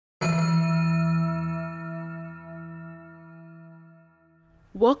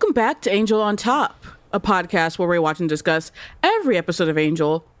Welcome back to Angel on Top, a podcast where we watch and discuss every episode of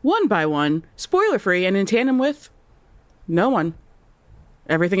Angel, one by one, spoiler-free, and in tandem with no one.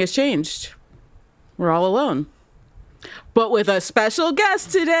 Everything has changed. We're all alone. But with a special guest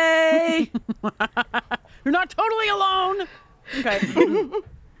today. You're not totally alone. Okay.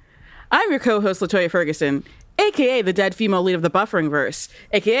 I'm your co-host, Latoya Ferguson, a.k.a. the dead female lead of the Buffering-verse,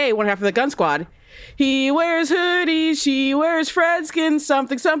 a.k.a. one half of the Gun Squad. He wears hoodies, she wears Fredskin,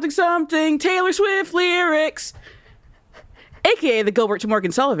 something, something, something, Taylor Swift lyrics. A.k.a. the Gilbert to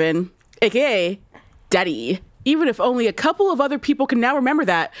Morgan Sullivan, a.k.a. Daddy. Even if only a couple of other people can now remember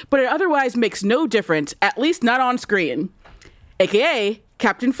that, but it otherwise makes no difference, at least not on screen. A.k.a.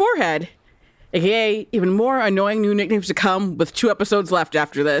 Captain Forehead. A.k.a. even more annoying new nicknames to come with 2 episodes left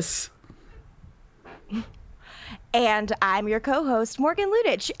after this. And I'm your co-host, Morgan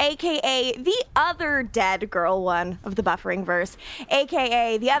Lutich, a.k.a. the other dead girl one of the Buffering-verse,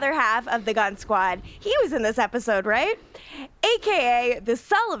 a.k.a. the other half of the Gun Squad. He was in this episode, right? A.k.a. the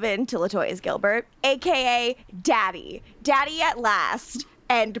Sullivan to Latoya's Gilbert, a.k.a. Daddy. Daddy at last.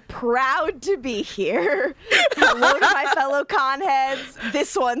 And proud to be here. Hello to my fellow conheads.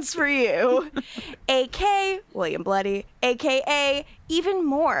 This one's for you. A.K. William Bloody, a.k.a. even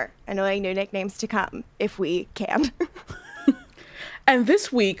more annoying new nicknames to come, if we can. And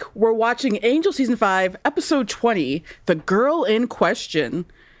this week, we're watching Angel Season 5, Episode 20, The Girl in Question.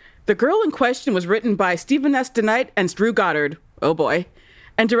 The Girl in Question was written by Stephen S. DeKnight and Drew Goddard. Oh boy.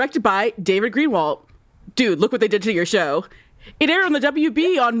 And directed by David Greenwalt. Dude, look what they did to your show. It aired on the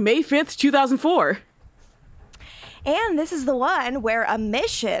WB on May 5th, 2004. And this is the one where a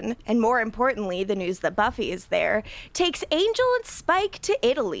mission, and more importantly, the news that Buffy is there, takes Angel and Spike to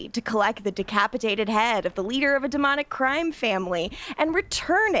Italy to collect the decapitated head of the leader of a demonic crime family and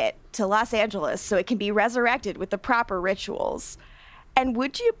return it to Los Angeles so it can be resurrected with the proper rituals. And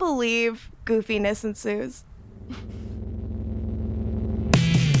would you believe goofiness ensues?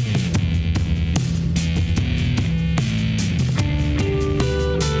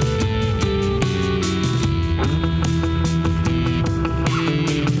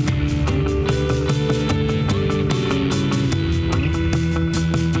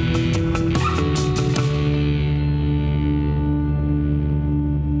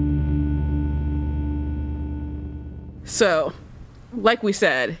 So, like we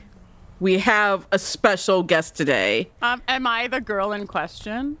said, we have a special guest today. Am I the girl in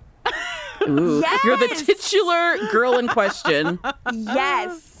question? Ooh, Yes! You're the titular girl in question.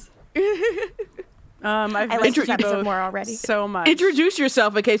 Yes. I've I like missed this you episode both more already. so much. Introduce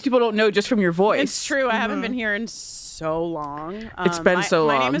yourself in case people don't know just from your voice. It's true. I haven't been here in so long. It's been so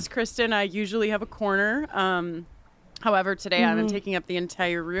My long. name is Kristen. I usually have a corner. However, today I'm taking up the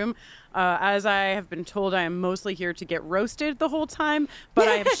entire room. As I have been told, I am mostly here to get roasted the whole time, but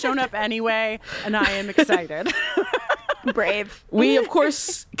I have shown up anyway, and I am excited. Brave. We, of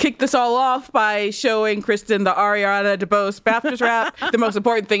course, kicked this all off by showing Kristen the Ariana DeBose BAFTA rap, the most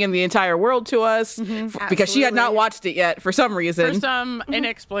important thing in the entire world to us, because she had not Absolutely. watched it yet for some reason. For some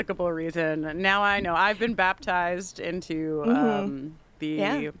inexplicable reason. Now I know. I've been baptized into the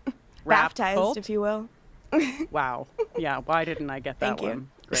Yeah. rap Baptized, cult. if you will. Wow. Yeah, why didn't I get that Thank you. one?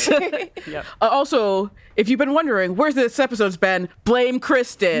 Great. Yep. Also, if you've been wondering where this episode's been, blame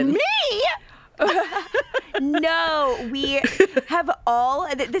Kristen. No, we have all.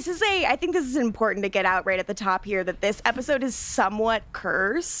 This is I think this is important to get out right at the top here that this episode is somewhat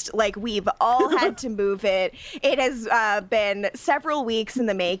cursed. Like, we've all had to move it. It has been several weeks in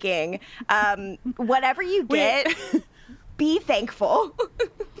the making. Whatever you get, be thankful.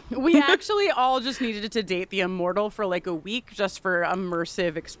 We actually all just needed to date the immortal for like a week just for the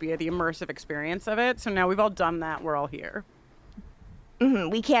immersive experience of it. So now we've all done that. We're all here.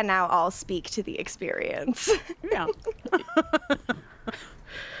 We can now all speak to the experience. Yeah.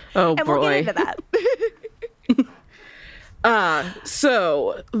 Oh, And boy. we'll get into that.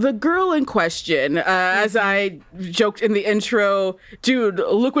 So, the girl in question, as I joked in the intro, dude,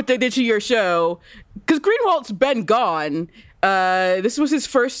 look what they did to your show. Because Greenwald's been gone. This was his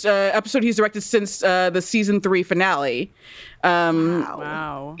first episode he's directed since the season 3 finale.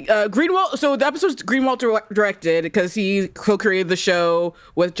 Wow. Greenwald, so the episode's Greenwald directed because he co-created the show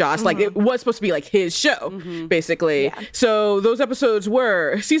with Joss. Like, it was supposed to be like his show, basically. Yeah. So those episodes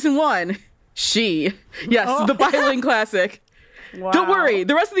were season 1, She. Yes, the Biling classic. Wow. Don't worry,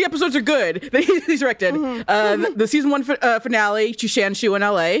 the rest of the episodes are good that he's directed. The season 1 finale, Chushanshu in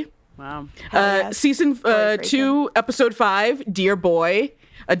LA. Wow. yes. Season Boy 2, episode 5, Dear Boy,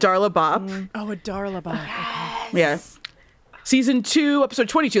 a Darla Bop. Oh, a Darla Bop. Yeah. Season 2, episode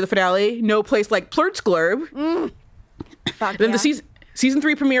 22, the finale, No Place Like Plurtsglurb. Fuck Then yeah. the season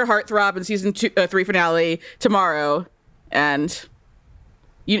 3 premiere Heartthrob and season 3 finale tomorrow, and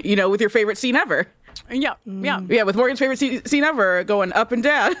you know, with your favorite scene ever. Yeah. With Morgan's favorite scene ever, going up and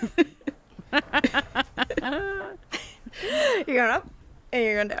down. You're going up and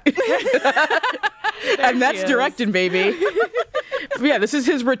you're going down. And that's directing, baby. Yeah, this is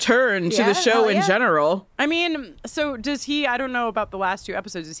his return to the show in general. I mean, so does he, I don't know about the last 2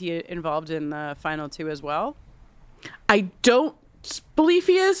 episodes, is he involved in the final 2 as well? I don't believe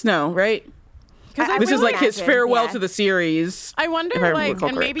he is, no, right? Because this is like his farewell to the series. I wonder, like,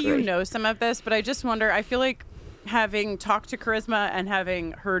 and maybe you correctly. know some of this, but I just wonder, I feel like having talked to Charisma and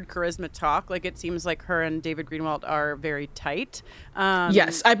having heard Charisma talk, like, it seems like her and David Greenwald are very tight.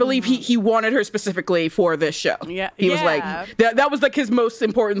 Yes, I believe he wanted her specifically for this show. Yeah, he was like, that was like his most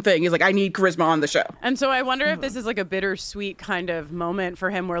important thing. He's like, I need Charisma on the show. And so I wonder if this is like a bittersweet kind of moment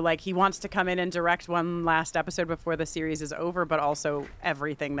for him where, like, he wants to come in and direct one last episode before the series is over, but also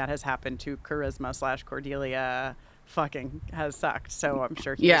everything that has happened to Charisma / Cordelia fucking has sucked. So I'm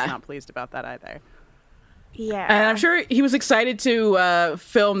sure he's not pleased about that either. Yeah. And I'm sure he was excited to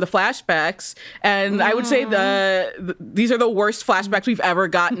film the flashbacks. And I would say these are the worst flashbacks we've ever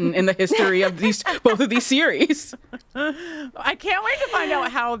gotten in the history of both of these series. I can't wait to find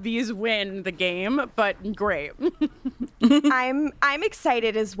out how these win the game, but great. I'm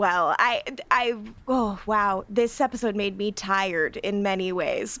excited as well. Oh wow, this episode made me tired in many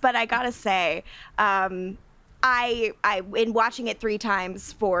ways, but I gotta say, I in watching it 3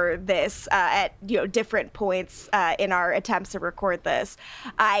 times for this at different points in our attempts to record this,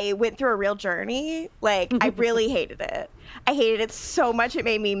 I went through a real journey. Like, I really hated it. I hated it so much it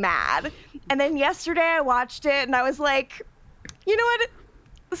made me mad. And then yesterday I watched it and I was like, you know what?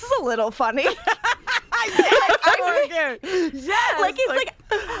 This is a little funny. Yes. Like, it's like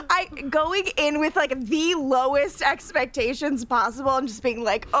I going in with like the lowest expectations possible and just being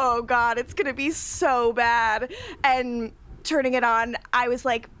like, oh God, it's gonna be so bad. And turning it on, I was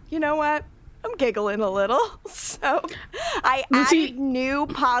like, you know what? I'm giggling a little. So I added new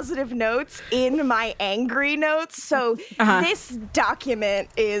positive notes in my angry notes. So this document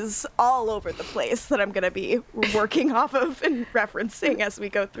is all over the place that I'm going to be working off of and referencing as we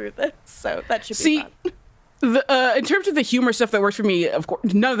go through this. So that should be fun. In terms of the humor stuff that works for me, of course,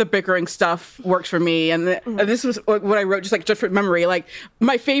 none of the bickering stuff works for me. And this was what I wrote, just from memory. Like,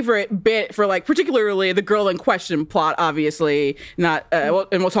 my favorite bit for, like, particularly the girl in question plot, obviously, not, and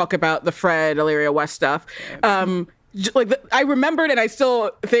we'll talk about the Fred, Illyria West stuff. I remembered, and I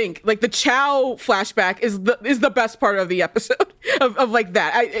still think, like, the Chow flashback is the best part of the episode of like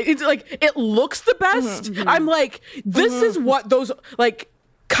that. It's like, it looks the best. I'm like, this is what those, like,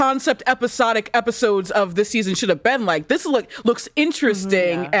 concept episodic episodes of this season should have been like. This looks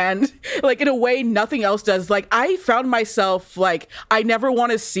interesting, and like, in a way nothing else does. Like, I found myself like, I never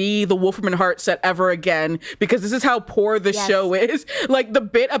want to see the Wolfram Hart set ever again, because this is how poor the show is. Like, the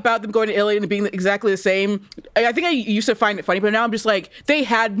bit about them going to Ilion and being exactly the same, I think I used to find it funny, but now I'm just like, they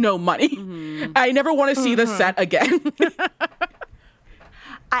had no money. I never want to see the set again.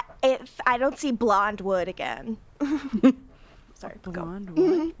 I don't see blonde wood again. Sorry, blonde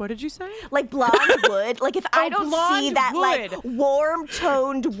wood? What did you say? Like, blonde wood. Like, if I don't see that wood. like warm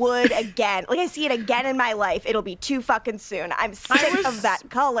toned wood again, like I see it again in my life, it'll be too fucking soon. I'm sick of that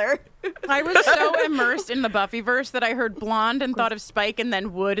color. I was so immersed in the Buffyverse that I heard blonde and thought of Spike, and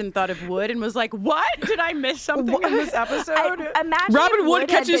then wood and thought of wood, and was like, what? Did I miss something in this episode? Imagine Robin Wood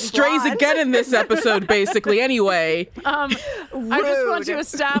catches strays again in this episode, basically, anyway. I just want to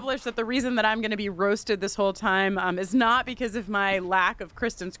establish that the reason that I'm going to be roasted this whole time is not because of my lack of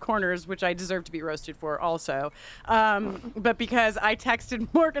Kristen's corners, which I deserve to be roasted for also, but because I texted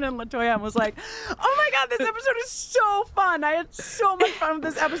Morgan and LaToya and was like, oh my God, this episode is so fun. I had so much fun with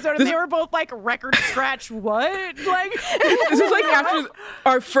this episode, and they were both like, record scratch what? Like, this was like after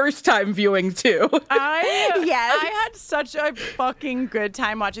our first time viewing too. I had such a fucking good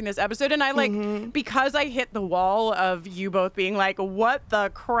time watching this episode, and I like, because I hit the wall of you both being like, what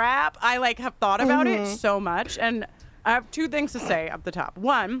the crap? I like have thought about it so much, and I have 2 things to say up the top.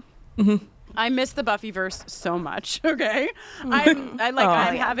 One, I miss the Buffyverse so much. Okay, I'm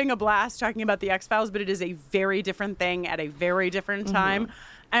having a blast talking about the X-Files, but it is a very different thing at a very different time.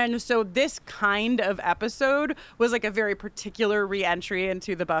 And so this kind of episode was like a very particular re-entry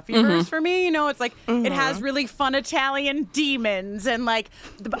into the Buffyverse for me. You know, it's like, it has really fun Italian demons, and like,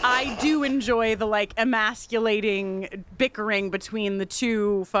 I do enjoy the like emasculating bickering between the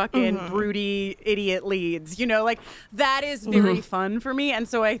 2 fucking broody idiot leads. You know, like, that is very fun for me. And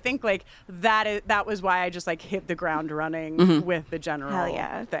so I think like that was why I just like hit the ground running with the general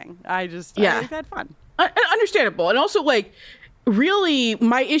thing. I had fun. Understandable. And also, like, really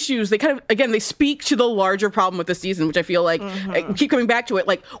my issues, they kind of, again, they speak to the larger problem with the season, which I feel like I keep coming back to it.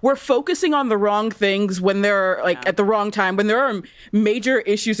 Like, we're focusing on the wrong things when they're like at the wrong time, when there are major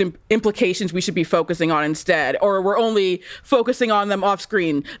issues and implications we should be focusing on instead, or we're only focusing on them off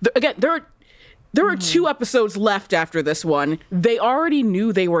screen. Again, there are 2 episodes left after this one. They already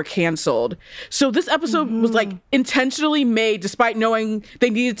knew they were canceled. So this episode was like intentionally made despite knowing they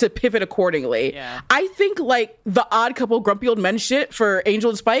needed to pivot accordingly. Yeah. I think like the Odd Couple grumpy old men shit for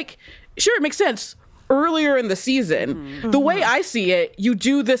Angel and Spike, sure, it makes sense earlier in the season. The way I see it, you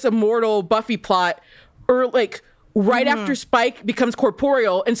do this immortal Buffy plot or like right after Spike becomes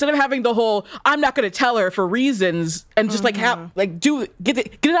corporeal, instead of having the whole I'm not going to tell her for reasons and just like have like get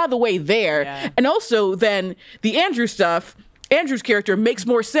it out of the way there. Yeah. And also then the Andrew stuff, Andrew's character makes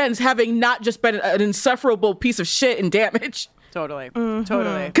more sense having not just been an insufferable piece of shit in Damage. Totally.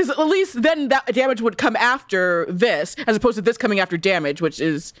 Totally. Because at least then that Damage would come after this, as opposed to this coming after Damage, which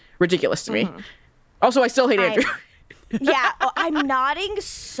is ridiculous to me. Also, I still hate Andrew. Yeah, I'm nodding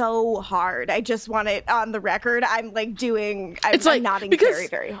so hard. I just want it on the record. I'm like I'm nodding very,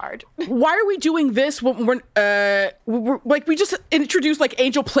 very hard. Why are we doing this when we're like, we just introduced like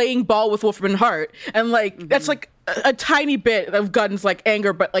Angel playing ball with Wolfram Hart, and like that's like a tiny bit of Gunn's like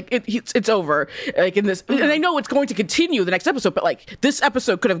anger, but like it's over like in this, and I know it's going to continue the next episode, but like this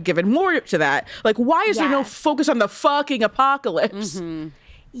episode could have given more to that. Like, why is there no focus on the fucking apocalypse?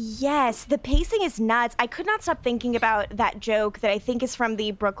 Yes, the pacing is nuts. I could not stop thinking about that joke that I think is from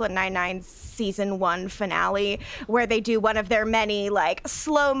the Brooklyn Nine-Nine season 1 finale, where they do one of their many like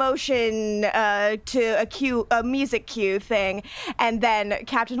slow motion to a music cue thing, and then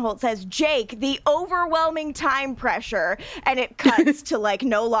Captain Holt says, "Jake, the overwhelming time pressure," and it cuts to like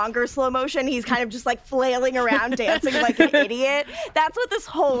no longer slow motion. He's kind of just like flailing around, dancing like an idiot. That's what this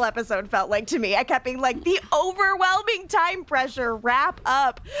whole episode felt like to me. I kept being like, the overwhelming time pressure, wrap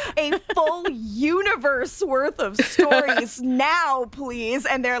up a full universe worth of stories now, please.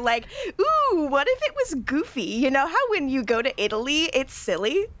 And they're like, ooh, what if it was goofy? You know how when you go to Italy, it's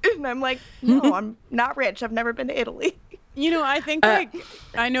silly? And I'm like, no, I'm not rich. I've never been to Italy. You know, I think like,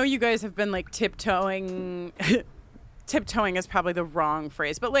 I know you guys have been like tiptoeing is probably the wrong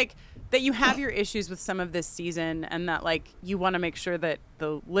phrase, but like that you have your issues with some of this season, and that like you want to make sure that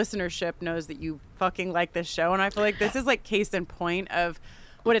the listenership knows that you fucking like this show. And I feel like this is like case in point of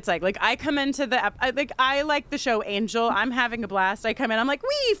what it's like. Like, I come into I like the show Angel. I'm having a blast. I come in, I'm like,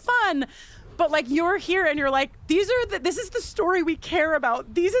 wee, fun. But like, you're here and you're like, this is the story we care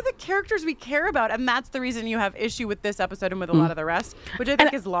about. These are the characters we care about. And that's the reason you have issue with this episode and with a lot of the rest, which I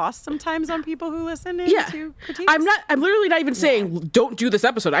think is lost sometimes on people who listen to critiques. I'm literally not even saying don't do this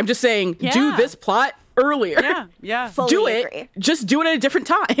episode. I'm just saying do this plot earlier. Yeah. Fully do agree. it. Just do it at a different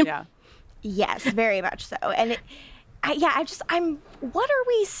time. Yeah. Yes, very much so. And what are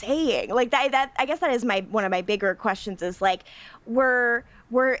we saying? Like that I guess that is one of my bigger questions is like,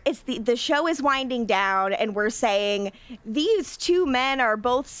 the show is winding down and we're saying these 2 men are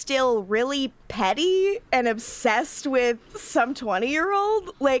both still really petty and obsessed with some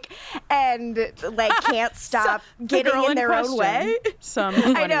 20-year-old, like, and like can't stop getting in their own way. Some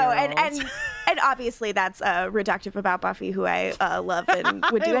I know, and obviously that's reductive about Buffy, who I love and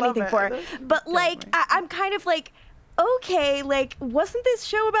would do anything for. But like, I'm kind of like, okay, like, wasn't this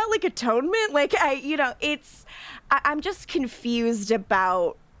show about like atonement? Like, I'm just confused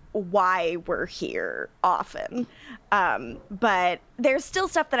about why we're here often. But there's still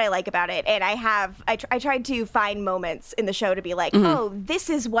stuff that I like about it. And I tried to find moments in the show to be like, oh, this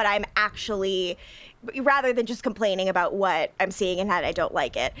is what I'm actually, rather than just complaining about what I'm seeing and how I don't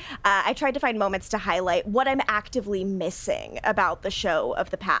like it. I tried to find moments to highlight what I'm actively missing about the show of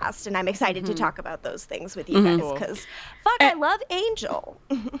the past. And I'm excited to talk about those things with you guys, because I love Angel.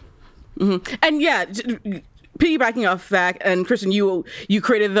 And yeah, piggybacking off that, and Kristen, you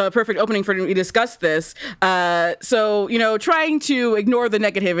created the perfect opening for me to discuss this. So, trying to ignore the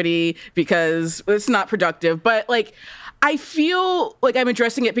negativity because it's not productive, but like, I feel like I'm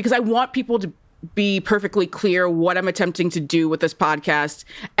addressing it because I want people to be perfectly clear what I'm attempting to do with this podcast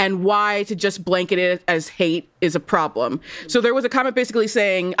and why to just blanket it as hate is a problem. So there was a comment basically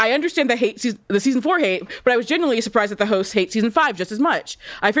saying, I understand the season 4 hate, but I was genuinely surprised that the hosts hate season 5 just as much.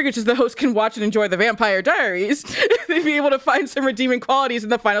 I figured since the hosts can watch and enjoy the Vampire Diaries, they'd be able to find some redeeming qualities in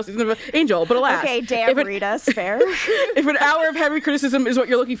the final season of Angel. But alas, okay, damn, Rita's fair. If an hour of heavy criticism is what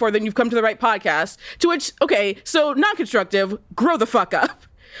you're looking for, then you've come to the right podcast. To which, okay, so non-constructive, grow the fuck up.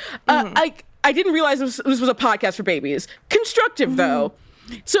 I didn't realize this was a podcast for babies. Constructive, though.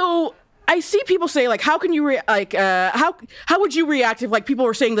 So I see people say, like, how can you how would you react if like people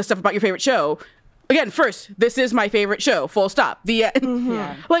were saying this stuff about your favorite show? again, first, this is my favorite show, full stop. The end.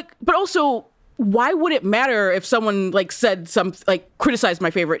 Yeah. Like, but also, why would it matter if someone like said criticized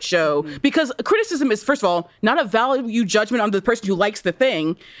my favorite show? Because criticism is, first of all, not a value judgment on the person who likes the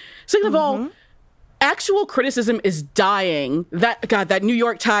thing. Second of all, actual criticism is dying. That New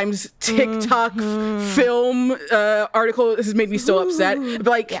York Times TikTok film article has made me so upset. But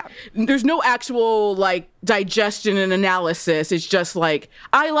like, there's no actual like digestion and analysis. It's just like,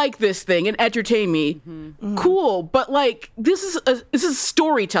 I like this thing and entertain me. Cool, but like this is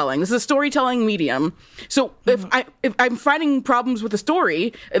storytelling. This is a storytelling medium. So if I'm finding problems with the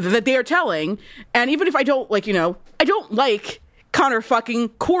story that they are telling, and even if I don't like, I don't like Connor fucking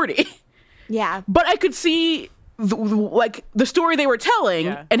Cordy. Yeah. But I could see the story they were telling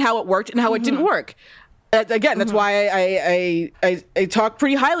and how it worked and how it didn't work. Again, that's why I talk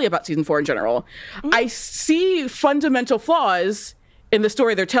pretty highly about season 4 in general. I see fundamental flaws in the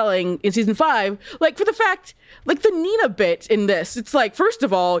story they're telling in season 5, like for the fact, like the Nina bit in this. It's like, first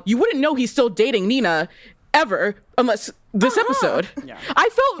of all, you wouldn't know he's still dating Nina ever unless this episode. Yeah. I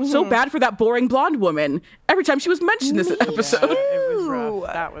felt so bad for that boring blonde woman every time she was mentioned this episode. It was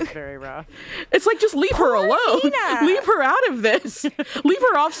rough. That was very rough. It's like, just leave her alone. Nina. Leave her out of this. Leave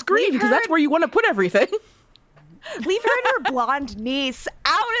her off screen because that's where you want to put everything. Leave her and her blonde niece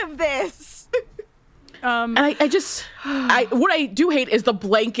out of this. And I just, what I do hate is the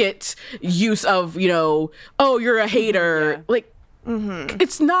blanket use of, oh, you're a hater. Yeah. Like,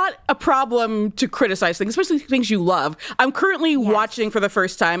 it's not a problem to criticize things, especially things you love. I'm currently watching for the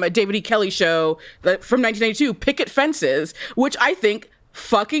first time a David E. Kelley show from 1992, Picket Fences, which I think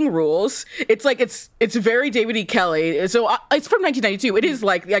fucking rules. It's like, it's very David E. Kelley. So it's from 1992. It is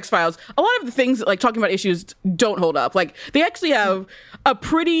like the X-Files. A lot of the things like talking about issues don't hold up. Like they actually have a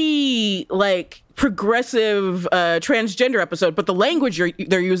pretty like progressive transgender episode, but the language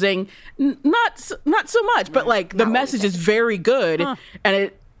they're using not so much. But like the message is very good,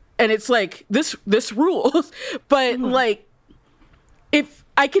 and it's like this rules. But like if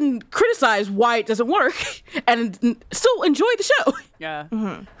I can criticize why it doesn't work and still enjoy the show. Yeah.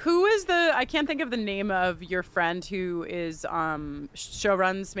 Who is I can't think of the name of your friend who is show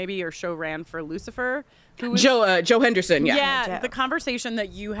ran for Lucifer. Joe Henderson, Yeah, the conversation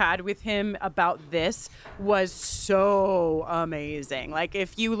that you had with him about this was so amazing. Like,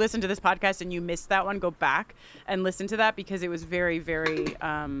 if you listen to this podcast and you missed that one, go back and listen to that because it was very, very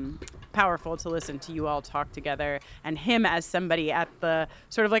powerful to listen to you all talk together. And him as somebody at the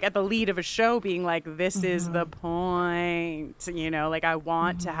sort of like at the lead of a show being like, this is the point, like I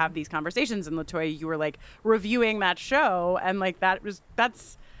want to have these conversations. And LaToya, you were like reviewing that show and like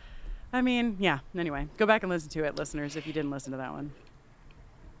that's anyway, go back and listen to it, listeners, if you didn't listen to that one.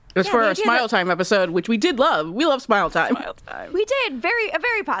 It was for our Smile Time episode, which we did love. We love Smile Time. We did. A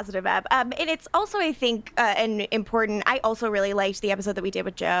very positive ep. And it's also, I think, an important, I also really liked the episode that we did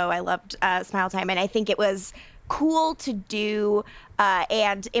with Joe. I loved Smile Time, and I think it was cool to do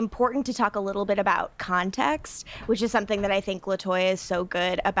and important to talk a little bit about context, which is something that I think LaToya is so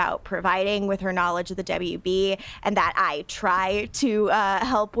good about providing with her knowledge of the WB, and that I try to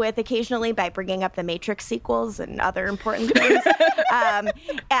help with occasionally by bringing up the Matrix sequels and other important things,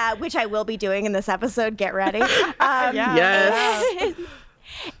 which I will be doing in this episode. Get ready. Yes.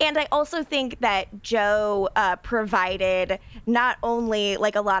 And I also think that Joe provided not only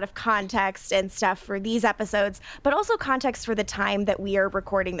like a lot of context and stuff for these episodes, but also context for the time that we are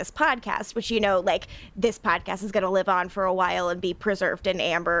recording this podcast, which, like this podcast is going to live on for a while and be preserved in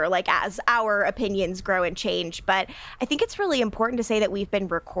amber, like as our opinions grow and change. But I think it's really important to say that we've been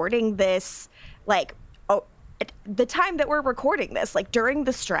recording this like the time that we're recording this, like during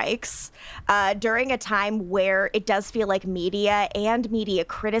the strikes, during a time where it does feel like media and media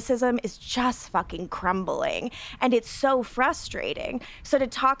criticism is just fucking crumbling. And it's so frustrating. So to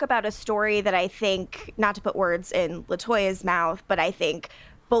talk about a story that I think, not to put words in LaToya's mouth, but I think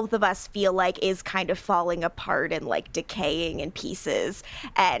both of us feel like is kind of falling apart and like decaying in pieces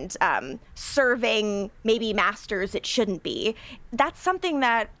and serving maybe masters it shouldn't be. That's something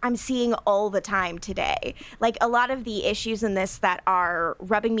that I'm seeing all the time today. Like a lot of the issues in this that are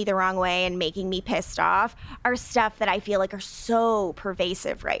rubbing me the wrong way and making me pissed off are stuff that I feel like are so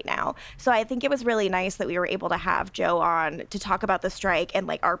pervasive right now. So I think it was really nice that we were able to have Joe on to talk about the strike and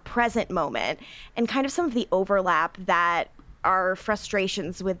like our present moment and kind of some of the overlap that our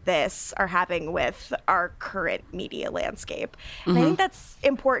frustrations with this are having with our current media landscape. And I think that's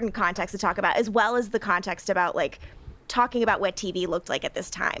important context to talk about, as well as the context about like talking about what TV looked like at this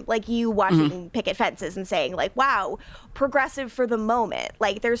time. Like you watching Picket Fences and saying like, wow, progressive for the moment.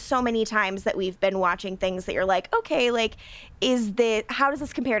 Like there's so many times that we've been watching things that you're like, okay, like how does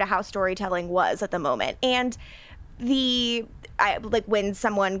this compare to how storytelling was at the moment? And like when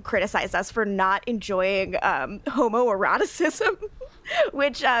someone criticized us for not enjoying homoeroticism,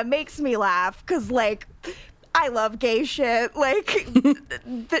 which makes me laugh because like I love gay shit. Like,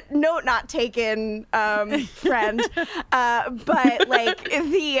 note not taken, friend. But like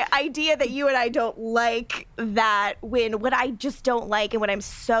the idea that you and I don't like that when what I just don't like and what I'm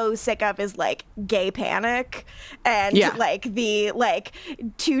so sick of is like gay panic and like the like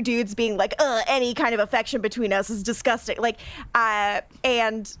two dudes being like, any kind of affection between us is disgusting. Like,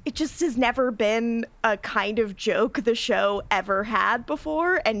 and it just has never been a kind of joke the show ever had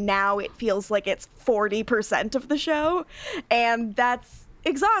before. And now it feels like it's 40% of the show, and that's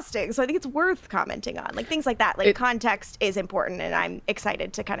exhausting. So I think it's worth commenting on, like things like that. Like context is important, and I'm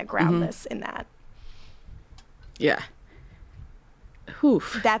excited to kind of ground this in that. Yeah.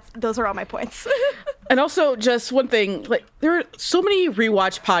 Oof. Those are all my points. And also, just one thing, like there are so many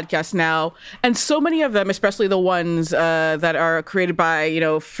rewatch podcasts now, and so many of them, especially the ones that are created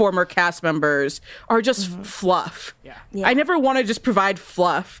by, former cast members, are just fluff. Yeah. I never want to just provide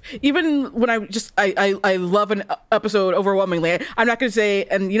fluff. Even when I love an episode overwhelmingly, I'm not going to say,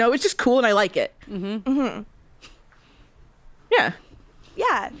 and it's just cool and I like it. Yeah.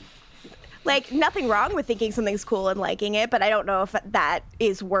 Yeah. Like, nothing wrong with thinking something's cool and liking it, but I don't know if that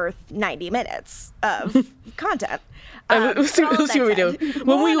is worth 90 minutes of content. We'll see what we do.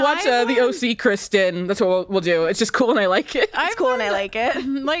 When we watch the OC, Kristen, that's what we'll do. It's just cool and I like it. It's cool and I like it.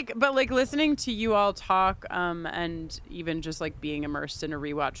 But listening to you all talk and even just, like, being immersed in a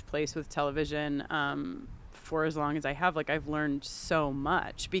rewatch place with television for as long as I have, like, I've learned so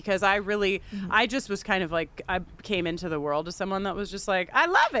much because I just was kind of like, I came into the world as someone that was just like, I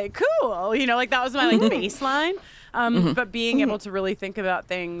love it, cool, like that was my like baseline, but being able to really think about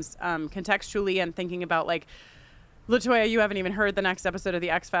things contextually and thinking about like, LaToya, you haven't even heard the next episode of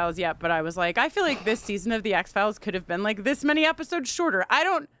The X-Files yet, but I was like, I feel like this season of The X-Files could have been like this many episodes shorter.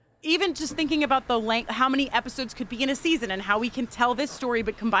 Even just thinking about the length, how many episodes could be in a season and how we can tell this story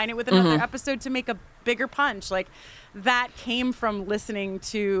but combine it with another episode to make a bigger punch. Like that came from listening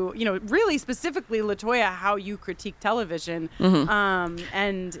to, really specifically LaToya, how you critique television.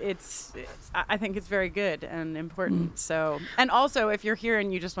 And I think it's very good and important. So, and also if you're here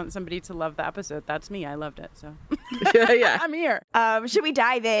and you just want somebody to love the episode, that's me. I loved it. So yeah. I'm here. Should we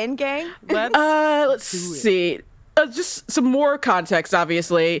dive in, gang? Let's see. Just some more context,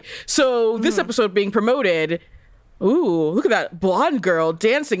 obviously. So this episode being promoted. Ooh, look at that blonde girl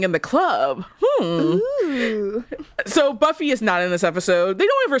dancing in the club. Ooh. So Buffy is not in this episode. They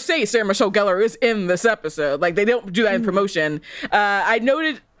don't ever say Sarah Michelle Gellar is in this episode. Like, they don't do that in promotion. I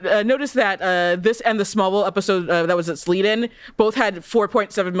noticed that this and the Smallville episode that was its lead-in both had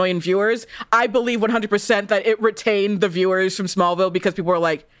 4.7 million viewers. I believe 100% that it retained the viewers from Smallville because people were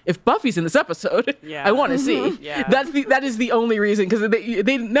like, if Buffy's in this episode, I want to see. Yeah. That is the only reason, because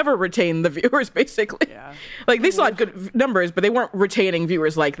they never retained the viewers, basically. Yeah. Like, they still had good numbers, but they weren't retaining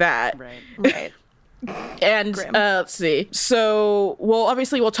viewers like that. Right. And let's see. So,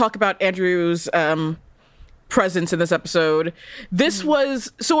 obviously we'll talk about Andrew's presence in this episode. This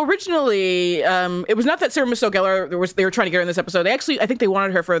was originally it was not that Sarah Michelle Gellar they were trying to get her in this episode. I think they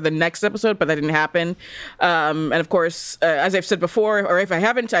wanted her for the next episode, but that didn't happen. And of course, as I've said before, or if I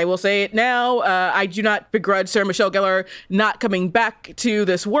haven't, I will say it now. I do not begrudge Sarah Michelle Gellar not coming back to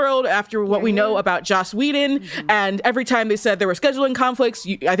this world after what we know about Joss Whedon. And every time they said there were scheduling conflicts,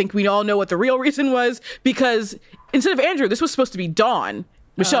 I think we all know what the real reason was, because instead of Andrew, this was supposed to be Dawn.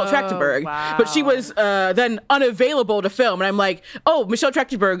 Michelle Trachtenberg, but she was then unavailable to film. And I'm like, Michelle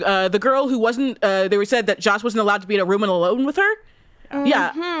Trachtenberg, the girl who wasn't, they were said that Joss wasn't allowed to be in a room and alone with her.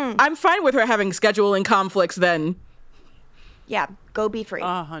 Yeah, I'm fine with her having scheduling conflicts then. Yeah, go be free.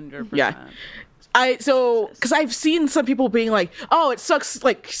 100%. Yeah. Because I've seen some people being like, it sucks,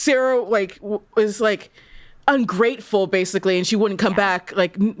 like Sarah was like ungrateful basically, and she wouldn't come back.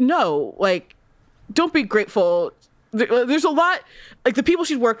 Like, no, like, don't be grateful. There's a lot, like, the people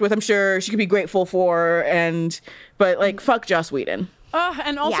she's worked with, I'm sure she could be grateful for, but like, fuck Joss Whedon.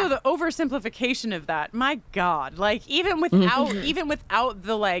 And also the oversimplification of that. My God, like, even without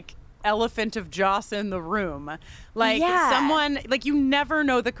the like elephant of Joss in the room, like someone, like, you never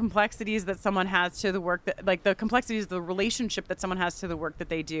know the complexities that someone has to the work that, like, the complexities of the relationship that someone has to the work that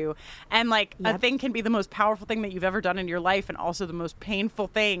they do. And like a thing can be the most powerful thing that you've ever done in your life, and also the most painful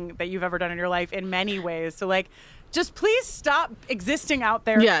thing that you've ever done in your life in many ways. So like, just please stop existing out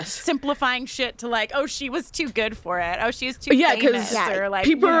there, Yes. simplifying shit to like, oh, she was too good for it. Oh, she's too Yeah, famous. because Or like,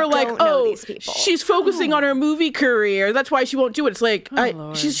 people are like, don't know oh, these people. she's focusing on her movie career. That's why she won't do it. It's like,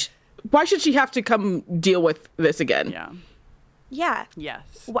 Lord. why should she have to come deal with this again? yeah. Yeah.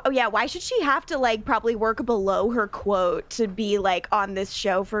 Yes. Yeah, why should she have to like probably work below her quote to be like on this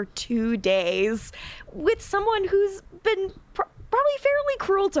show for 2 days with someone who's been probably fairly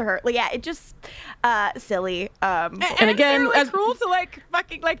cruel to her? Like, yeah, it just silly. And again, fairly cruel to like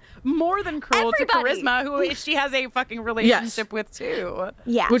fucking like more than cruel Everybody. to Charisma, who she has a fucking relationship with too.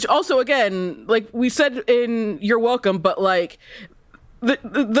 Yeah. Which also, again, like we said in You're Welcome, but like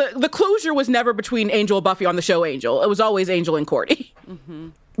the closure was never between Angel and Buffy on the show Angel. It was always Angel and Cordy.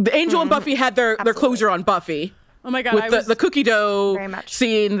 The Angel and Buffy had their closure on Buffy. Oh my god, With the cookie dough Very much.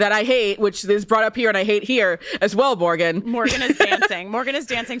 scene that I hate, which is brought up here and I hate here as well, Morgan. Morgan is dancing. Morgan is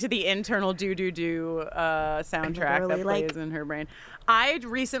dancing to the internal do soundtrack Literally, that plays like- in her brain.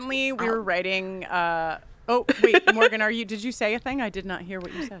 We were writing. Oh wait, Morgan, did you say a thing? I did not hear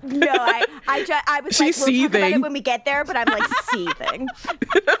what you said. No, I was She's like, we'll talk about seething. it when we get there, but I'm like seething.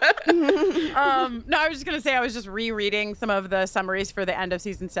 No, I was just gonna say I was just rereading some of the summaries for the end of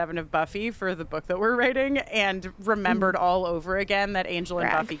season 7 of Buffy for the book that we're writing, and remembered all over again that Angel and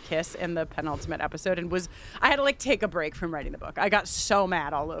Brag. Buffy kiss in the penultimate episode, and I had to like take a break from writing the book. I got so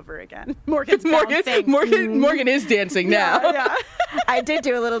mad all over again. Morgan Morgan is dancing now. Yeah. I did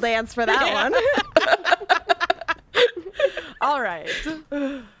do a little dance for that one. All right.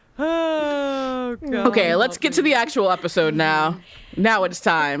 Oh god. Okay, let's get to the actual episode now. Now it's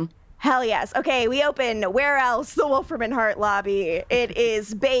time. Hell yes. Okay, we open where else? The Wolfram Hart lobby. It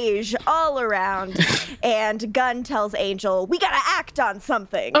is beige all around. And Gunn tells Angel, we gotta act on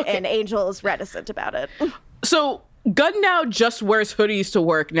something. Okay. And Angel is reticent about it. So Gunn now just wears hoodies to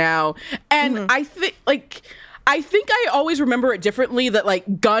work now. And I think I always remember it differently, that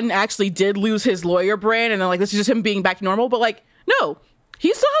like Gunn actually did lose his lawyer brain and then like this is just him being back to normal. But like, no,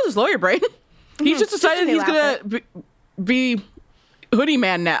 he still has his lawyer brain. He's just decided new he's gonna be hoodie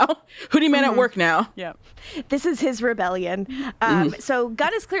man now. Hoodie man at work now. Yeah. This is his rebellion. So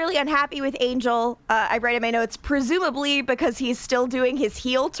Gunn is clearly unhappy with Angel. I write in my notes, presumably because he's still doing his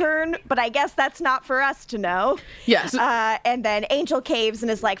heel turn, but I guess that's not for us to know. Yes. And then Angel caves and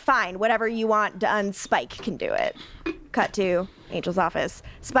is like, fine, whatever you want done, Spike can do it. Cut to Angel's office.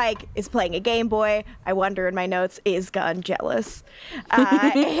 Spike is playing a Game Boy. I wonder in my notes, is Gunn jealous?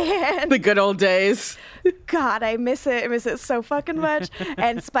 And The good old days. God, I miss it. I miss it so fucking much.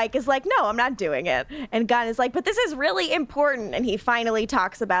 And Spike is like, no, I'm not doing it. And Gunn is like, but this is really important. And he finally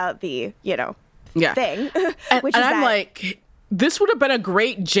talks about the, Yeah. thing. And, which and is I'm that like, this would have been a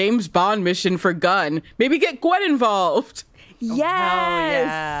great James Bond mission for Gunn. Maybe get Gwen involved. yes. Hell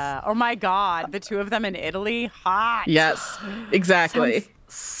yeah. Oh my god, the two of them in Italy, hot. Yes, exactly. Sounds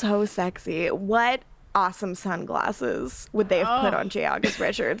so sexy. What awesome sunglasses would they have put on J. August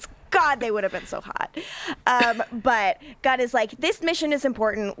Richards? God, they would have been so hot. But Gunn is like, this mission is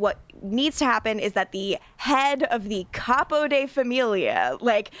important. What needs to happen is that the head of the Capo de Familia,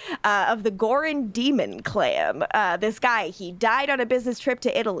 of the Goran Demon clan, this guy, he died on a business trip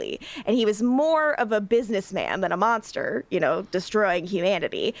to Italy, and he was more of a businessman than a monster, destroying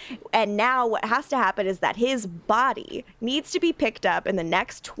humanity. And now what has to happen is that his body needs to be picked up in the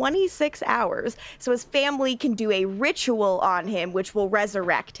next 26 hours so his family can do a ritual on him, which will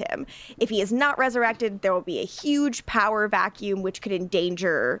resurrect him. If he is not resurrected, there will be a huge power vacuum which could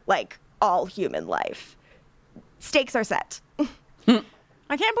endanger all human life. Stakes are set. I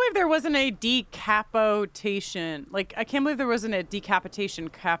can't believe there wasn't a decapitation. I can't believe there wasn't a decapitation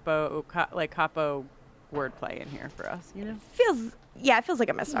capo wordplay in here for us, It feels like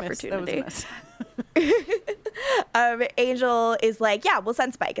a missed opportunity. That was a miss. Angel is like, yeah, we'll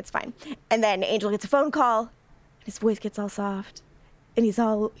send Spike. It's fine. And then Angel gets a phone call. His voice gets all soft. And he's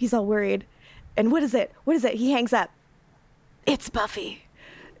all worried. And what is it? What is it? He hangs up. It's Buffy.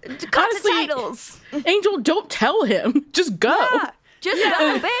 Cut Honestly, the titles. Angel, don't tell him. Just go. Yeah, just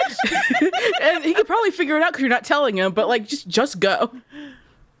go, bitch. And he could probably figure it out because you're not telling him, but just go.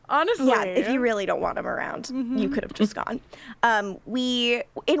 Honestly. Yeah, if you really don't want him around, you could have just gone.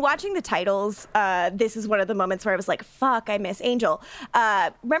 In watching the titles, this is one of the moments where I was like, fuck, I miss Angel.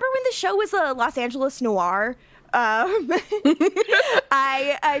 Remember when the show was a Los Angeles noir? I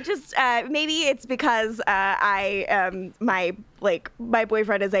just maybe it's because my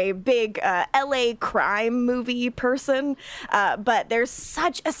boyfriend is a big LA crime movie person, but there's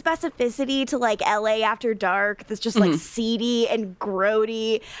such a specificity to like LA After Dark that's just like seedy and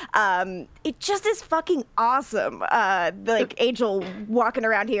grody. It just is fucking awesome. Like Angel walking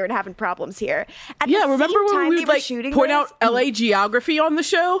around here and having problems here. Remember when we would like point out LA geography on the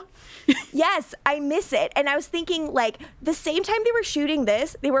show? Yes, I miss it. And I was thinking, like, the same time they were shooting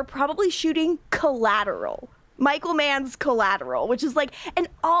this, they were probably shooting Collateral. Michael Mann's Collateral, which is like an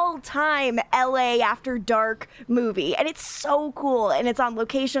all-time LA After Dark movie. And it's so cool. And it's on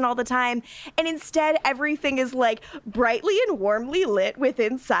location all the time. And instead, everything is like brightly and warmly lit with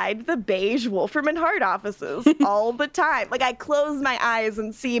inside the beige Wolfram and Hart offices all the time. Like, I close my eyes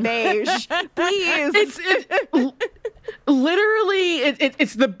and see beige. Please. Literally,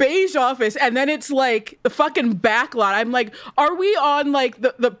 it's the beige office, and then it's like the fucking backlot. I'm like, are we on like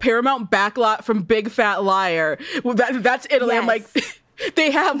the Paramount backlot from Big Fat Liar? Well, that's Italy. Yes. I'm like,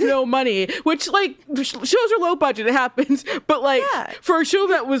 they have no money, which like shows are low budget. It happens, but like for a show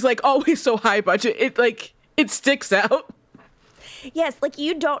that was like always so high budget, it sticks out. Yes, like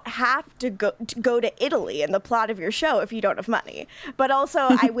you don't have to go to Italy in the plot of your show if you don't have money. But also,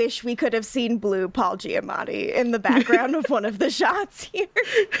 I wish we could have seen blue Paul Giamatti in the background of one of the shots here.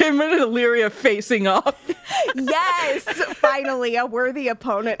 Him and Illyria facing off. Yes, finally a worthy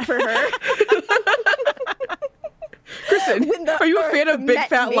opponent for her. Kristen, are you a fan of Big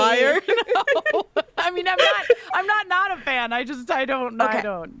Fat Liar? No. I mean, I'm not a fan. I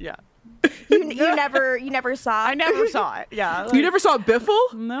don't. Yeah. You never saw it? I never saw it. Yeah. You never saw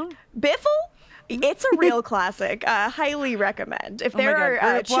Biffle? No. Biffle? It's a real classic. Highly recommend. If there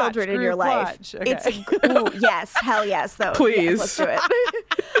are children in your life, okay. Yes, hell yes, though. Please. Yes, let's do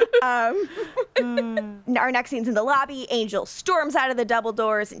it. Our next scene's in the lobby. Angel storms out of the double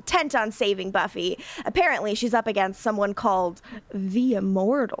doors, intent on saving Buffy. Apparently, she's up against someone called the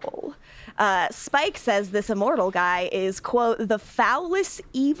Immortal. Spike says this Immortal guy is, quote, the foulest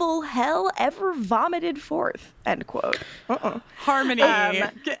evil hell ever vomited forth, end quote. Harmony.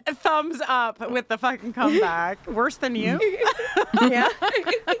 Thumbs up with the fucking comeback. Worse than you? Yeah.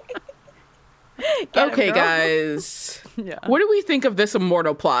 Okay, guys. Yeah. What do we think of this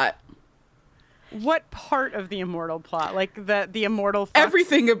Immortal plot? What part of the Immortal plot? Like the Immortal fucks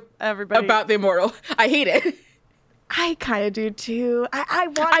everything everybody about the Immortal. I hate it. I kind of do too. I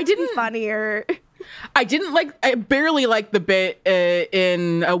want it to be funnier. I barely liked the bit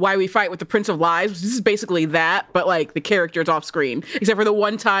in Why We Fight with the Prince of Lies. This is basically that, but like the character's off screen, except for the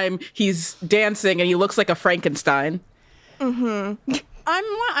one time he's dancing and he looks like a Frankenstein. Mm-hmm.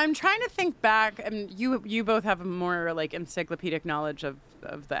 I'm trying to think back, and you both have a more like encyclopedic knowledge of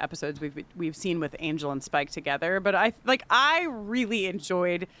the episodes we've seen with Angel and Spike together, but I really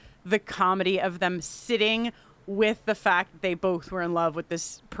enjoyed the comedy of them sitting with the fact that they both were in love with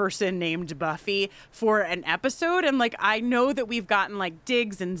this person named Buffy for an episode. And like, I know that we've gotten like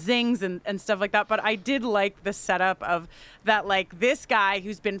digs and zings and stuff like that, but I did like the setup of that, like this guy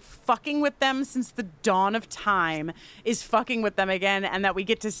who's been fucking with them since the dawn of time is fucking with them again. And that we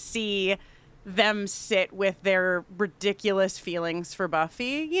get to see them sit with their ridiculous feelings for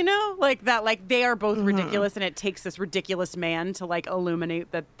Buffy, you know, like that, like they are both ridiculous and it takes this ridiculous man to like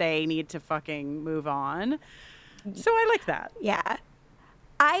illuminate that they need to fucking move on. So I like that. Yeah.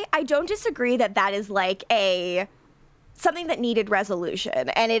 I don't disagree that is like something that needed resolution.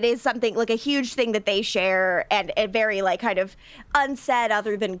 And it is something like a huge thing that they share and a very like kind of unsaid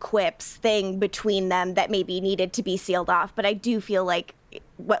other than quips thing between them that maybe needed to be sealed off. But I do feel like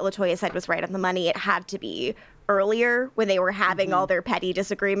what LaToya said was right on the money. It had to be earlier when they were having all their petty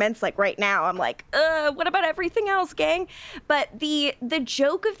disagreements. Like right now I'm like, what about everything else, gang? But the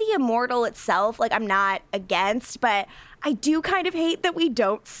joke of the Immortal itself, like I'm not against, but I do kind of hate that we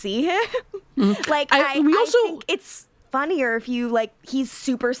don't see him. Like I think it's funnier if you like he's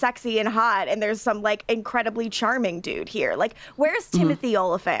super sexy and hot and there's some like incredibly charming dude here. Like where's Timothy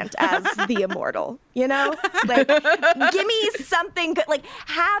Oliphant as the Immortal, you know? Like give me something good. Like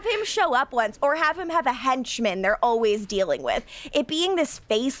have him show up once or have him have a henchman they're always dealing with. It being this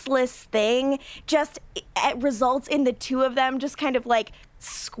faceless thing just it results in the two of them just kind of like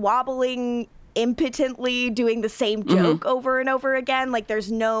squabbling impotently doing the same joke over and over again. Like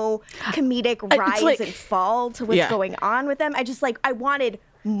there's no comedic rise and fall to what's going on with them. I wanted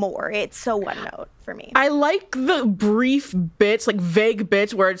more. It's so one note for me. I like the brief bits, like vague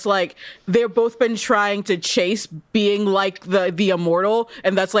bits where it's like they've both been trying to chase being like the Immortal,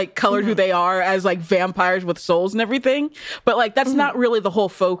 and that's like colored who they are as like vampires with souls and everything. But like that's not really the whole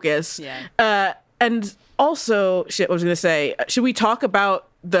focus. Yeah. And also, shit, what was I going to say? Should we talk about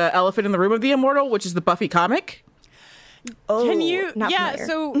the elephant in the room of the Immortal, which is the Buffy comic? Oh, Can you? not Yeah. familiar.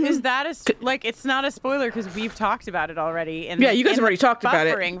 So is that like it's not a spoiler because we've talked about it already? Yeah, you guys have already talked about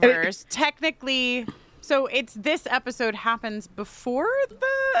it. Buffering verse. Technically, so it's this episode happens before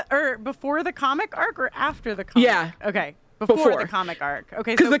the comic arc or after the comic? Yeah. Okay. Before Before. the comic arc.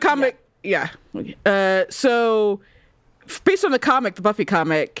 Okay. Because So the comic, yeah. So based on the comic, the Buffy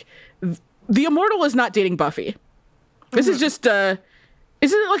comic, the Immortal is not dating Buffy. This is just, isn't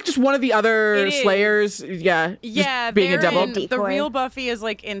it like just one of the other It is. Slayers? Yeah. Yeah, just being a they're double. in- the Decoy. real Buffy is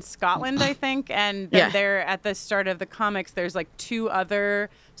like in Scotland, I think, and then Yeah. they're at the start of the comics. There's like two other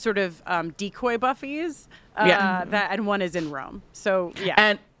sort of decoy Buffys, Yeah. and one is in Rome. So yeah,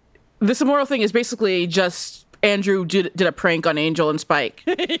 And this Immortal thing is basically just Andrew did a prank on Angel and Spike.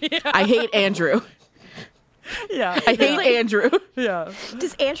 I hate Andrew. yeah, I hate Andrew. yeah.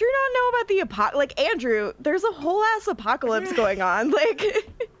 Does Andrew not know about the apocalypse? Like, Andrew, there's a whole ass apocalypse going on. Like,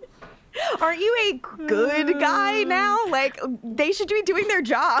 aren't you a good guy now? Like, they should be doing their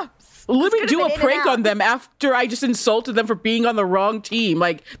jobs. Let me could've do been a in and prank out. on them after I just insulted them for being on the wrong team.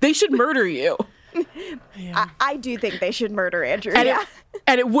 Like, they should murder you. I do think they should murder Andrew. And, yeah.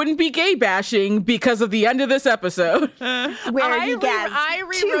 and it wouldn't be gay bashing because of the end of this episode. Where he gets I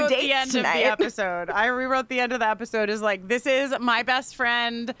two rewrote dates the end tonight. of the episode. I rewrote the end of the episode as like, this is my best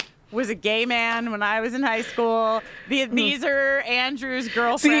friend was a gay man when I was in high school. These are Andrew's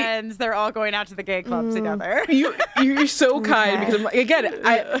girlfriends. They're all going out to the gay club together. You're so kind because I'm like, again,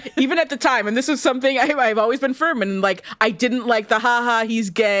 I even at the time, and this is something I've always been firm in. Like, I didn't like the haha he's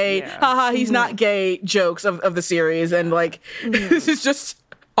gay, Yeah. haha he's not gay jokes of the series, and like this is just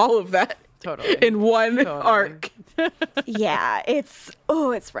all of that Totally. in one arc. Yeah, it's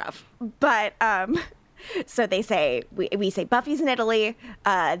rough. But so they say we say Buffy's in Italy.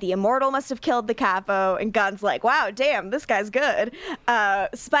 The Immortal must have killed the capo, and Gunn's like, wow, damn, this guy's good.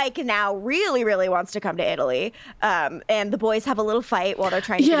 Spike now really, really wants to come to Italy, and the boys have a little fight while they're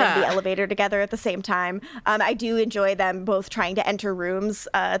trying to get in the elevator together at the same time. I do enjoy them both trying to enter rooms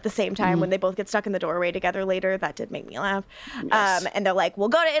at the same time when they both get stuck in the doorway together later. That did make me laugh. Yes. And they're like, we'll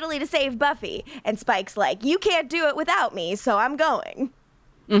go to Italy to save Buffy, and Spike's like, you can't do it without me, so I'm going.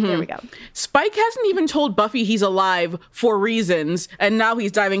 There we go. Spike hasn't even told Buffy he's alive for reasons, and now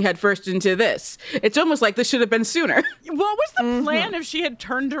he's diving headfirst into this. It's almost like this should have been sooner. What was the plan if she had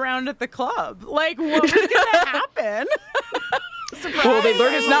turned around at the club? Like, what was going to happen? Surprise. Well, they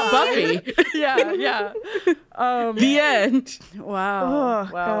learned it's not Buffy. Yeah, yeah. The end. Wow.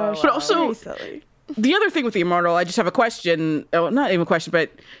 Oh, wow. gosh. But also- Very silly. The other thing with the Immortal, I just have a question. Oh, not even a question,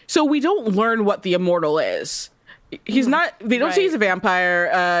 but so we don't learn what the Immortal is. He's not. They don't say he's a vampire.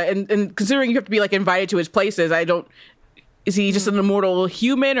 And considering you have to be like invited to his places, I don't. Is he just an immortal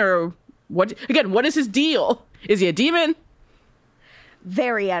human or what? Again, what is his deal? Is he a demon?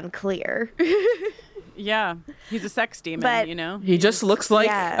 Very unclear. Yeah, he's a sex demon, But- you know? He just looks like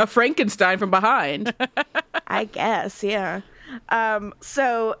Yeah. a Frankenstein from behind. I guess, yeah.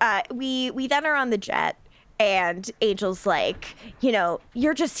 So we then are on the jet, and Angel's like,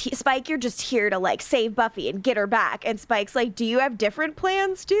 you're just Spike, you're just here to like save Buffy and get her back. And Spike's like, do you have different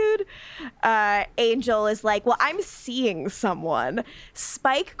plans, dude? Angel is like, well, I'm seeing someone.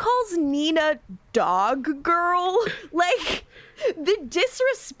 Spike calls Nina dog girl. Like, the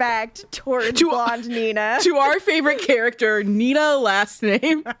disrespect towards blonde Nina. To our favorite character, Nina last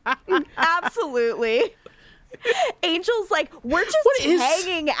name. Absolutely. Angel's like, we're just What is-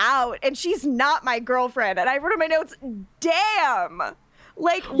 hanging out, and she's not my girlfriend. And I wrote in my notes, damn.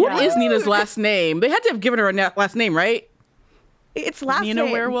 Like, What is rude. Nina's last name? They had to have given her a last name, right? It's last Nina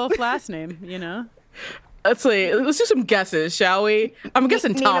name. Werewolf last name, you know? Let's see. Let's do some guesses, shall we? I'm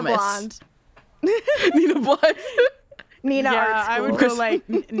guessing Nina Thomas. Blonde. Nina Blonde. Nina Yeah, Art I School. would go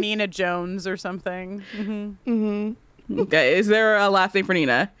like Nina Jones or something. Mm-hmm. Okay, is there a last name for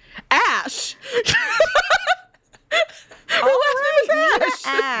Nina? Ash. Her last name is Ash.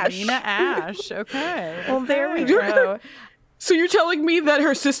 Ash. Nina Ash. Okay. Well, there we okay. go. So you're telling me that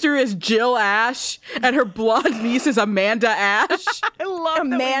her sister is Jill Ash and her blonde niece is Amanda Ash? I love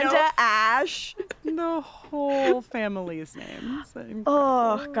Amanda Ash. that we know the whole family's names.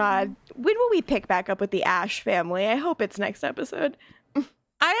 Oh, God. When will we pick back up with the Ash family? I hope it's next episode.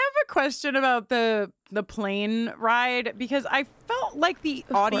 I have a question about the plane ride because I felt like the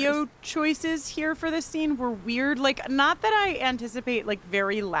audio choices here for this scene were weird. Like, not that I anticipate like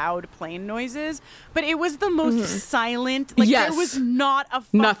very loud plane noises, but it was the most silent. Like, Yes. there was not a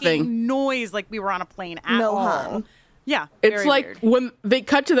fucking Nothing. noise like we were on a plane at No all. hum. Yeah, It's very like weird. when they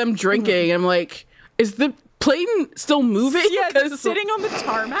cut to them drinking, I'm like, is the plane still moving? Yeah, 'Cause, sitting on the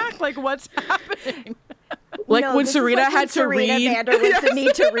tarmac. Like, what's happening? like No, when this is Serena like when had to Serena read. Van der Woodsen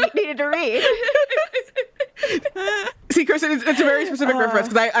needed to read. See, Kristen, it's a very specific reference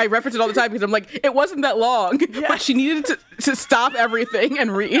because I reference it all the time because I'm like, it wasn't that long, but she needed to stop everything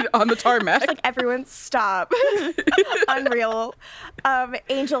and read on the tarmac. Like, everyone stop. Unreal.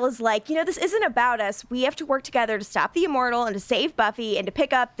 Angel is like, this isn't about us. We have to work together to stop the Immortal and to save Buffy and to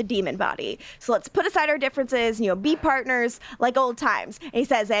pick up the demon body. So let's put aside our differences, be partners like old times. And he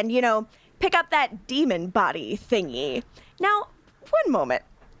says, and, pick up that demon body thingy. Now, one moment.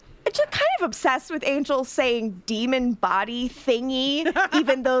 I'm just kind of obsessed with Angel saying demon body thingy,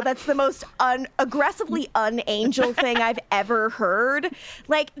 even though that's the most aggressively un-Angel thing I've ever heard.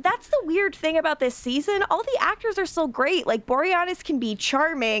 Like, that's the weird thing about this season. All the actors are still great. Like, Boreanaz can be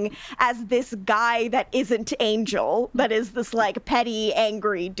charming as this guy that isn't Angel, that is this, like, petty,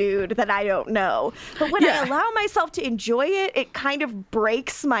 angry dude that I don't know. But when I allow myself to enjoy it, it kind of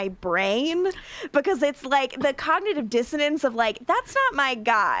breaks my brain because it's like the cognitive dissonance of, like, that's not my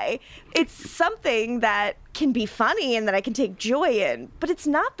guy. It's something that can be funny and that I can take joy in, but it's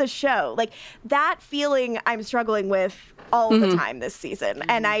not the show. Like, that feeling I'm struggling with all the time this season,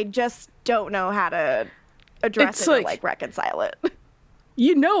 and I just don't know how to address it or, like, reconcile it.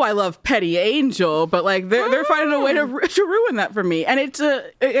 I love Petty Angel, but like they're finding a way to ruin that for me. And it's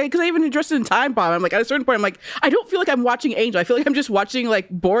because I even addressed it in Time Bomb. I'm like, at a certain point, I'm like, I don't feel like I'm watching Angel. I feel like I'm just watching like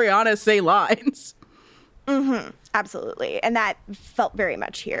Boreanaz say lines. Absolutely. And that felt very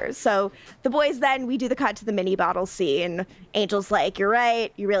much here. So the boys then, we do the cut to the mini bottle scene. Angel's like, you're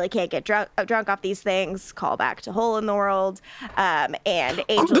right. You really can't get drunk off these things. Call back to Hole in the World. And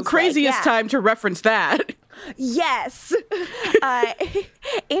Angel's the craziest like, time to reference that. Yes.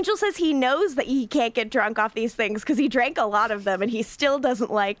 Angel says he knows that he can't get drunk off these things because he drank a lot of them and he still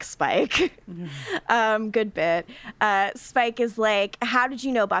doesn't like Spike. Good bit. Spike is like, how did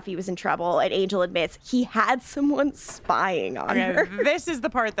you know Buffy was in trouble? And Angel admits he had someone spying on her. This is the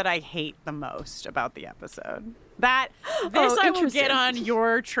part that I hate the most about the episode. I will get on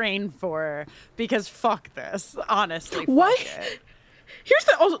your train for because fuck this. Honestly, what? Fuck it. Here's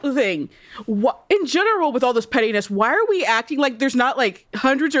the thing. In general, with all this pettiness, why are we acting like there's not like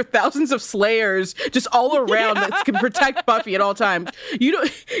hundreds or thousands of Slayers just all around that can protect Buffy at all times?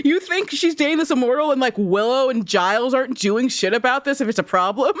 You think she's dating this Immortal and like Willow and Giles aren't doing shit about this if it's a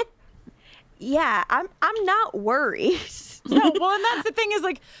problem? Yeah, I'm not worried. No, well, and that's the thing is,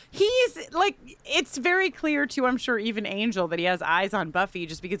 like, he's, like, it's very clear to, I'm sure, even Angel that he has eyes on Buffy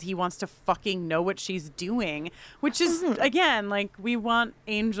just because he wants to fucking know what she's doing, which is, again, like, we want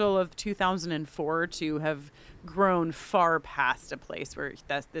Angel of 2004 to have grown far past a place where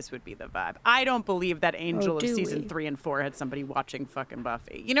this would be the vibe. I don't believe that Angel of season 3 and 4 had somebody watching fucking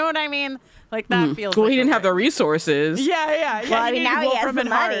Buffy. You know what I mean? Like, that feels well, like he didn't have the resources. Yeah. Well, I mean, now he has the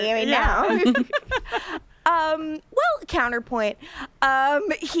money. I mean, now. Well, counterpoint.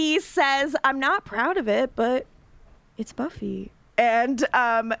 He says, I'm not proud of it, but it's Buffy. And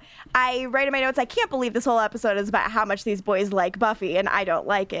I write in my notes, I can't believe this whole episode is about how much these boys like Buffy, and I don't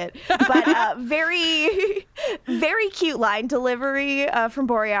like it. But very, very cute line delivery from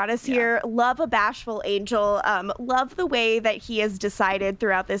Boreanaz here. Love a bashful Angel. Love the way that he has decided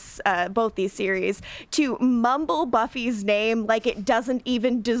throughout this both these series to mumble Buffy's name like it doesn't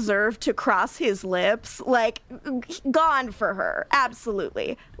even deserve to cross his lips. Like, gone for her.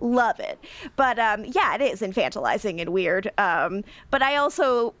 Absolutely. Love it. But yeah, it is infantilizing and weird. But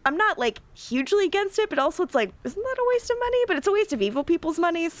I'm not like hugely against it, but also it's like, isn't that a waste of money? But it's a waste of evil people's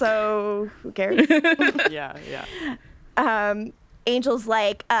money, so who cares? Yeah. Angel's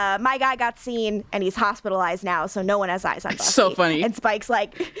like, my guy got seen and he's hospitalized now, so no one has eyes on Buffy. So funny. And Spike's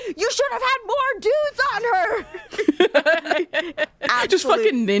like, you should have had more dudes on her. Just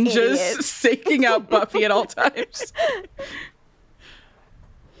fucking ninjas idiots. staking out Buffy at all times.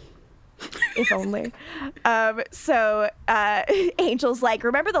 If only. So Angel's like,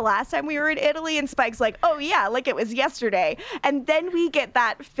 remember the last time we were in Italy? And Spike's like, oh yeah, like it was yesterday. And then we get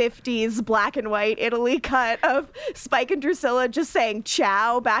that 50s black and white Italy cut of Spike and Drusilla just saying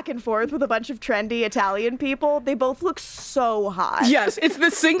ciao back and forth with a bunch of trendy Italian people. They both look so hot. Yes, it's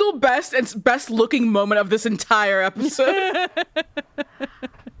the single best and best looking moment of this entire episode.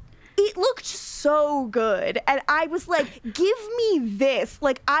 It looked so good. And I was like, give me this.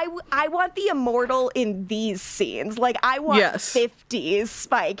 Like, I want the Immortal in these scenes. Like, I want 50s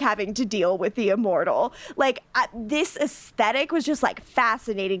Spike having to deal with the Immortal. Like, this aesthetic was just, like,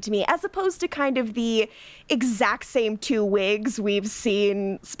 fascinating to me, as opposed to kind of the exact same two wigs we've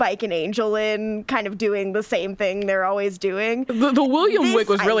seen Spike and Angel in, kind of doing the same thing they're always doing. The William wig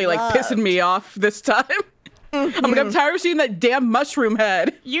was really, like, pissing me off this time. I'm tired of seeing that damn mushroom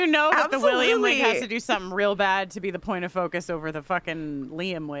head. You know that the William wig Absolutely. has to do something real bad to be the point of focus over the fucking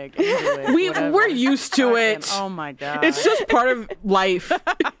Liam wig. Angel wig, whatever. We're used to Fucking- it. Oh my god. It's just part of life.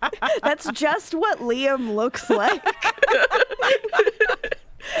 That's just what Liam looks like.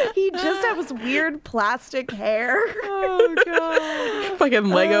 He just has weird plastic hair. Oh god. Fucking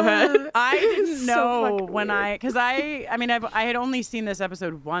Lego head. I didn't So know fucking when weird. because I mean I had only seen this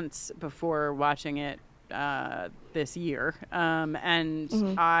episode once before watching it this year, and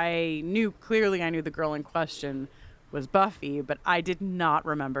I knew the girl in question was Buffy, but I did not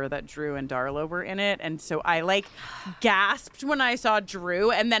remember that Drew and Darla were in it, and so I like gasped when I saw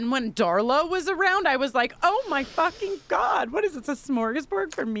Drew, and then when Darla was around, I was like, oh my fucking god, what is this, a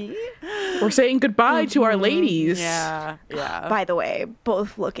smorgasbord for me? We're saying goodbye to our ladies. Yeah. By the way,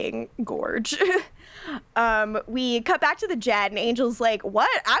 both looking gorge. We cut back to the jet, and Angel's like, "What?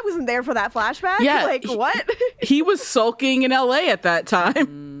 I wasn't there for that flashback. Yeah, Like, what?" He was sulking in LA at that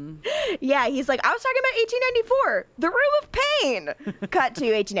time. Yeah, he's like, "I was talking about 1894, the Room of Pain." Cut to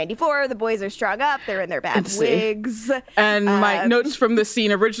 1894. The boys are strung up. They're in their bad Let's see. wigs. And my notes from this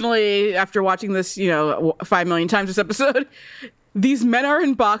scene originally, after watching this, 5 million times this episode, these men are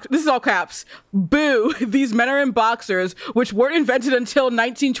in this is all caps. Boo. These men are in boxers, which weren't invented until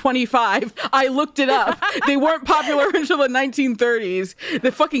 1925. I looked it up. They weren't popular until the 1930s.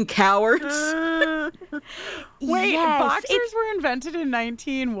 The fucking cowards. Wait, Yes, boxers it's- were invented in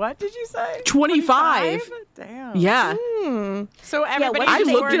 19, what did you say? 25. Damn. Yeah, So everybody I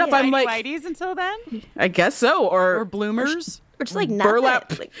just looked wore it up, I'm like- whiteies until then? I guess so. Or bloomers? Which is like nothing.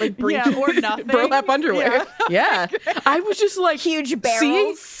 Burlap. Like breeches. Yeah, or nothing. burlap underwear. Yeah. I was just like Huge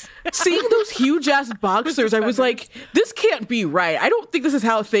barrels. Seeing those huge ass boxers, I was like, this can't be right. I don't think this is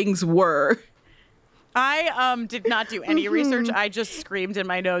how things were. I did not do any research. I just screamed in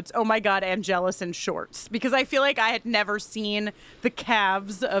my notes, oh my God, Angelus in shorts. Because I feel like I had never seen the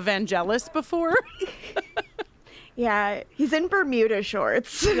calves of Angelus before. Yeah, he's in Bermuda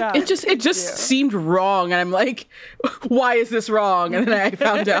shorts. Yeah. It just seemed wrong, and I'm like, why is this wrong? And then I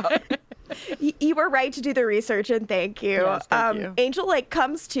found out. You were right to do the research, and thank you. Yes, thank you. Angel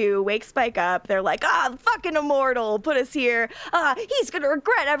comes to, wakes Spike up. They're like, fucking immortal, put us here. He's gonna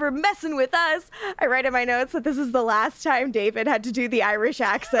regret ever messing with us. I write in my notes that this is the last time David had to do the Irish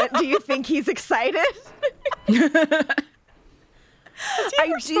accent. Do you think he's excited? Has he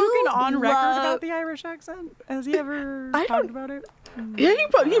ever spoken on record about the Irish accent? Has he ever talked about it? Yeah,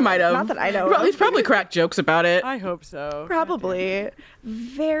 he might have. Not that I know of. He's probably cracked jokes about it. I hope so. Probably.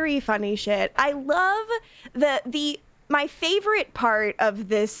 Very funny shit. I love my favorite part of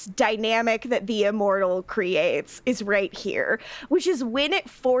this dynamic that the immortal creates is right here, which is when it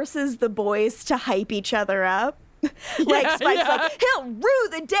forces the boys to hype each other up. Spike's like, he'll rue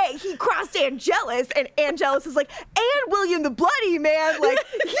the day he crossed Angelus, and Angelus is like, and William the Bloody, man, like,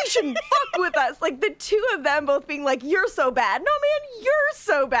 he shouldn't fuck with us. Like, the two of them both being like, you're so bad. No, man, you're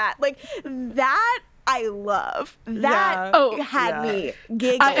so bad. Like, that I love. That had me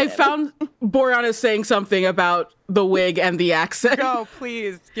giggling. I found Boreanaz saying something about the wig and the accent. Go,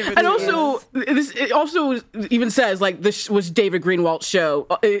 please give it And to also, it also even says, like, this was David Greenwald's show.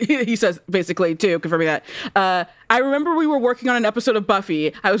 He says, basically, too, confirming that. I remember we were working on an episode of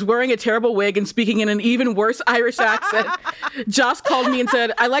Buffy. I was wearing a terrible wig and speaking in an even worse Irish accent. Joss called me and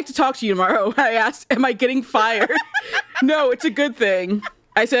said, I'd like to talk to you tomorrow. I asked, am I getting fired? No, it's a good thing.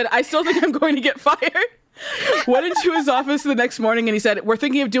 I said, I still think I'm going to get fired. Went into his office the next morning and he said, we're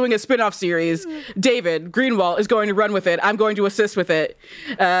thinking of doing a spin-off series. David Greenwald is going to run with it. I'm going to assist with it.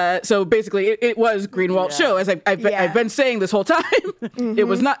 So basically it was Greenwald's show, as I've been saying this whole time. It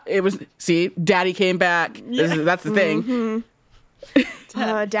was not, see, Daddy came back. That's the thing.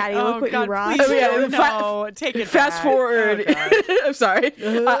 Daddy, look what God, you rocked. please Oh, yeah, no, take it Fast back. forward. Oh, I'm sorry.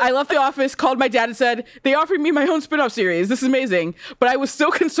 I left the office, called my dad, and said, they offered me my own spin-off series. This is amazing. But I was still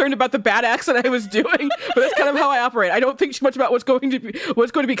concerned about the bad accent I was doing. But that's kind of how I operate. I don't think too much about what's going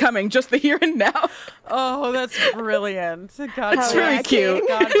to be coming, just the here and now. Oh, that's brilliant. God It's bless really you. cute.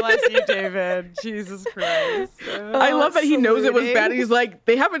 God bless you, David. Jesus Christ. I love that he knows it was bad. saluting. He's like,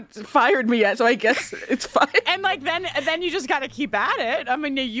 they haven't fired me yet, so I guess it's fine. And like then you just got to keep at it. I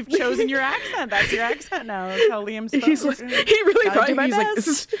mean, you've chosen your accent. That's your accent now. That's how Liam's He's like, he really Gotta do thought my he's like,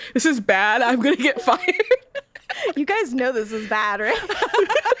 best. this is bad. I'm gonna get fired. You guys know this is bad, right?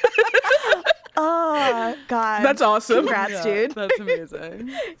 Oh God, That's awesome. Congrats, dude. That's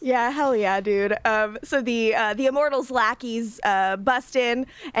amazing. Yeah, hell yeah, dude. So the Immortals lackeys bust in,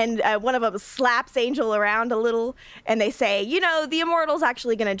 and one of them slaps Angel around a little, and they say, you know, the Immortals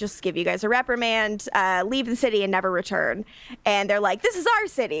actually gonna just give you guys a reprimand, leave the city and never return. And they're like, this is our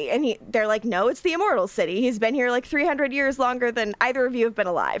city, and they're like, no, it's the Immortals city. He's been here like 300 years longer than either of you have been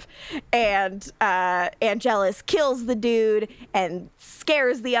alive. And Angelus kills the dude and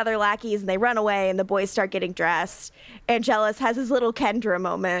scares the other lackeys, and they run away, and the boys start getting dressed. Angelus has his little Kendra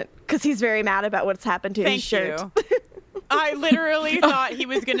moment because he's very mad about what's happened to his shirt. Thank you. I literally thought he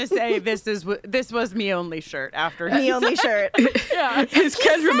was going to say this was me only shirt after Me only shirt. Yeah. His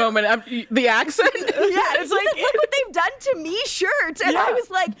Kendra moment, the accent. Yeah, it's like, look what they've done to me shirt. And I was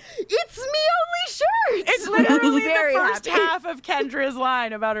like, it's me only shirt. It's literally Very the first happy. half of Kendra's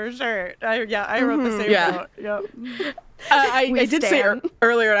line about her shirt. I wrote the same Yeah. note. Yep. I did say stand.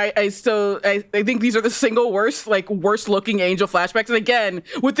 earlier, and I think these are the single worst looking Angel flashbacks. And again,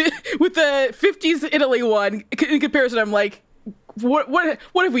 with the 50s Italy one in comparison, I'm like, what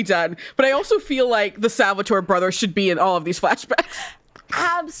have we done? But I also feel like the Salvatore brothers should be in all of these flashbacks.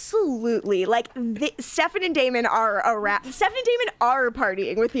 Absolutely. Like, Stefan and Damon are Stefan and Damon are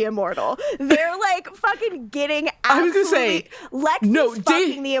partying with the Immortal. They're like fucking getting I was gonna say, Lex is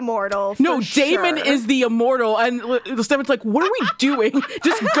fucking the Immortal. No, for Damon sure. is the Immortal, and Stefan's like, what are we doing?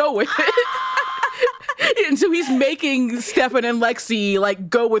 Just go with it. And so he's making Stefan and Lexi like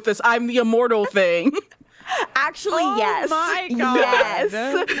go with this I'm the Immortal thing. Actually, yes. Oh my God.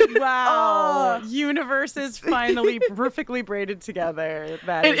 Yes. Wow. Universe is finally perfectly braided together.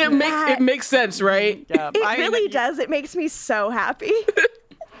 That is It makes sense, right? Yeah, It really does. It makes me so happy.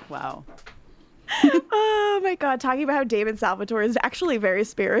 Wow. Oh my God, talking about how Damon Salvatore is actually very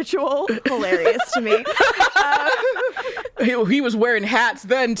spiritual. Hilarious to me. He was wearing hats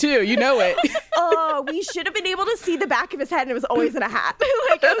then too, you know it. Oh, we should have been able to see the back of his head, and it was always in a hat.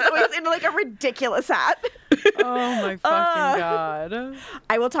 Like, it was always in like a ridiculous hat. Oh my fucking God.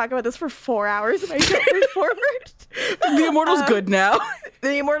 I will talk about this for 4 hours if I don't move forward. The Immortal's good now.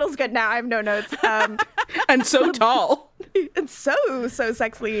 The Immortal's good now. I have no notes. And so tall. And so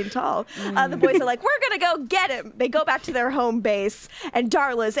sexily and tall. The boys are like, we're gonna go get him. They go back to their home base, and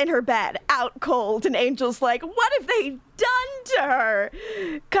Darla's in her bed, out cold, and Angel's like, what have they done to her?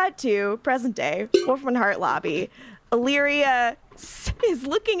 Cut to present day, Wolfman Heart lobby. Illyria is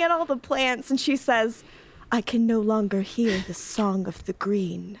looking at all the plants, and she says, I can no longer hear the song of the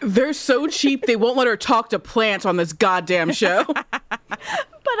green. They're so cheap they won't let her talk to plants on this goddamn show.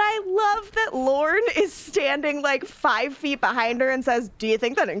 But I love that Lorne is standing like 5 feet behind her and says, do you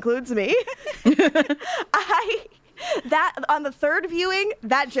think that includes me? That on the third viewing,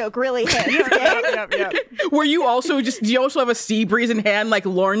 that joke really hits. Yep. Do you also have a sea breeze in hand like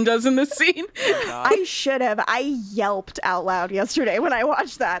Lorne does in this scene? I should have. I yelped out loud yesterday when I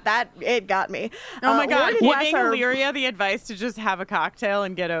watched that. It got me. Oh my God. Lorne and Wes Giving are- Illyria the advice to just have a cocktail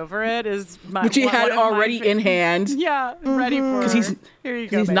and get over it is my Which he one had of my already in hand. Yeah, ready for Because he's Here you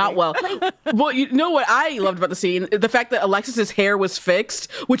go, he's not baby. well. Well, you know what I loved about the scene? The fact that Alexis's hair was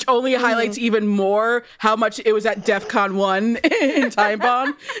fixed, which only highlights even more how much it was at DEFCON 1 in Time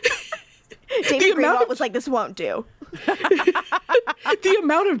Bomb. David amount Greenwald of- was like, this won't do. The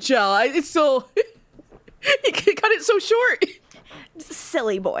amount of gel, it's still... He cut it so short.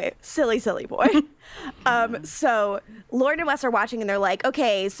 Silly boy. Silly boy. So Lorne and Wes are watching, and they're like,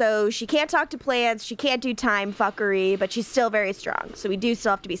 okay, so she can't talk to plants, she can't do time fuckery, but she's still very strong, so we do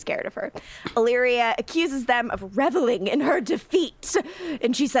still have to be scared of her. Illyria accuses them of reveling in her defeat,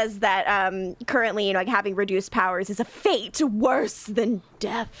 and she says that currently, like, having reduced powers is a fate worse than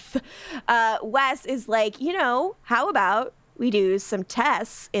death. Wes is like, how about we do some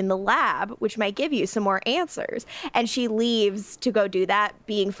tests in the lab, which might give you some more answers. And she leaves to go do that,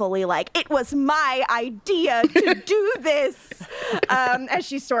 being fully like, it was my idea to do this, as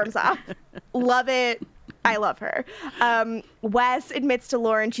she storms off. Love it. I love her. Wes admits to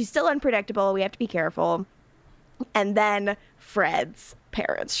Lauren she's still unpredictable. We have to be careful. And then Fred's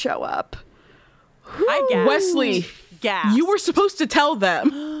parents show up. I guess. Wesley, Gas. you were supposed to tell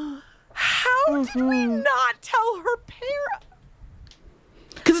them. How did we not tell her parents?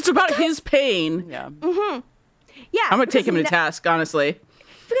 Because it's about his pain. Yeah. Yeah. I'm going to take him to because task, honestly.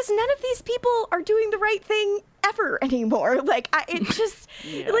 because none of these people are doing the right thing ever anymore. Like, it just,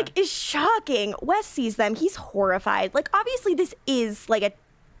 is shocking. Wes sees them. He's horrified. Like, obviously, this is, like, a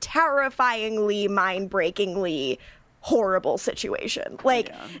terrifyingly, mind-breakingly horrible situation.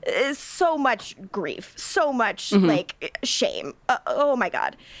 Like, so much grief, so much like shame. Oh my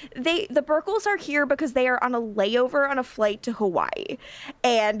God. The Burkles are here because they are on a layover on a flight to Hawaii,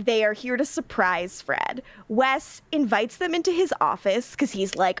 and they are here to surprise Fred. Wes invites them into his office because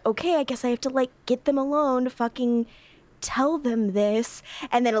he's like, okay, I guess I have to like get them alone to fucking tell them this.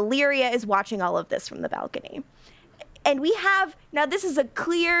 And then Illyria is watching all of this from the balcony. And we have, now this is a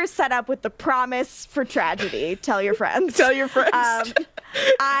clear setup with the promise for tragedy. Tell your friends. Tell your friends.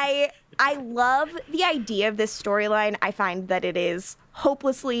 I love the idea of this storyline. I find that it is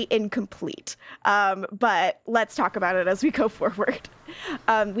hopelessly incomplete. But let's talk about it as we go forward.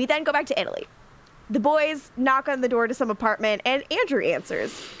 We then go back to Italy. The boys knock on the door to some apartment, and Andrew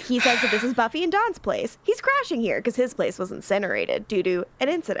answers. He says that this is Buffy and Dawn's place. He's crashing here because his place was incinerated due to an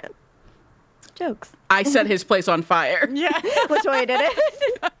incident. Jokes. I set his place on fire. Yeah. LaToya did it.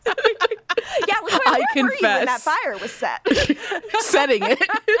 Yeah, LaToya, I where were you when that confess. fire was set? Setting it.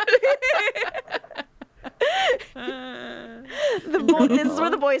 This is where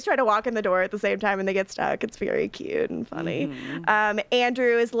the boys try to walk in the door at the same time and they get stuck. It's very cute and funny.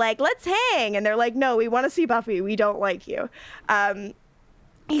 Andrew is like, let's hang. And they're like, no, we want to see Buffy. We don't like you.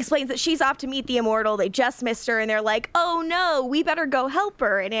 He explains that she's off to meet the immortal. They just missed her, and they're like, oh no, we better go help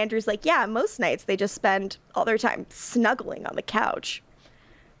her. And Andrew's like, yeah, most nights they just spend all their time snuggling on the couch.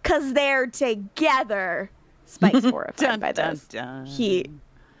 'Cause they're together. Spike's horrified by this. He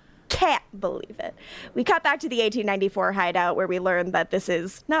can't believe it. We cut back to the 1894 hideout where we learn that this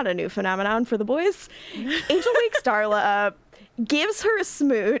is not a new phenomenon for the boys. Angel wakes Darla up, gives her a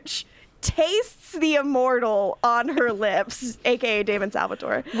smooch, tastes the immortal on her lips, aka Damon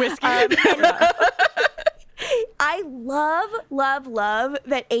Salvatore. Whiskey. I love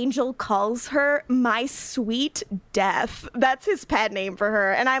that Angel calls her my sweet death. That's his pet name for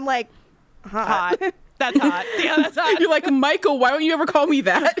her. And I'm like, Hot. That's hot. Yeah, that's hot. You're like, Michael, why don't you ever call me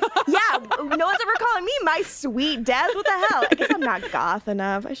that? yeah, no one's ever calling me my sweet death. What the hell? I guess I'm not goth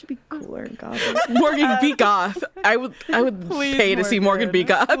enough. I should be cooler and gothic. Morgan be goth. I would Please, pay to see Morgan be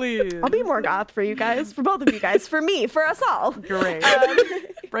goth. Please. I'll be more goth for you guys, for both of you guys, for me, for us all. Great.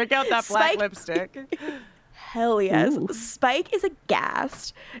 Break out that black Spike- lipstick. Hell yes. Ooh. Spike is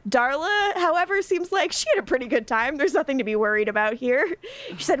aghast. Darla, however, seems like she had a pretty good time. There's nothing to be worried about here.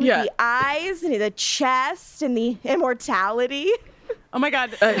 She said with the eyes and the chest and the immortality. Oh my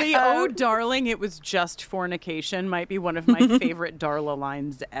God. The "Oh, darling, it was just fornication" might be one of my favorite Darla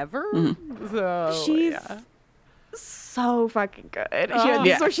lines ever. So, She's yeah. so fucking good. Oh.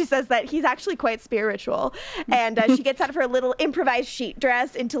 This is where she says that he's actually quite spiritual. And she gets out of her little improvised sheet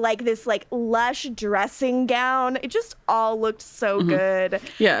dress into like this like lush dressing gown. It just all looked so good.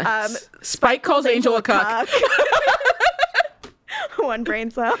 Yeah. Spike calls Angel a cuck. One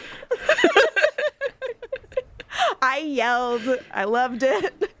brain cell. I yelled. I loved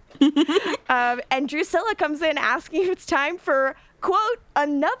it. And Drusilla comes in asking if it's time for, quote,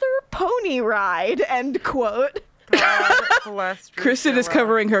 another pony ride, end quote. God bless Kristen is Drusilla.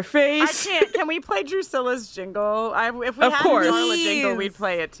 covering her I face. can't. Can we play Drusilla's jingle? If we Of had course. a Darla jingle, Please. we'd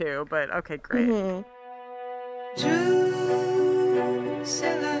play it too. But okay, great.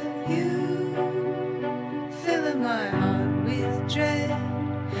 Drusilla, you fill my heart with dread,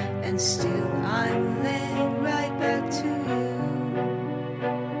 and still I'm led right back to you.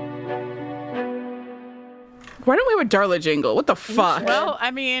 Why don't we have a Darla jingle? What the fuck? Well,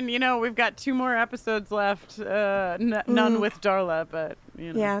 I mean, we've got 2 more episodes left. None with Darla, but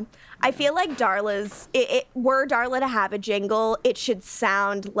Yeah. I feel like Darla's, were Darla to have a jingle, it should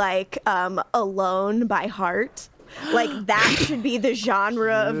sound like Alone by Heart. Like that should be the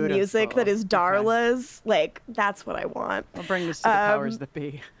genre of music that is Darla's. Like, that's what I want. I'll bring this to the powers that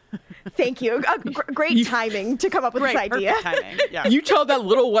be. Thank you. Great timing to come up with Great, this idea. perfect timing. Yeah. You tell that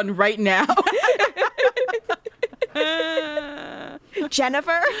little one right now.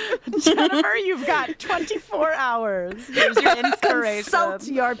 Jennifer, Jennifer, you've got 24 hours. Here's your inspiration. consult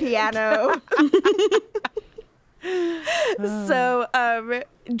your piano. So,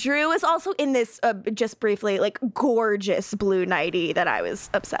 Drew is also in this, just briefly, like gorgeous blue nightie that I was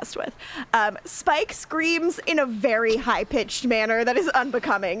obsessed with. Spike screams in a very high-pitched manner that is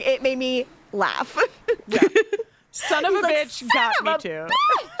unbecoming. It made me laugh. Yeah. Son of He's a like, bitch "Son got of me a too.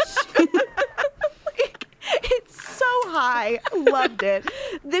 Like, it's so high. Loved it.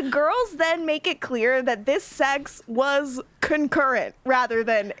 The girls then make it clear that this sex was concurrent rather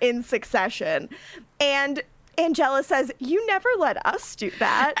than in succession. And Angela says, "You never let us do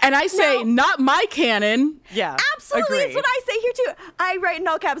that." And I say, No. not my canon. Yeah. Absolutely, agreed. it's what I say here too. I write in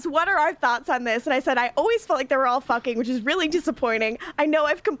all caps, "What are our thoughts on this?" And I said, I always felt like they were all fucking, which is really disappointing. I know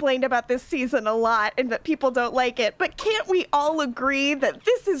I've complained about this season a lot and that people don't like it, but can't we all agree that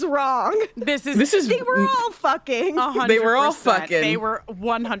this is wrong? This is They were all fucking. 100%. They were all fucking. They were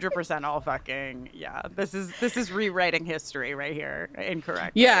 100% all fucking. Yeah. This is rewriting history right here.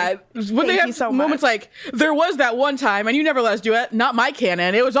 Incorrect. Yeah, when Thank they you have so moments much. like, there was that one time and you never let us do it. Not my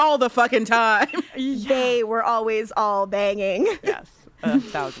canon. It was all the fucking time. They were always all banging. Yes.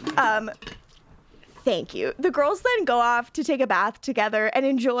 1,000%. Thank you. The girls then go off to take a bath together and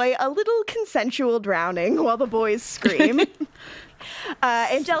enjoy a little consensual drowning while the boys scream.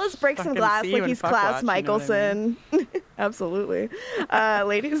 Angelus breaks some Fucking glass see you like in he's fuck Klaus watch, you know what I Michelson. Absolutely.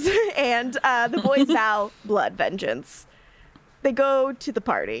 Ladies. And the boys vow blood vengeance. They go to the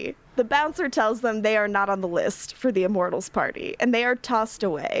party. The bouncer tells them they are not on the list for the Immortals party, and they are tossed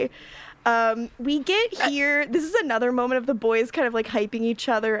away. We get here, this is another moment of the boys kind of like hyping each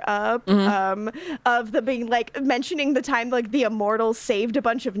other up, of the being like mentioning the time like the Immortals saved a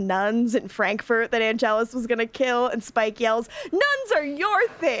bunch of nuns in Frankfurt that Angelus was gonna kill, and Spike yells, "Nuns are your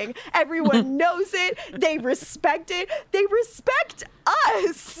thing! Everyone knows it! They respect it! They respect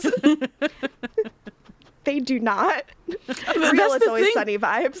us!" They do not. Real That's It's the Always thing. Sunny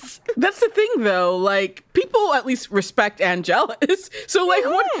vibes. That's the thing, though. Like, people at least respect Angelus. So, like,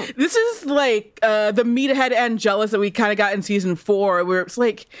 what? This is like the meathead Angelus that we kind of got in season 4, where it's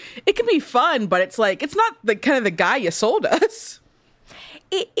like it can be fun, but it's like it's not the kind of the guy you sold us.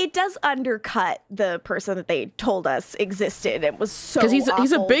 It does undercut the person that they told us existed and was so 'Cause he's a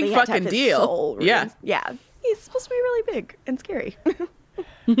awful, big they had to fucking have his deal. soul Yeah. ruined. Yeah. He's supposed to be really big and scary.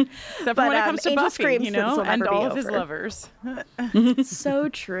 Except for but, when it comes to Angel Buffy, screams you that this know, will and never be all of his over. lovers. So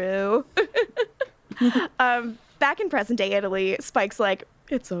true. Back in present day Italy, Spike's like,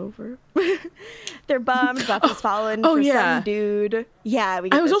 "It's over." They're bummed. Buffy's fallen for yeah. some dude. Yeah, we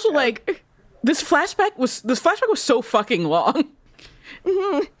get I was this also joke. like, this flashback was so fucking long.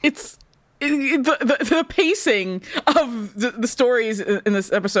 It's the pacing of the stories in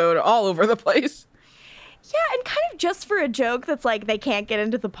this episode are all over the place. Yeah, and kind of just for a joke that's like they can't get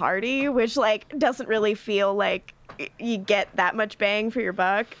into the party, which like doesn't really feel like you get that much bang for your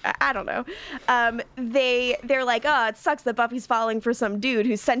buck. I don't know. They're like, "Oh, it sucks that Buffy's falling for some dude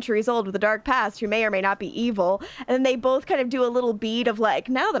who's centuries old with a dark past who may or may not be evil." And then they both kind of do a little beat of like,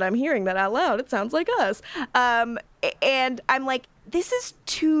 "Now that I'm hearing that out loud, it sounds like us." And I'm like, this is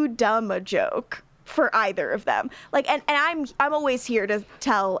too dumb a joke for either of them. Like, and I'm always here to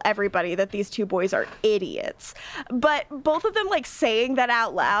tell everybody that these two boys are idiots. But both of them like saying that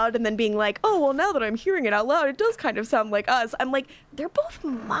out loud and then being like, "Oh, well, now that I'm hearing it out loud, it does kind of sound like us." I'm like, they're both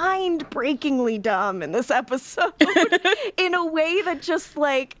mind-breakingly dumb in this episode in a way that just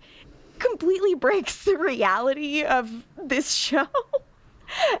like completely breaks the reality of this show.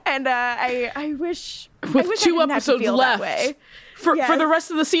 And I wish With I wish I 2 didn't have to episodes feel left that way. for Yes. the rest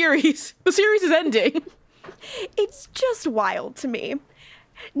of the series. The series is ending. It's just wild to me.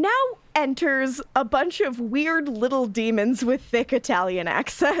 Now enters a bunch of weird little demons with thick Italian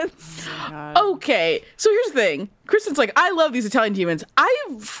accents. Okay, so here's the thing. Kristen's like, I love these Italian demons. I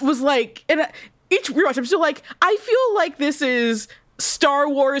was like, and each rewatch, I'm still like, I feel like this is Star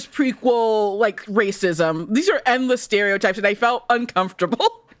Wars prequel, like, racism. These are endless stereotypes, and I felt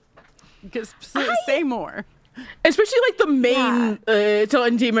uncomfortable. Say more. Especially, like, the main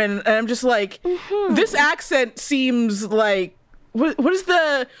Italian demon, and I'm just like, this accent seems like, what is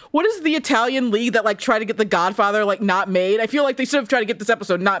the Italian league that, like, tried to get The Godfather, like, not made? I feel like they should have tried to get this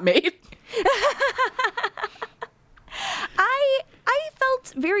episode not made. I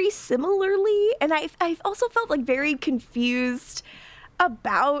felt very similarly, and I also felt like very confused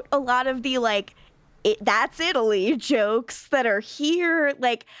about a lot of the like that's Italy jokes that are here.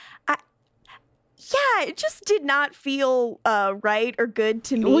 Like, it just did not feel right or good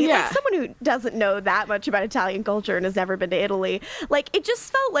to me. Well, yeah. Like someone who doesn't know that much about Italian culture and has never been to Italy, like it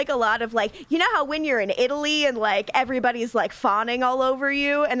just felt like a lot of like, you know how when you're in Italy and like everybody's like fawning all over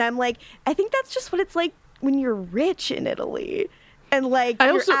you, and I'm like, I think that's just what it's like when you're rich in Italy. And, like,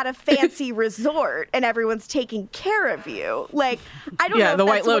 you're at a fancy resort and everyone's taking care of you. Like, I don't know if the that's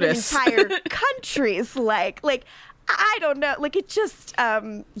White what an Lotus. entire country's like. Like, I don't know. Like, it just,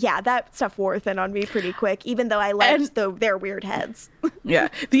 that stuff wore thin on me pretty quick, even though I liked their weird heads. Yeah.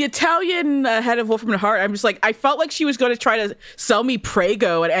 The Italian head of Wolfram and Hart, I'm just like, I felt like she was going to try to sell me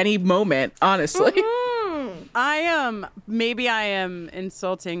Prego at any moment, honestly. Maybe I am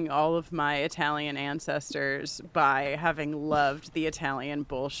insulting all of my Italian ancestors by having loved the Italian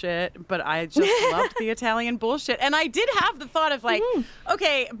bullshit, but I just loved the Italian bullshit. And I did have the thought of like,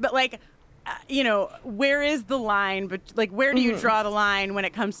 okay, but like, where is the line? But like, where do you draw the line when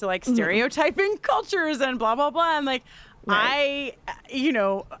it comes to like stereotyping cultures and blah, blah, blah? And like, right.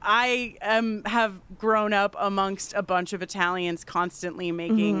 I have grown up amongst a bunch of Italians constantly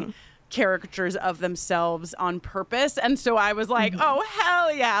making caricatures of themselves on purpose, and so I was like, oh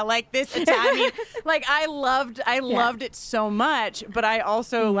hell yeah, like this Italian, like I loved it so much, but I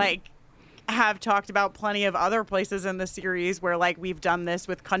also like have talked about plenty of other places in the series where like we've done this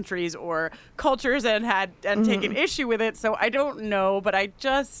with countries or cultures and taken issue with it. So I don't know, but I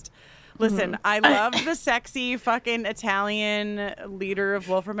just listen, I loved the sexy fucking Italian leader of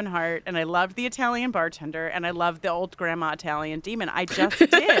Wolfram and Hart, and I loved the Italian bartender, and I loved the old grandma Italian demon. I just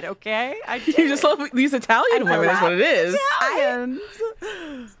did, okay? I did. You just love these Italian women is what it is.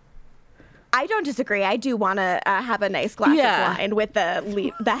 Italians. I don't disagree. I do want to have a nice glass of wine with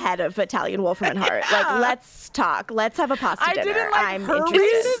the head of Italian Wolfram and Hart. Like, let's talk. Let's have a pasta dinner. I didn't like I'm her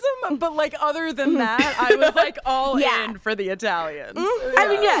interested. racism, but like other than that, I was like all in for the Italians. I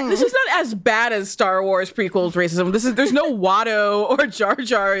mean, this is not as bad as Star Wars prequels racism. There's no Watto or Jar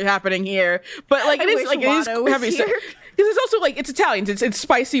Jar happening here, but like it is heavy. Because it's also like it's Italians, it's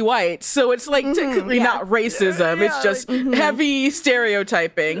spicy white, so it's like technically not racism. It's just heavy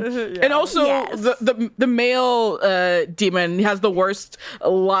stereotyping, and also the male demon has the worst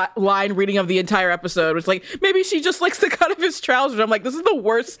line reading of the entire episode. It's like maybe she just likes the cut of his trousers. I'm like, this is the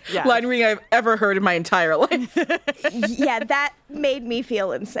worst line reading I've ever heard in my entire life. Yeah, that made me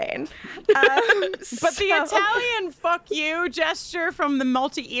feel insane. But the Italian "fuck you" gesture from the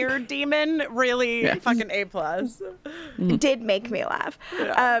multi-eared demon really fucking A+. Did make me laugh.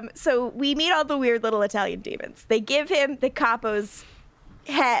 So we meet all the weird little Italian demons. They give him the capo's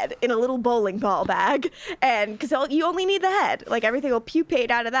head in a little bowling ball bag, and because you only need the head, like everything will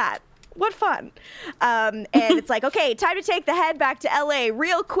pupate out of that. What fun. And it's like, okay, time to take the head back to LA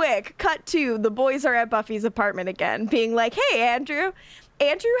real quick. Cut to the boys are at Buffy's apartment again, being like, hey, Andrew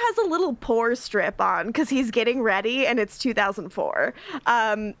has a little pore strip on because he's getting ready, and it's 2004.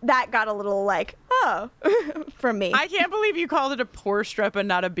 That got a little like, oh, from me. I can't believe you called it a pore strip and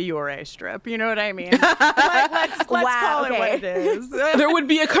not a Biore strip. You know what I mean? Let's call it what it is. There would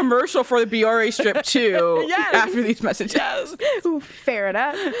be a commercial for the Biore strip too after these messages. Ooh, fair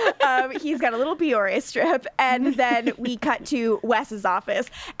enough. He's got a little Biore strip, and then we cut to Wes's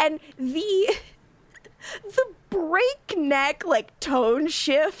office, and the breakneck like tone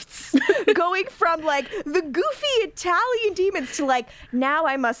shifts going from like the goofy Italian demons to like, now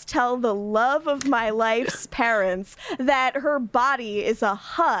I must tell the love of my life's parents that her body is a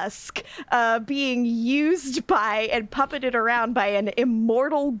husk being used by and puppeted around by an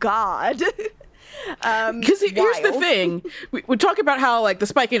immortal god. Because here's the thing, we talk about how like the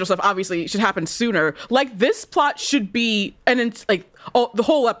Spike Angel stuff obviously should happen sooner. Like this plot should be the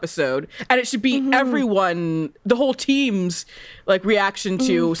whole episode, and it should be everyone, the whole team's like reaction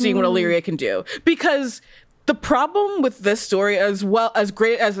to seeing what Illyria can do. Because the problem with this story, as well as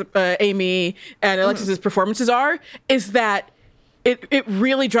great as Amy and Alexis's performances are, is that it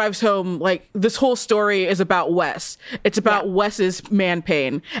really drives home like this whole story is about Wes. It's about Wes's man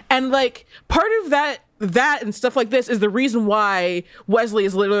pain, and like part of that and stuff like this is the reason why Wesley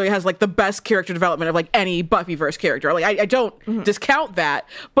literally has like the best character development of like any Buffyverse character. Like I don't discount that,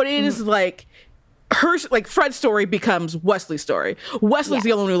 but it is like her, like Fred's story becomes Wesley's story. Wesley's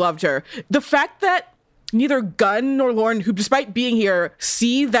the only one who loved her. The fact that neither Gunn nor Lauren, who despite being here,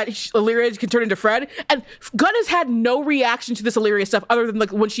 see that Illyria can turn into Fred, and Gunn has had no reaction to this Illyria stuff other than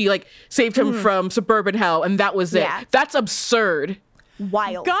like when she like saved him from suburban hell, and that was it. That's absurd.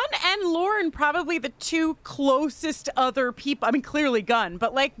 Wild. Gunn and Lauren probably the two closest other people. I mean, clearly Gunn,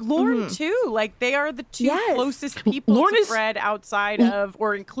 but like Lauren too. Like they are the two closest people to Fred outside of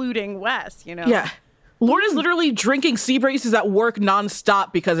or including Wes. You know. Yeah. Lauren is literally drinking sea braces at work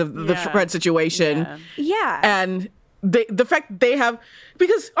nonstop because of the Fred situation. Yeah. And the fact that they have,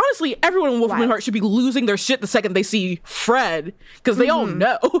 because honestly, everyone in Wolfram and Hart should be losing their shit the second they see Fred, because they all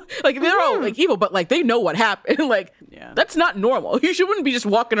know. Like they're all like evil, but like they know what happened. Like that's not normal. You wouldn't be just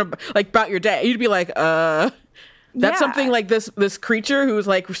walking like about your day. You'd be like, that's something like this creature who's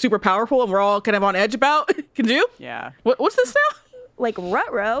like super powerful and we're all kind of on edge about can do. Yeah. What's this now? Like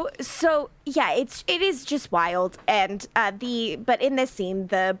Ruh-roh. So yeah, it is just wild. And but in this scene,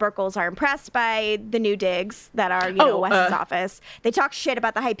 the Burkles are impressed by the new digs that are Wes's office. They talk shit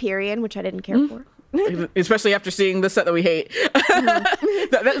about the Hyperion, which I didn't care for. especially after seeing the set that we hate.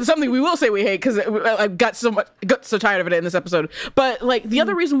 That's something we will say we hate because I got so tired of it in this episode. But like the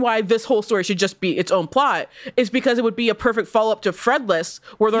other reason why this whole story should just be its own plot is because it would be a perfect follow-up to Fredless,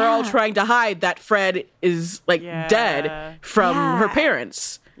 where they're all trying to hide that Fred is like dead from her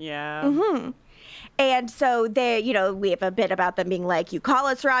parents. Yeah. And so we have a bit about them being like, you call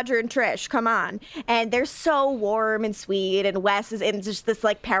us Roger and Trish, come on. And they're so warm and sweet. And Wes is in just this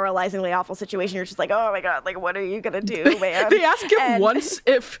like paralyzingly awful situation. You're just like, oh my God, like, what are you going to do, man? They ask him once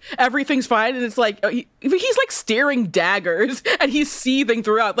if everything's fine. And it's like, he's like staring daggers and he's seething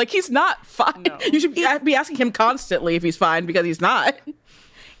throughout. Like, he's not fine. No. You should be asking him constantly if he's fine, because he's not.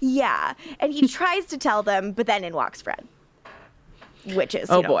 Yeah. And he tries to tell them, but then in walks Fred, which is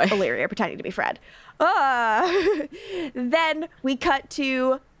Illyria pretending to be Fred. Then we cut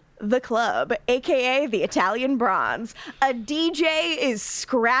to the club, aka the Italian Bronze. A DJ is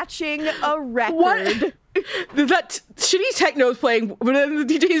scratching a record. What? That shitty techno is playing, but then the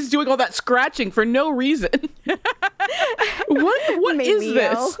DJ is doing all that scratching for no reason. What is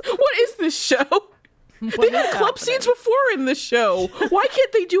this? What is this show? They had club scenes before in the show. Why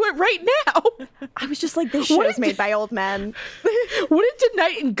can't they do it right now? I was just like, this show is made by old men. What did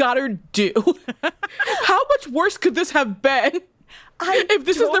DeKnight and Goddard do? How much worse could this have been if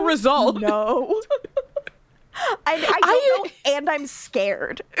this is the result? No. I don't know, and I'm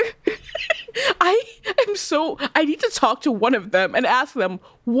scared. I need to talk to one of them and ask them,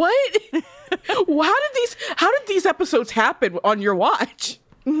 what? How did these episodes happen on your watch?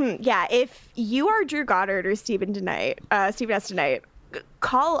 Mm-hmm. Yeah, if you are Drew Goddard or Stephen S. DeKnight,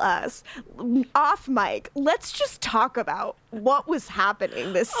 call us off mic. Let's just talk about what was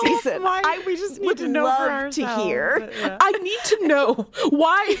happening this season. We just need to know for ourselves. To hear. Yeah. I need to know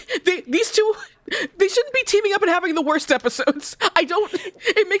why these two. They shouldn't be teaming up and having the worst episodes.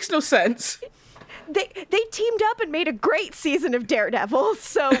 It makes no sense. They teamed up and made a great season of Daredevil,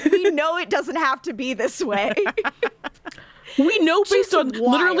 so we know it doesn't have to be this way. We know based on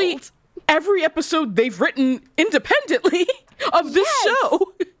literally every episode they've written independently of this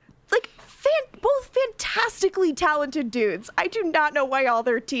show. Like, both fantastically talented dudes. I do not know why all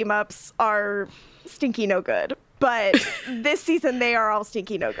their team-ups are stinky no good. But this season, they are all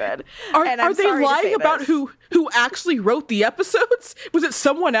stinky no good. Are they lying about who actually wrote the episodes? Was it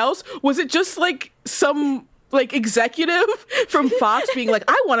someone else? Was it just like some like executive from Fox being like,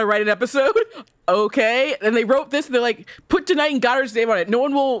 I want to write an episode? Okay. And they wrote this and they're like, put DeKnight and Goddard's name on it. No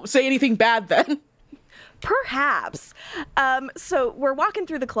one will say anything bad then. Perhaps. So we're walking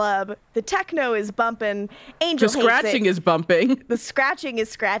through the club. The techno is bumping. Angel hates it. The scratching is bumping. The scratching is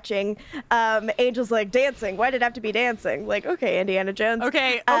scratching. Angel's like, dancing. Why did it have to be dancing? Like, okay, Indiana Jones.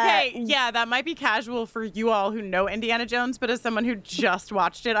 Okay. Yeah, that might be casual for you all who know Indiana Jones, but as someone who just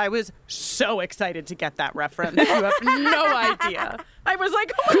watched it, I was so excited to get that reference. You have no idea. I was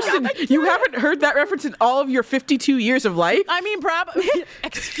like, oh my Kristen, God, you haven't heard that reference in all of your 52 years of life? I mean, probably.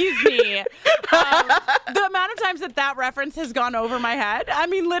 Excuse me. The amount of times that reference has gone over my head. I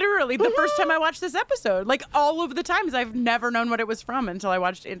mean, literally, the first time I watched this episode, like all of the times, I've never known what it was from until I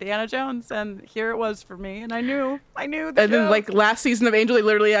watched Indiana Jones, and here it was for me, and I knew. And then, like last season of Angel, they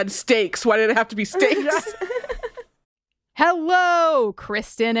literally had steaks. Why did it have to be steaks? Hello,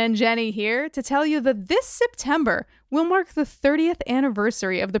 Kristen and Jenny here to tell you that this September will mark the 30th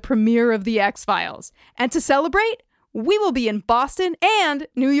anniversary of the premiere of The X-Files. And to celebrate, we will be in Boston and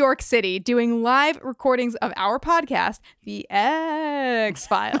New York City doing live recordings of our podcast, The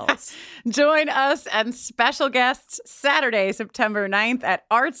X-Files. Join us and special guests Saturday, September 9th at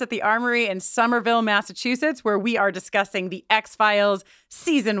Arts at the Armory in Somerville, Massachusetts, where we are discussing The X-Files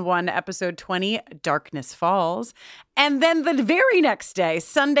Season 1, Episode 20, Darkness Falls. And then the very next day,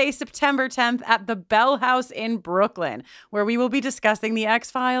 Sunday, September 10th, at the Bell House in Brooklyn, where we will be discussing The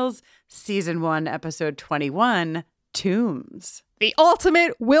X-Files Season 1, Episode 21, Tombs. The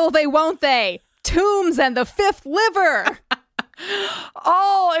ultimate will they, won't they? Tombs and the fifth liver.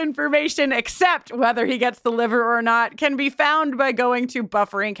 All information except whether he gets the liver or not can be found by going to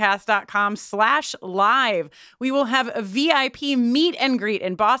bufferingcast.com/live. We will have a VIP meet and greet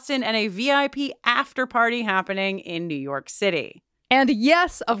in Boston and a VIP after party happening in New York City. And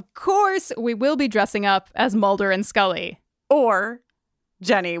yes, of course, we will be dressing up as Mulder and Scully. Or,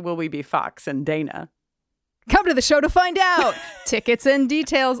 Jenny, will we be Fox and Dana? Come to the show to find out. Tickets and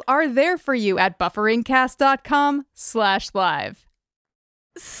details are there for you at bufferingcast.com/live.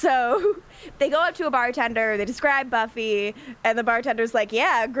 So they go up to a bartender, they describe Buffy, and the bartender's like,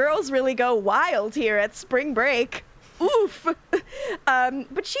 yeah, girls really go wild here at spring break. oof.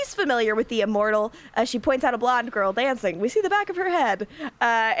 But she's familiar with the immortal. She points out a blonde girl dancing. We see the back of her head.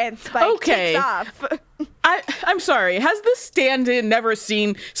 And Spike takes off. I'm sorry. Has the stand-in never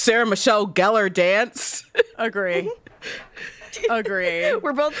seen Sarah Michelle Gellar dance? Agree.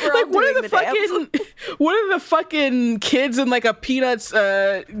 We're all Like doing the dance. one of the fucking kids in like a Peanuts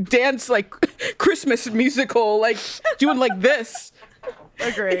dance like Christmas musical, like doing like this.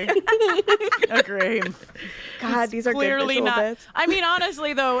 Agree. God, these are Clearly good visual not. bits. I mean,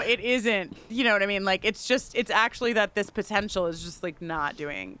 honestly, though, it isn't. You know what I mean? Like, it's actually that this potential is just like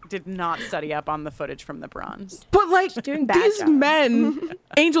did not study up on the footage from the bronze. But like doing bad these job. men,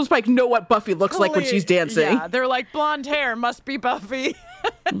 Angel Spike know what Buffy looks like when she's dancing. Yeah, they're like, blonde hair must be Buffy.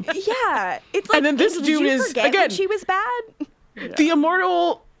 Yeah, it's like. And then this did dude you is, forget again- when she was bad. The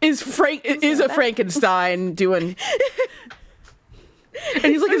immortal is a Frankenstein doing, and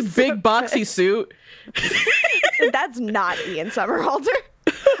he's like his big boxy suit. That's not Ian Somerhalder.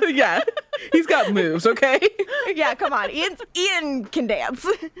 Yeah, he's got moves. Okay. Yeah, come on. Ian can dance.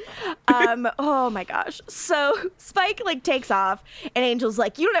 Oh my gosh. So Spike like takes off and Angel's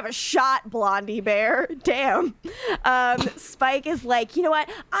like, you don't have a shot, Blondie Bear. Damn. Spike is like, you know what?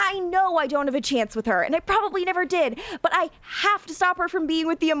 I know I don't have a chance with her and I probably never did, but I have to stop her from being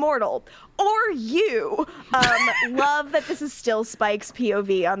with the immortal. Or you. Love that this is still Spike's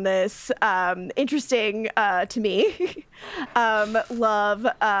POV on this. Interesting to me. Love.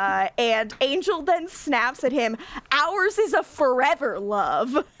 And Angel then snaps at him, ours is a forever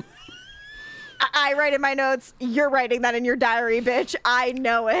love. I write in my notes, you're writing that in your diary, bitch. I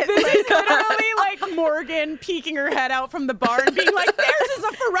know it. Literally like Morgan peeking her head out from the bar and being like, theirs is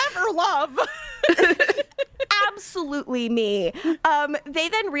a forever love. Absolutely me. They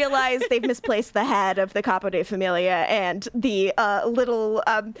then realize they've misplaced the head of the Capo de Familia and the little,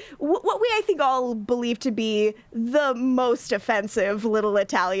 what we I think all believe to be the most offensive little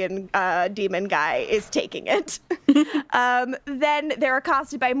Italian demon guy is taking it. Then they're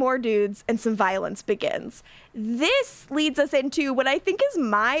accosted by more dudes and some violence begins. This leads us into what I think is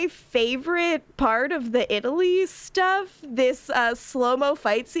my favorite part of the Italy stuff, this slow-mo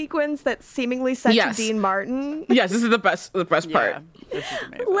fight sequence that's seemingly set Yes. to Dean Martin. Yes, this is the best part. Yeah, this is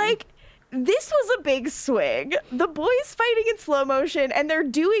amazing. Like, this was a big swing. The boys fighting in slow motion, and they're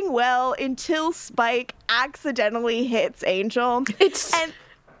doing well until Spike accidentally hits Angel. It's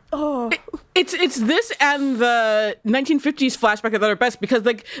this and the 1950s flashback that are best because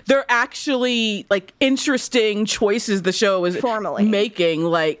like they're actually like interesting choices the show is Formally. making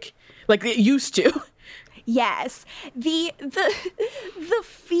like it used to. Yes. The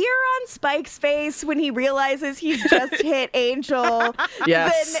fear on Spike's face when he realizes he's just hit Angel.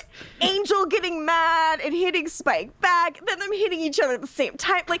 Yes. Then Angel getting mad and hitting Spike back. Then them hitting each other at the same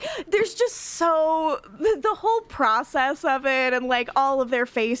time. Like, there's just the whole process of it and like all of their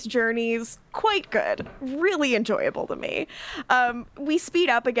face journeys, quite good. Really enjoyable to me. We speed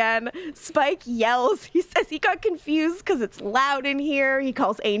up again. Spike yells. He says he got confused because it's loud in here. He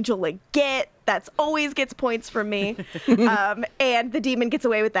calls Angel a git. That's always gets points from me. And the demon gets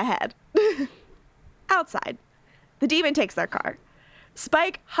away with the head. Outside, the demon takes their car.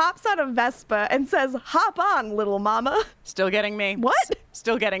 Spike hops on a Vespa and says, hop on, little mama. Still getting me. What?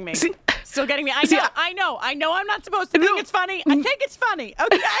 Still getting me. See- Still getting me. See, I know I'm not supposed to No. think it's funny. I think it's funny.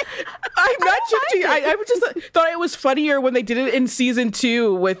 Okay. I'm not judging. I just thought it was funnier when they did it in season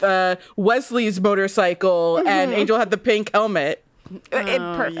 2 with Wesley's motorcycle and Angel had the pink helmet.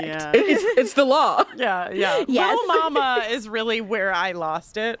 Perfect. Yeah. It's the law. Yeah. Yes. Little Mama is really where I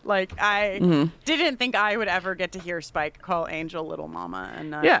lost it. Like, I didn't think I would ever get to hear Spike call Angel Little Mama.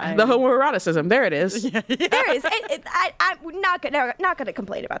 And Yeah, the homoeroticism. There it is. There is. I'm not gonna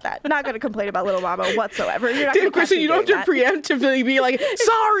complain about that. Not gonna complain about Little Mama whatsoever. You're not Dude, gonna catch Kristen, me you don't doing have to preemptively be like,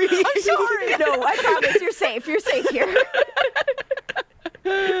 sorry. I'm sorry. No, I promise. You're safe. You're safe here.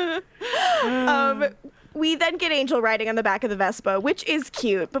 We then get Angel riding on the back of the Vespa, which is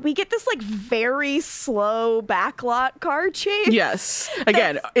cute, but we get this like very slow backlot car chase. Yes.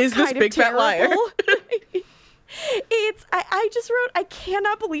 Again, That's is this kind of big fat liar? terrible. I just wrote, I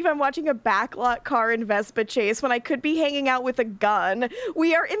cannot believe I'm watching a backlot car and Vespa chase when I could be hanging out with a gun.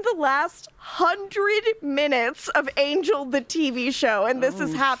 We are in the last 100 minutes of Angel the TV show, and this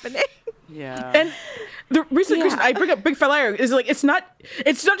is happening. Yeah. And the reason Kristen, I bring up Big Fat Liar is like it's not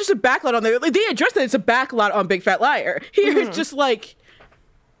just a backlot on there. Like, they address that it's a backlot on Big Fat Liar. Here it's just like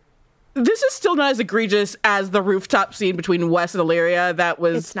this is still not as egregious as the rooftop scene between Wes and Illyria.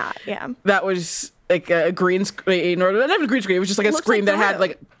 It's not, yeah. That was like a green screen, or not a green screen. It was just like a Looks screen like that the had room.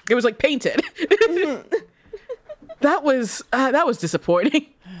 like it was like painted. That was disappointing.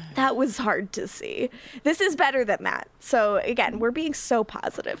 That was hard to see. This is better than that. So again, we're being so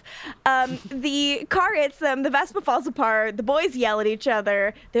positive. The car hits them. The Vespa falls apart. The boys yell at each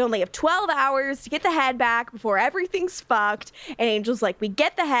other. They only have 12 hours to get the head back before everything's fucked. And Angel's like, we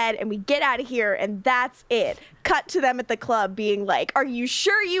get the head and we get out of here. And that's it. Cut to them at the club being like, are you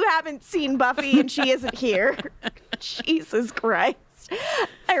sure you haven't seen Buffy and she isn't here? Jesus Christ.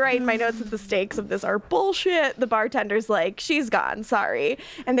 I write in my notes that the stakes of this are bullshit. The bartender's like, she's gone, sorry.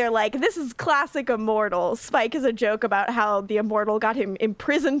 And they're like, this is classic Immortal. Spike is a joke about how the Immortal got him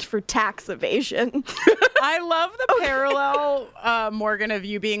imprisoned for tax evasion. I love the parallel, Morgan, of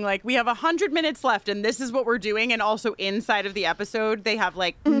you being like, we have 100 minutes left and this is what we're doing. And also inside of the episode, they have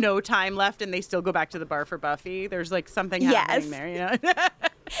like no time left and they still go back to the bar for Buffy. There's like something happening there, you know?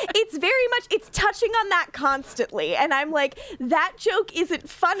 It's very much, it's touching on that constantly. And I'm like, that joke isn't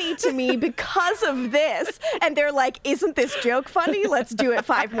funny to me because of this. And they're like, isn't this joke funny? Let's do it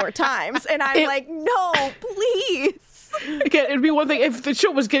 5 more times. And I'm like, no, please. Again, it'd be one thing if the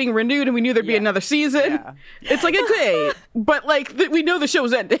show was getting renewed and we knew there'd be another season. Yeah. It's like, okay, but like we know the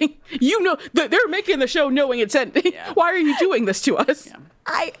show's ending. You know, they're making the show knowing it's ending. Yeah. Why are you doing this to us? Yeah.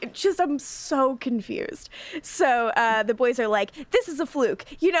 I'm so confused. So the boys are like, this is a fluke.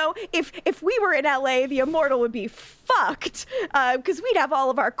 You know, if we were in LA, the Immortal would be fucked because we'd have all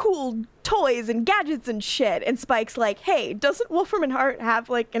of our cool toys and gadgets and shit. And Spike's like, hey, doesn't Wolfram and Hart have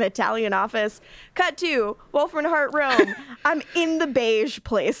like an Italian office? Cut to Wolfram and Hart Rome. I'm in the beige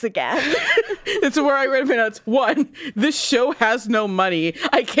place again. It's where I read my notes. 1, this show has no money.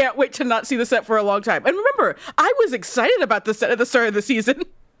 I can't wait to not see the set for a long time. And remember, I was excited about the set at the start of the season.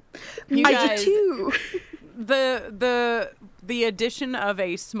 You guys, too. The addition of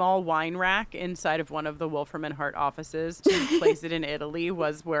a small wine rack inside of one of the Wolfram and Hart offices to place it in Italy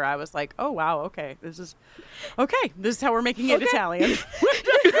was where I was like, oh wow, okay, this is how we're making it Italian.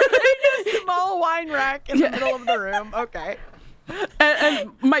 Small wine rack in the middle of the room. Okay. And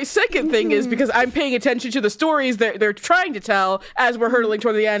my second thing is, because I'm paying attention to the stories they're trying to tell as we're hurtling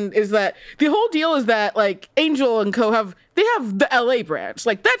toward the end, is that the whole deal is that like Angel and co have the LA branch.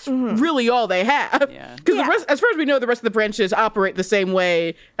 Like that's really all they have. Because the rest, as far as we know, the rest of the branches operate the same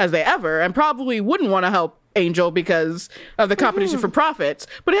way as they ever, and probably wouldn't want to help Angel because of the competition for profits.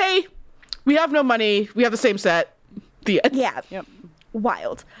 But hey, we have no money. We have the same set. The end. Yeah. Yep.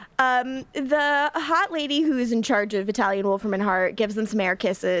 Wild. The hot lady who's in charge of Italian Wolfram and Hart gives them some air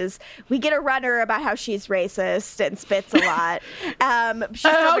kisses. We get a runner about how she's racist and spits a lot.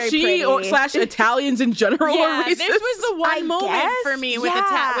 She's how she / Italians in general are racist. This was the one moment for me with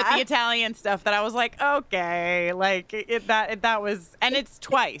the Italian stuff that I was like, okay, like that was, and it's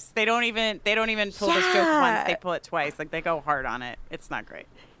twice. They don't even pull this joke once. They pull it twice. Like they go hard on it. It's not great.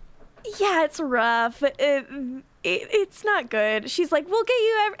 Yeah, it's rough. It's not good. She's like, we'll get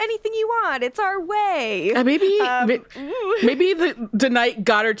you anything you want. It's our way. Maybe the night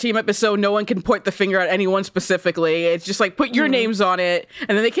Goddard team episode, no one can point the finger at anyone specifically. It's just like, put your names on it.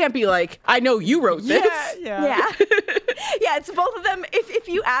 And then they can't be like, I know you wrote this. Yeah. Yeah, it's both of them. If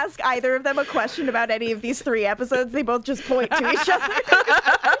you ask either of them a question about any of these 3 episodes, they both just point to each other.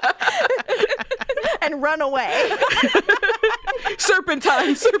 And run away.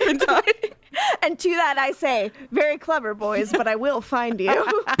 Serpentine. And to that I say, very clever, boys, but I will find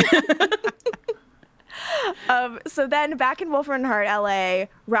you. So then back in Wolfram and Hart, LA,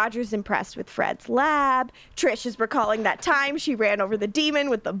 Roger's impressed with Fred's lab. Trish is recalling that time she ran over the demon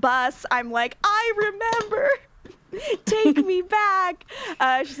with the bus. I'm like, I remember. Take me back.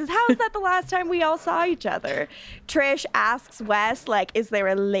 She says, how is that the last time we all saw each other? Trish asks Wes, like, is there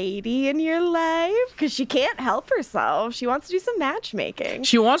a lady in your life? Because she can't help herself. She wants to do some matchmaking.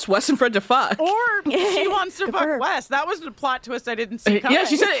 She wants Wes and Fred to fuck. Or she wants to fuck Wes. That was the plot twist I didn't see coming. Yeah,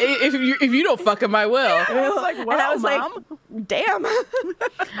 she said, if you don't fuck him, I will. Yeah, I was like, wow, and I was Mom. Like, damn.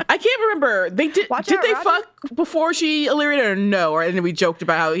 I can't remember. Did they fuck before she illyriated or no? Or and then we joked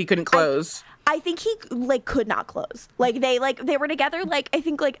about how he couldn't close. I think he could not close. They were together I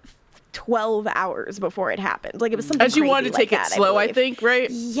think 12 hours before it happened. Like it was something. And she wanted to take it slow, I think, right?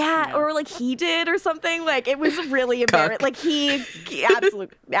 Yeah, or he did or something. Like it was really embarrassing. Like he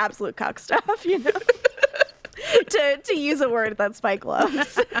absolute cuck stuff, you know. to use a word that Spike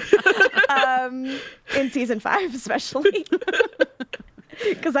loves. In season 5 especially.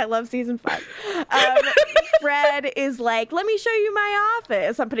 Because I love season 5. Fred is like, let me show you my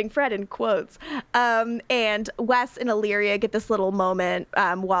office. I'm putting Fred in quotes. And Wes and Illyria get this little moment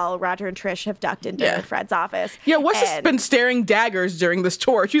while Roger and Trish have ducked into Fred's office. Yeah, Wes has been staring daggers during this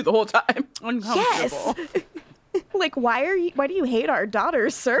tour too the whole time. Uncomfortable. Yes. Like, why do you hate our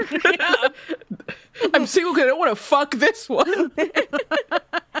daughters, sir? I'm single because I don't want to fuck this one.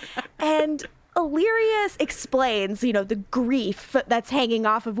 And Illyrius explains, you know, the grief that's hanging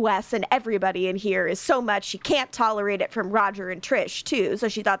off of Wes and everybody in here is so much she can't tolerate it from Roger and Trish, too. So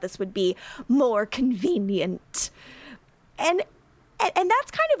she thought this would be more convenient. And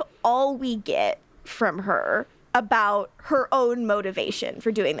that's kind of all we get from her about her own motivation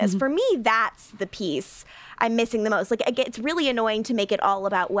for doing this. For me, that's the piece I'm missing the most. Like, it's really annoying to make it all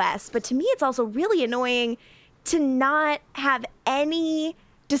about Wes, but to me, it's also really annoying to not have any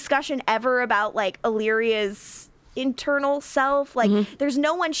discussion ever about, like, Illyria's internal self. Like, there's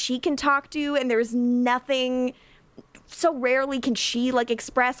no one she can talk to, and there's nothing... So rarely can she, like,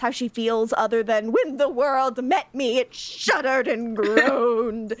 express how she feels other than, when the world met me, it shuddered and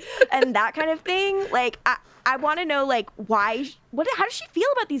groaned, and that kind of thing. Like, I want to know, like, why, how does she feel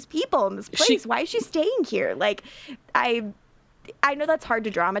about these people in this place? Why is she staying here? Like, I know that's hard to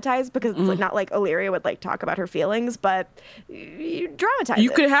dramatize because it's like, not like Illyria would, like, talk about her feelings, but you dramatize it.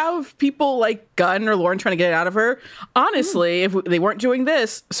 You could have people like Gunn or Lauren trying to get it out of her. Honestly, if they weren't doing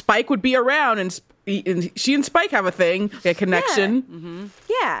this, Spike would be around, and she and Spike have a thing, a connection.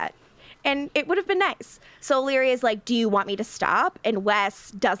 Yeah. And it would have been nice. So Illyria is like, do you want me to stop? And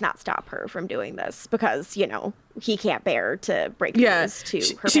Wes does not stop her from doing this because, you know, he can't bear to break news to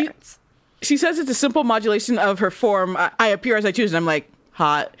her parents. She says it's a simple modulation of her form. I appear as I choose, and I'm like,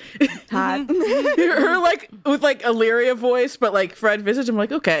 hot. Hot. Her, like, with, like, Illyria voice, but, like, Fred visage, I'm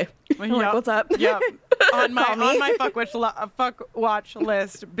like, okay. I'm like, what's up? Yep. On my fuck watch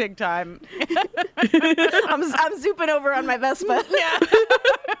list, big time. I'm zooping over on my Vespa. Yeah.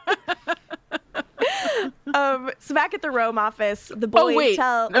 So back at the Rome office, the boys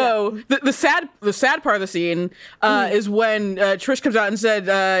tell... The sad part of the scene is when Trish comes out and said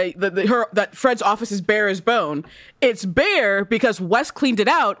that Fred's office is bare as bone. It's bare because Wes cleaned it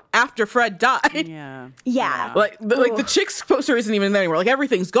out after Fred died. Yeah. Like the chick's poster isn't even there anymore. Like,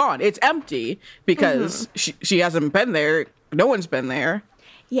 everything's gone. It's empty because she hasn't been there. No one's been there.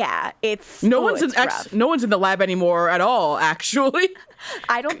 Yeah, it's no one's in the lab anymore at all, actually.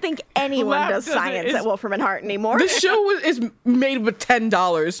 I don't think anyone does science at Wolfram & Hart anymore. The show is made with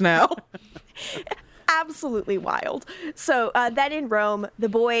 $10 now. Absolutely wild. So then in Rome, the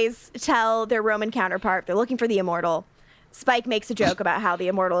boys tell their Roman counterpart they're looking for the Immortal. Spike makes a joke about how the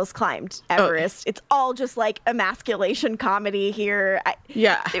Immortal has climbed Everest. It's all just like emasculation comedy here.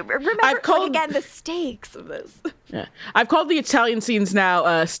 Remember, again, the stakes of this. Yeah. I've called the Italian scenes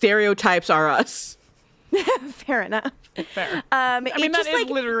now Stereotypes Are Us. Fair enough. Fair. I mean, that is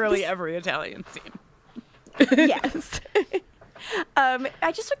literally every Italian scene. Yes.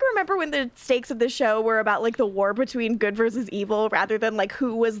 I just remember when the stakes of the show were about, like, the war between good versus evil rather than, like,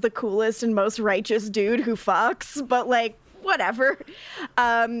 who was the coolest and most righteous dude who fucks, but, like, whatever.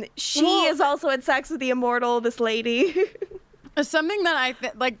 She is also had sex with the Immortal, this lady. Something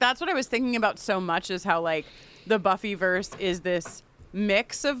that that's what I was thinking about so much is how, like, the Buffyverse is this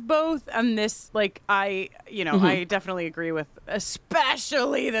mix of both, and this, like, I definitely agree with,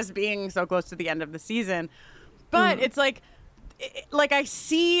 especially this being so close to the end of the season, but it's like I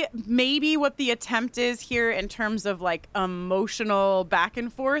see maybe what the attempt is here in terms of, like, emotional back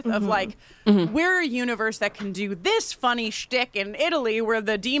and forth of, like, we're a universe that can do this funny shtick in Italy where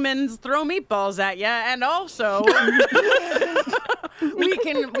the demons throw meatballs at you, and also we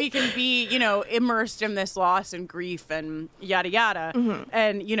can be, you know, immersed in this loss and grief and yada yada,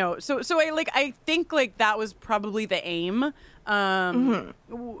 and, you know, so I think, like, that was probably the aim.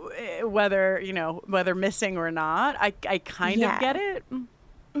 Whether missing or not, I kind of get it.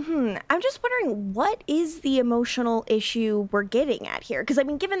 I'm just wondering, what is the emotional issue we're getting at here? Because, I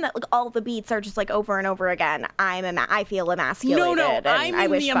mean, given that, like, all the beats are just, like, over and over again, I feel emasculated. No, I mean,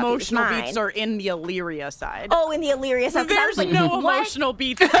 wish the Buffy emotional was mine. beats are in the Illyria side. Oh, in the Illyria side. There's no emotional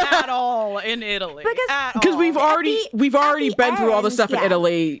beats at all in Italy. Because we've already been through all the stuff in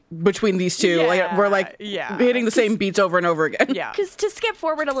Italy between these two. Like, we're, like, hitting the same beats over and over again. Yeah. Because to skip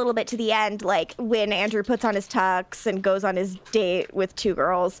forward a little bit to the end, like, when Andrew puts on his tux and goes on his date with two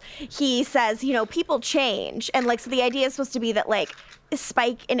girls, he says, you know, people change. And, like, so the idea is supposed to be that, like,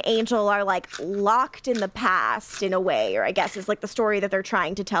 Spike and Angel are, like, locked in the past in a way, or I guess is, like, the story that they're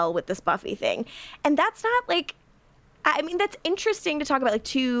trying to tell with this Buffy thing. And that's not, like, I mean, that's interesting to talk about, like,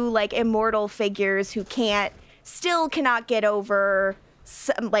 two, like, immortal figures who still cannot get over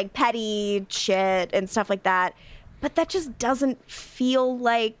some, like, petty shit and stuff like that. But that just doesn't feel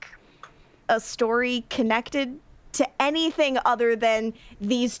like a story connected to anything other than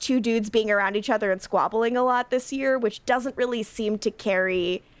these two dudes being around each other and squabbling a lot this year, which doesn't really seem to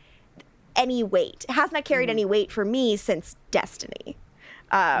carry any weight. It has not carried any weight for me since Destiny.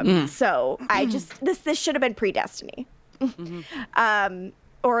 So I just, this should have been pre-Destiny.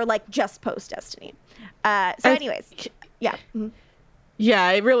 or like just post Destiny. Anyways, yeah. Mhm.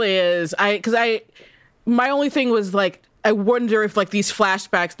 Yeah, it really is. My only thing was like, I wonder if like these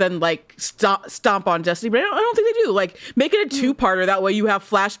flashbacks then like stomp on Destiny, but I don't think they do. Like, make it a two-parter. That way you have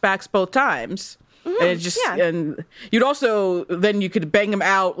flashbacks both times. And it just and you'd also then you could bang them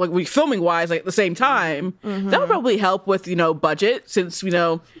out like filming wise like at the same time. That would probably help with budget, since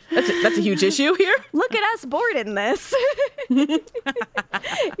that's a huge issue here. Look at us bored in this.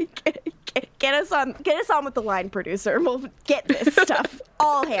 Get us on with the line producer, and we'll get this stuff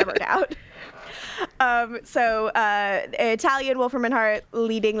all hammered out. Italian Wolfram Hart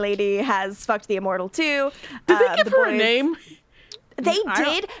leading lady has fucked the Immortal too. Did they give her a name? They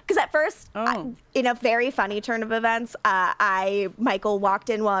did, because at first, in a very funny turn of events, Michael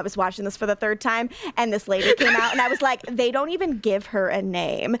walked in while I was watching this for the third time, and this lady came out, and I was like, they don't even give her a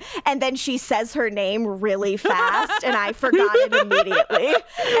name. And then she says her name really fast, and I forgot it immediately.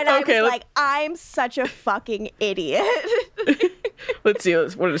 And I was like, I'm such a fucking idiot. Let's see,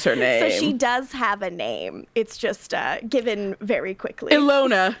 what is her name? So she does have a name. It's just given very quickly.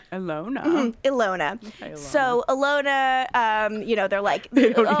 Ilona. Mm-hmm. Ilona. Okay, Ilona. So Ilona, they're like,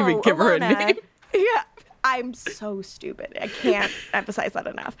 they don't even give her a name. Yeah, I'm so stupid. I can't emphasize that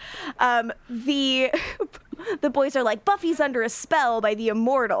enough. The boys are like, Buffy's under a spell by the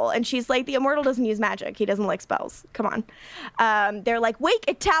Immortal, and she's like, the Immortal doesn't use magic. He doesn't like spells. Come on. They're like, wake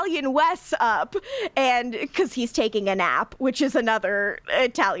Italian Wes up, and because he's taking a nap, which is another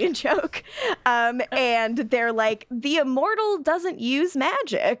Italian joke. And they're like, the Immortal doesn't use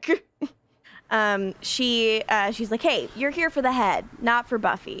magic. She's like, hey, you're here for the head, not for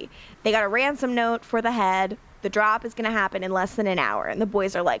Buffy. They got a ransom note for the head. The drop is going to happen in less than an hour. And the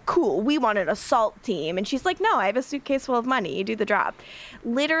boys are like, cool, we want an assault team. And she's like, no, I have a suitcase full of money. You do the drop.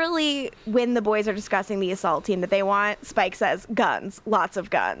 Literally, when the boys are discussing the assault team that they want, Spike says, guns, lots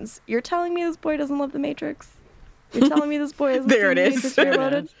of guns. You're telling me this boy doesn't love The Matrix? You're telling me this boy isn't there it The is. Matrix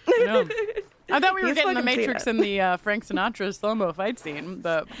reloaded? No. I thought we were getting The Matrix in the Frank Sinatra slow-mo fight scene,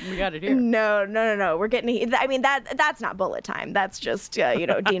 but we got it here. No. We're getting. I mean, that's not bullet time. That's just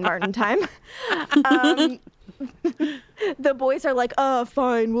Dean Martin time. The boys are like, oh,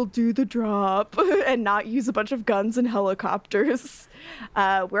 fine, we'll do the drop and not use a bunch of guns and helicopters.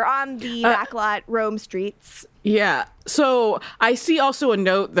 We're on the backlot Rome streets. Yeah. So I see also a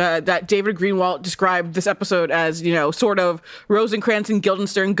note that David Greenwalt described this episode as, sort of Rosencrantz and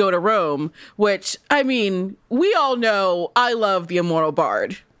Guildenstern go to Rome, which, I mean, we all know I love the Immortal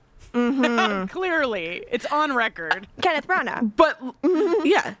Bard. Mm-hmm. Clearly. It's on record. Kenneth Branagh. But,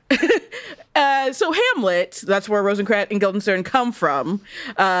 yeah. So Hamlet, that's where Rosencrantz and Guildenstern come from.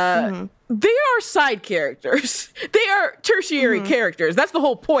 They are side characters. They are tertiary characters. That's the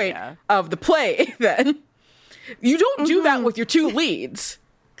whole point of the play, then. You don't do that with your two leads.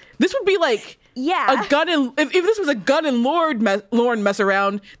 This would be like a gun and if this was a gun and Lorne mess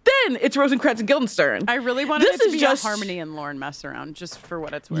around, then it's Rosencrantz and Guildenstern. I really wanted it to be a Harmony and Lorne mess around, just for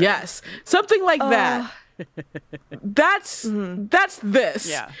what it's worth. Yes, something like that. That's this.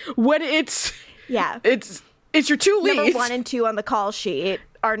 Yeah. When it's your two leads. Number 1 and 2 on the call sheet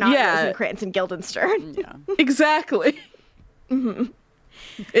are not Rosencrantz and Guildenstern. Yeah. Exactly.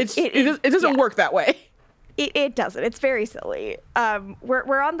 It doesn't work that way. It doesn't. It's very silly.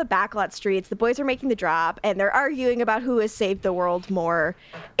 We're on the backlot streets. The boys are making the drop, and they're arguing about who has saved the world more.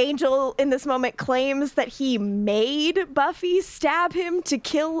 Angel, in this moment, claims that he made Buffy stab him to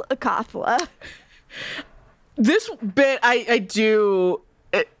kill Akathla. This bit, I do...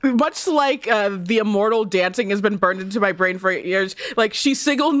 much like the Immortal dancing has been burned into my brain for 8 years, like, she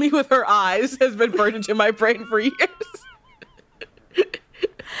signaled me with her eyes has been burned into my brain for years.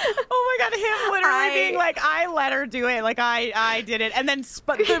 Oh my god, him literally being like, I let her do it, like I did it, and then the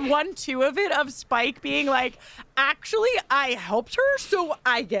 1-2 of it of Spike being like, actually I helped her, so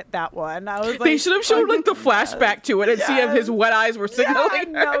I get that one. I was like, they should have shown like the flashback to it and see if his wet eyes were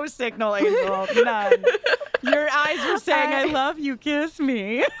signaling. Yeah, no signal, Angel, none. Your eyes were saying, I love you, kiss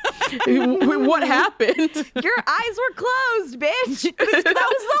me. What happened? Your eyes were closed, bitch. That was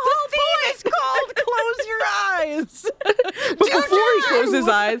the whole theme. It's called Close Your Eyes. But before he closed his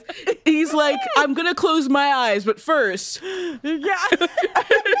eyes, he's like, I'm gonna close my eyes, but first. Yeah.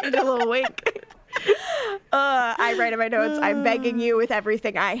 A little wink. I write in my notes, I'm begging you with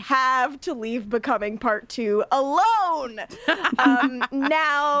everything I have to leave Becoming Part 2 alone.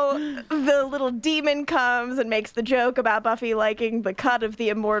 Now the little demon comes and makes the joke about Buffy liking the cut of the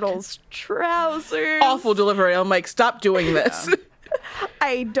Immortal's trousers. Awful delivery. I'm like, stop doing this.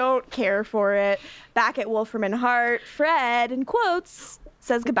 I don't care for it. Back at Wolfram and Hart, Fred, in quotes,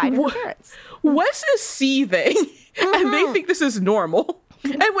 says goodbye to her parents. Wes is seething, and they think this is normal.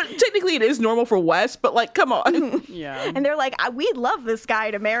 And technically it is normal for Wes, but like, come on. Yeah. And they're like, We'd love this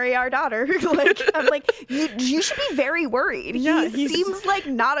guy to marry our daughter. Like, I'm like, you should be very worried. Yeah, he seems like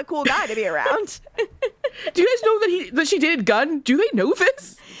not a cool guy to be around. Do you guys know that she dated Gunn? Do they know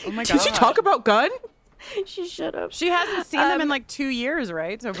this? Oh my Did she God. talk about Gunn? She should have. She hasn't seen them in like 2 years,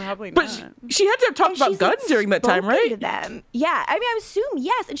 right? So probably But not. she had to have talked about Gunn during that time, right? To them. Yeah, I mean, I assume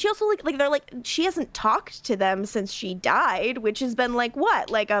yes. And she also like they're like she hasn't talked to them since she died, which has been like what,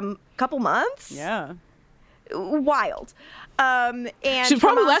 like couple months? Yeah. Wild. And She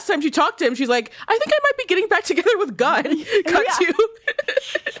probably last time she talked to him, she's like, I think I might be getting back together with Gunn. Cut Yeah.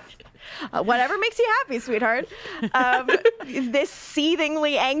 to. Whatever makes you happy, sweetheart. This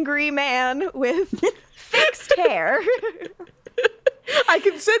seethingly angry man with fixed hair. I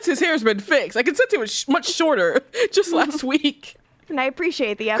can sense his hair's been fixed. I can sense it was much shorter just last week. And I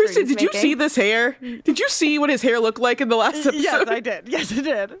appreciate the effort. Kristen, he's did you making. see this hair? Did you see what his hair looked like in the last episode? Yes, I did. Yes, I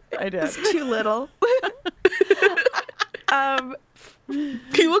did. I did. It's too little.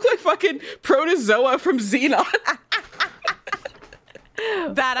 He looked like fucking Protozoa from Xenon.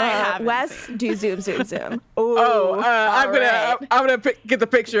 That I haven't Wes, seen. do zoom. I'm gonna get the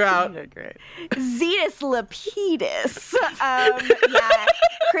picture out. Yeah, great. Zetus Lapidus. Yeah,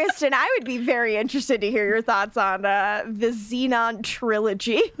 Kristen, I would be very interested to hear your thoughts on the Xenon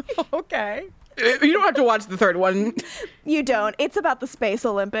trilogy. Okay. You don't have to watch the third one. You don't. It's about the Space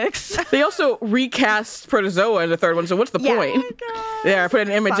Olympics. They also recast Protozoa in the third one, so what's the Yeah. point? Oh There, I put an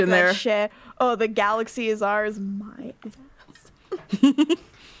image Fuck in that there. shit. Oh, the galaxy is ours. My.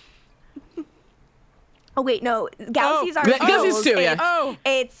 Oh wait, no. Galaxies are. Galaxies too, yeah. Oh.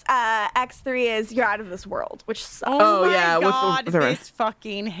 It's X3 is You're Out of This World, which sucks. Oh, my yeah, with the- God, with the- this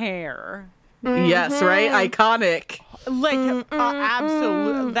fucking hair. Yes, right? Iconic. Like,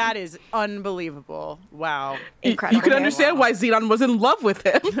 absolute. That is unbelievable. Wow. Incredible. You can understand why Xenon was in love with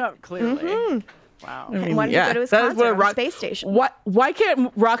him. No, clearly. Wow. Wanted to go to his that is what concert a on rock- the space station. Why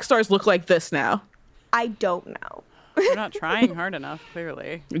can't rock stars look like this now? I don't know. We're not trying hard enough,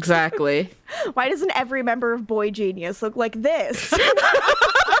 clearly. Exactly. Why doesn't every member of Boy Genius look like this?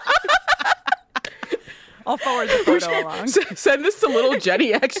 I'll forward the photo along. Send this to little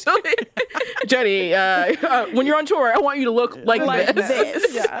Jenny, actually. Jenny, when you're on tour, I want you to look like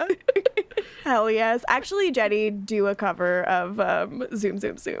this. Yeah. Hell yes. Actually, Jenny, do a cover of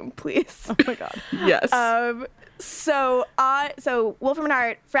Zoom, please. Oh my God. Yes. So Wolfram and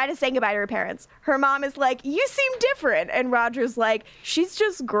Hart, Fred is saying goodbye to her parents. Her mom is like, "You seem different," and Roger's like, "She's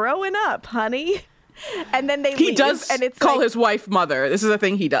just growing up, honey." And then they he leave, does and it's call like, his wife mother. This is a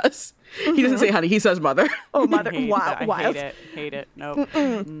thing he does. He doesn't say honey, he says mother. "Oh, mother, Hate wow, that. wild." Hate it. No.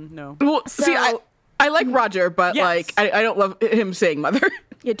 No. Well, see, I like Roger, but Yes. like I don't love him saying mother.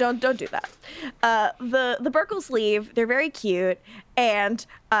 Yeah, don't do that. The Burkles leave. They're very cute, and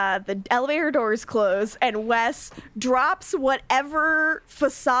the elevator doors close, and Wes drops whatever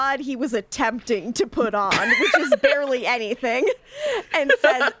facade he was attempting to put on, which is barely anything, and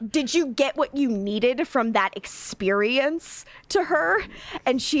says, "Did you get what you needed from that experience?" to her,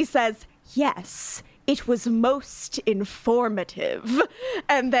 and she says, "Yes. It was most informative."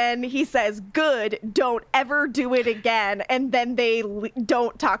 And then he says, "Good, don't ever do it again." And then they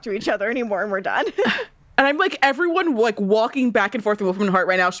don't talk to each other anymore, and we're done. And I'm like, everyone like walking back and forth with Wolfram and Hart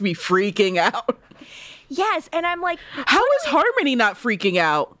right now should be freaking out. Yes, and I'm like, How is Harmony not freaking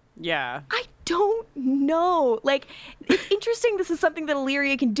out? Yeah. I don't know. Like, it's interesting this is something that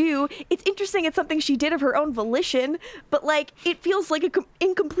Illyria can do. It's interesting it's something she did of her own volition, but, like, it feels like an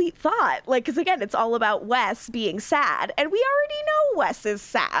incomplete thought. Like, because, again, it's all about Wes being sad, and we already know Wes is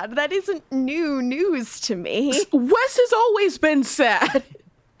sad. That isn't new news to me. Wes has always been sad.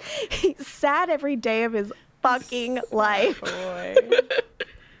 He's sad every day of his fucking life. Boy.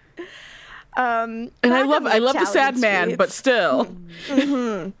 And I love the sad man, but still.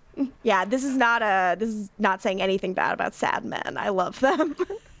 Yeah, this is not saying anything bad about sad men. I love them.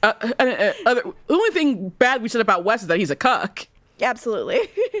 The only thing bad we said about Wes is that he's a cuck. Absolutely.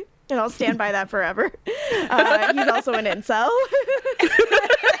 And I'll stand by that forever. He's also an incel.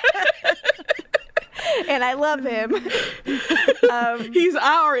 And I love him. He's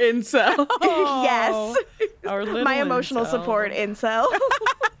our incel. Yes. Our little My emotional incel. support incel.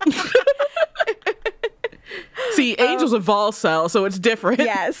 See, Angel's a Volcel, so it's different.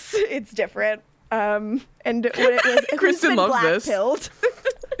 Yes, it's different. And when it was Kristen loves this. black-pilled.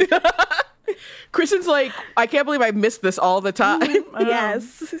 Kristen's like, I can't believe I missed this all the time.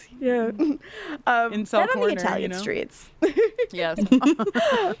 Yes. Yeah. Incel Then on corner, the Italian you know? streets. Yes.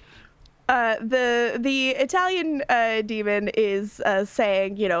 The Italian demon is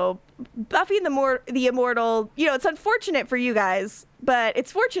saying, Buffy and the Immortal, it's unfortunate for you guys, but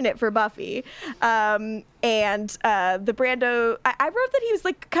it's fortunate for Buffy. And the Brando, I wrote that he was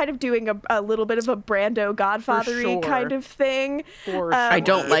like kind of doing a little bit of a Brando Godfather-y sure. kind of thing. For I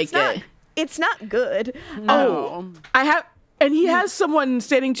don't like it. It's not good. No. I have, and he has someone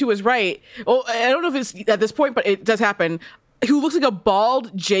standing to his right. Oh, I don't know if it's at this point, but it does happen. Who looks like a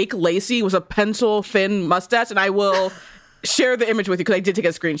bald Jake Lacey with a pencil thin mustache, and I will share the image with you because I did take a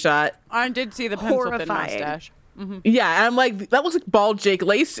screenshot. I did see the pencil thin Horrifying. mustache. Yeah, and I'm like, that looks like bald Jake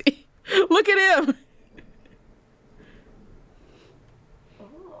Lacey. Look at him.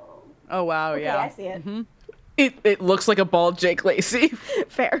 Oh wow, Okay, yeah. I see it. It looks like a bald Jake Lacey.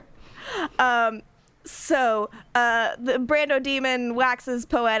 Fair. So the Brando demon waxes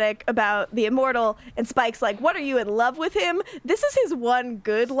poetic about the Immortal, and Spike's like, what, are you in love with him? This is his one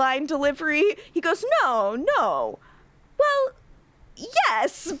good line delivery. He goes, no. Well,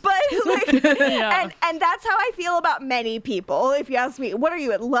 yes, but like, Yeah. and that's how I feel about many people. If you ask me, what, are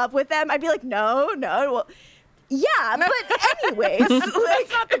you in love with them? I'd be like, no. Well, yeah, but anyways, like,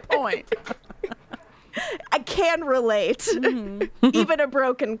 That's not the point. I can relate. Even a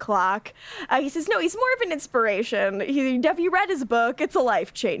broken clock. He says, no, he's more of an inspiration. Have you read his book? It's a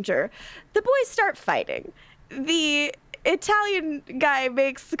life changer. The boys start fighting. The Italian guy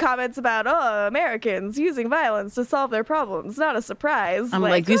makes comments about, Americans using violence to solve their problems. Not a surprise. I'm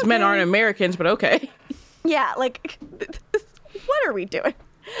like, these men okay. aren't Americans, but okay. Yeah, like, what are we doing?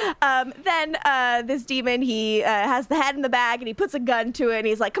 Then this demon, he has the head in the bag and he puts a gun to it and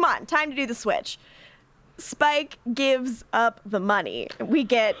he's like, come on, time to do the switch. Spike gives up the money. We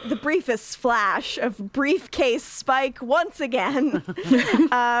get the briefest flash of briefcase Spike once again.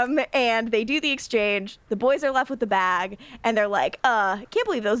 And they do the exchange. The boys are left with the bag and they're like, I can't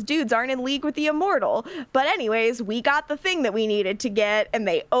believe those dudes aren't in league with the Immortal. But anyways, we got the thing that we needed to get, and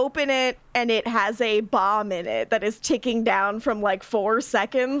they open it and it has a bomb in it that is ticking down from like 4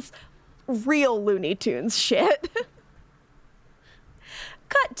 seconds. Real Looney Tunes shit.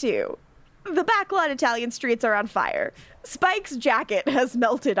 Cut to the backlot Italian streets are on fire. Spike's jacket has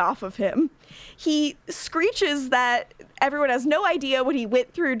melted off of him. He screeches that everyone has no idea what he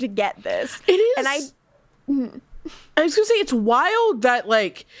went through to get this. It is. And I was gonna say, it's wild that,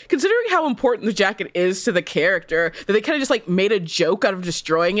 like, considering how important the jacket is to the character, that they kind of just like made a joke out of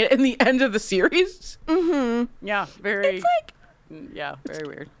destroying it in the end of the series. Yeah, very. It's like, yeah, very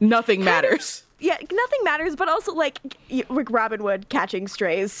weird. Nothing matters. yeah, nothing matters, but also like Robin Hood catching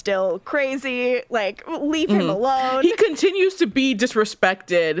strays still crazy. Like, leave him alone. He continues to be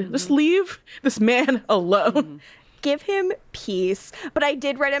disrespected. Just leave this man alone. Give him peace. But I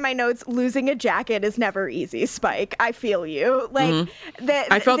did write in my notes, losing a jacket is never easy, Spike. I feel you. Like,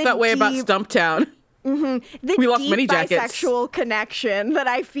 I felt that way about Stumptown. The We lost deep many jackets. bisexual connection that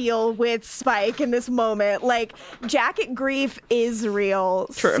I feel with Spike in this moment. Like, jacket grief is real.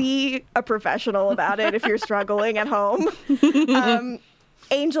 True. See a professional about it if you're struggling at home.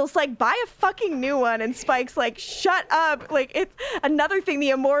 Angel's like, buy a fucking new one. And Spike's like, shut up. Like, it's another thing the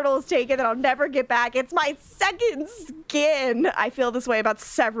Immortal's taken that I'll never get back. It's my second skin. I feel this way about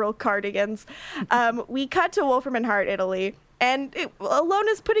several cardigans. We cut to Wolfram and Hart, Italy. And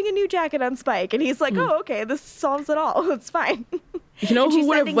Alona's putting a new jacket on Spike. And he's like, oh, okay, this solves it all. It's fine. You know And who she's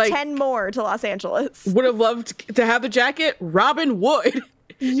would have sending like 10 more to Los Angeles. would have loved to have the jacket? Robin Wood.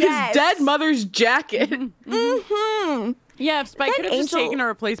 Yes. His dead mother's jacket. Yeah, if Spike Then could have just Angel- taken a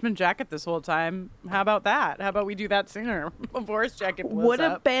replacement jacket this whole time, how about that? How about we do that sooner before his jacket blows Would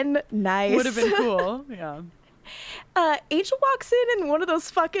have up? been nice. Would have been cool. Yeah. Angel walks in one of those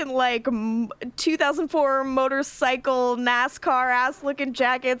fucking like 2004 motorcycle NASCAR ass looking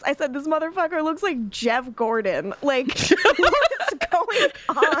jackets. I said, this motherfucker looks like Jeff Gordon. Like, what's going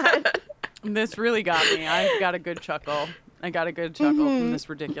on? This really got me. I got a good chuckle. From this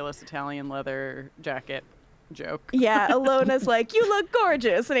ridiculous Italian leather jacket joke. Yeah, Alona's like, you look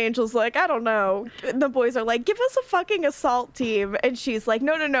gorgeous. And Angel's like, I don't know. And the boys are like, give us a fucking assault team. And she's like,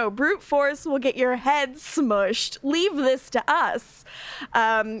 no. Brute force will get your head smushed. Leave this to us.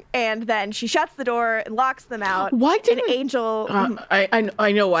 And then she shuts the door and locks them out. Why didn't and Angel...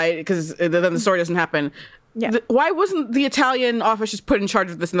 I know why, because then the story doesn't happen. Yeah. Why wasn't the Italian office just put in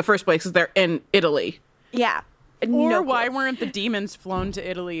charge of this in the first place? Because they're in Italy. Yeah. Or No why clue. weren't the demons flown to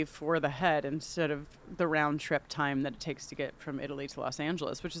Italy for the head instead of the round trip time that it takes to get from Italy to Los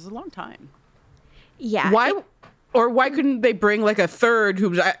Angeles, which is a long time? Yeah. Why couldn't they bring like a third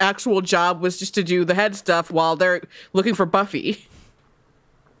whose actual job was just to do the head stuff while they're looking for Buffy?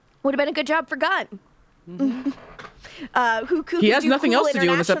 Would have been a good job for Gunn. who He has do nothing cool else to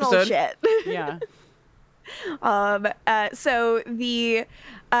do in this international episode. shit. Yeah. So the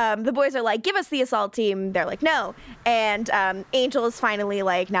boys are like, give us the assault team. They're like, no. And Angel is finally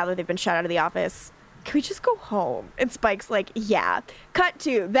like, now that they've been shut out of the office, can we just go home? And Spike's like, yeah. Cut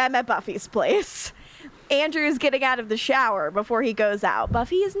to them at Buffy's place. Andrew is getting out of the shower before he goes out.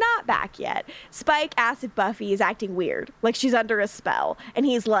 Buffy is not back yet. Spike asks if Buffy is acting weird, like she's under a spell. And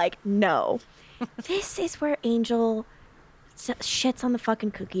he's like, no. This is where Angel shits on the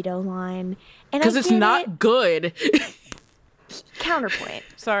fucking cookie dough line. Because it's not good. Counterpoint.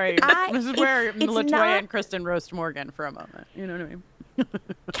 Sorry. This is where it's LaToya not- and Kristen roast Morgan for a moment. You know what I mean?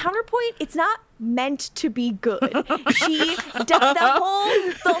 Counterpoint, it's not meant to be good. She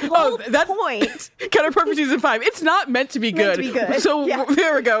the whole point. Counterpoint for season 5. It's not meant to be Meant good. to be good. So Yeah.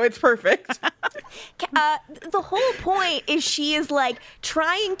 there we go. It's perfect. The whole point is she is like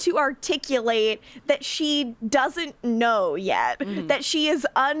trying to articulate that she doesn't know yet, that she is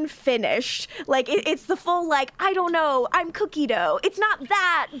unfinished. Like it's the full like, I don't know, I'm cookie dough. It's not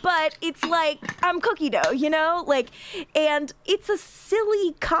that, but it's like I'm cookie dough, you know? Like, and it's a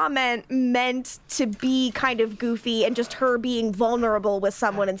silly comment meant to be kind of goofy and just her being vulnerable with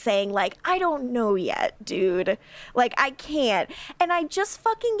someone and saying like, I don't know yet, dude. Like I can't. And I just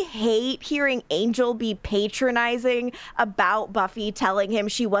fucking hate hearing Angel be patronizing about Buffy telling him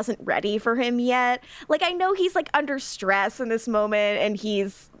she wasn't ready for him yet. Like I know he's like under stress in this moment and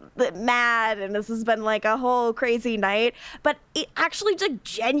he's mad and this has been like a whole crazy night, but it actually just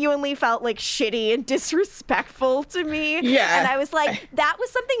genuinely felt like shitty and disrespectful to me. Yeah. And I was like, that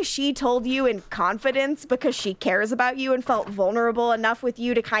was something she told you in confidence because she cares about you and felt vulnerable enough with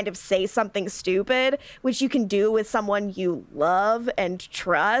you to kind of say something stupid, which you can do with someone you love and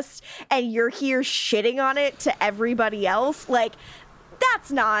trust, and you're here shitting on it to everybody else. Like,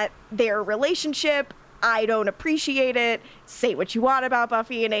 that's not their relationship. I don't appreciate it. Say what you want about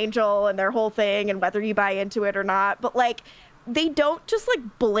Buffy and Angel and their whole thing and whether you buy into it or not. But like, they don't just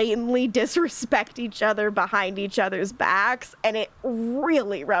like blatantly disrespect each other behind each other's backs. And it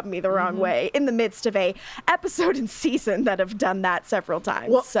really rubbed me the wrong way in the midst of a episode and season that have done that several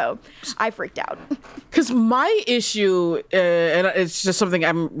times. Well, so I freaked out. Because my issue, and it's just something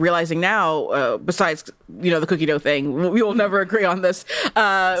I'm realizing now, besides, the cookie dough thing, we will never agree on this.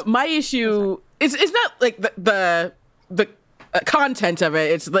 My issue is not like the content of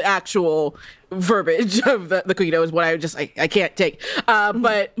it. It's the actual verbiage of the cookie dough is what I can't take.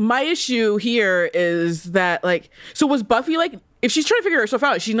 But my issue here is that, like, so was Buffy, like, if she's trying to figure herself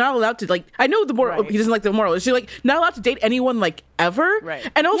out, she's not allowed to, like, I know the moral, Right. he doesn't like the moral. Is she, like, not allowed to date anyone, like, ever?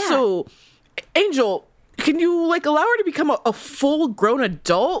 Right. And also, Angel, can you, like, allow her to become a full-grown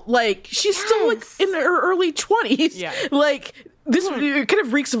adult? Like, she's still, like, in her early 20s. Yeah. Like, this it kind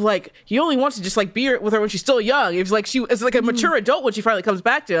of reeks of, like, he only wants to just, like, be with her when she's still young. It's like it's like a mature adult when she finally comes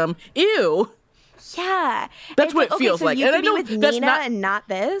back to him. Ew. Yeah. That's It's what it okay, feels so like. You And can I be know with that's Nina not- and not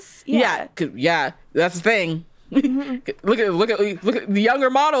this. Yeah, that's the thing. Look at the younger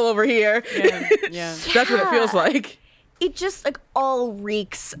model over here. Yeah. That's what it feels like. It just like all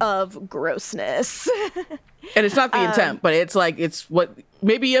reeks of grossness. And it's not the intent, but it's like, it's what,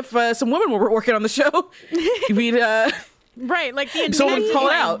 maybe if some women were working on the show, we'd, Right, like the Someone intent. call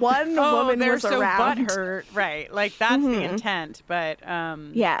it like, out. One oh, woman they're was so around. butthurt. Right, like that's the intent. But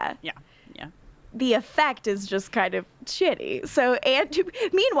Yeah. yeah. The effect is just kind of shitty. So,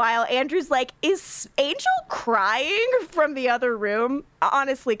 meanwhile, Andrew's like, is Angel crying from the other room?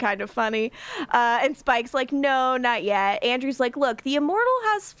 Honestly, kind of funny. And Spike's like, no, not yet. Andrew's like, look, the immortal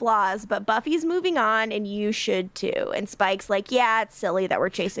has flaws, but Buffy's moving on and you should too. And Spike's like, yeah, it's silly that we're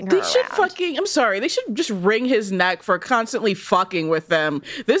chasing her they should around. I'm sorry, they should just wring his neck for constantly fucking with them.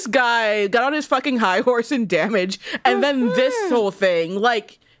 This guy got on his fucking high horse and damage, and then this whole thing,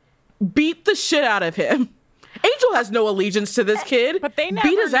 like, beat the shit out of him. Angel has no allegiance to this kid. But they never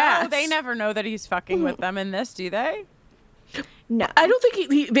beat his know. ass. They never know that he's fucking with them in this, do they? No. I don't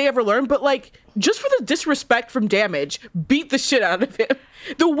think they ever learn, but, like, just for the disrespect from damage, beat the shit out of him.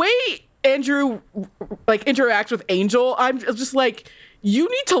 The way Andrew, like, interacts with Angel, I'm just like, you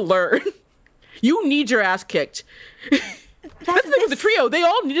need to learn. You need your ass kicked. That's the thing with the trio. They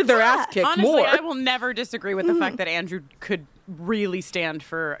all needed their ass kicked Honestly, more. I will never disagree with the fact that Andrew could really stand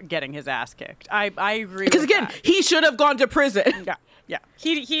for getting his ass kicked. I agree. Because, with again, that. he should have gone to prison. Yeah.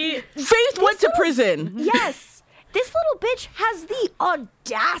 He Faith went to prison. Yes. This little bitch has the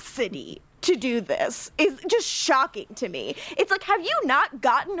audacity to do this. Is just shocking to me. It's like, have you not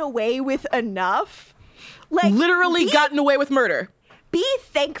gotten away with enough? Like, Literally gotten away with murder. be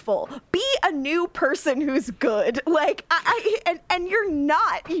thankful. Be a new person who's good. Like, and you're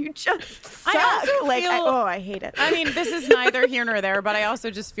not. You just suck. I also like, feel- I hate it. I mean, this is neither here nor there, but I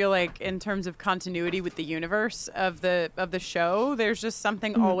also just feel like in terms of continuity with the universe of the show, there's just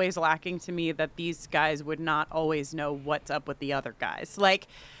something always lacking to me that these guys would not always know what's up with the other guys. Like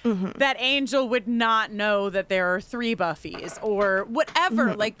that Angel would not know that there are 3 Buffys or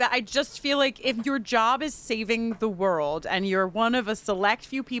whatever. Like that, I just feel like if your job is saving the world and you're one of a select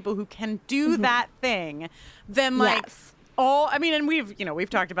few people who can do that thing, then like Yes. and we've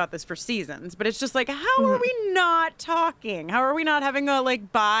talked about this for seasons, but it's just like, how are we not talking? How are we not having a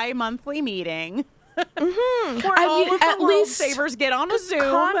like bi-monthly meeting? Where all of the at world least savers get on a Zoom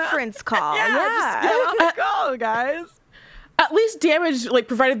Conference call. Yeah, just get on the call, guys. At least Damage like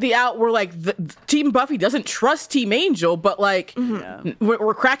provided the out where like the Team Buffy doesn't trust Team Angel, but like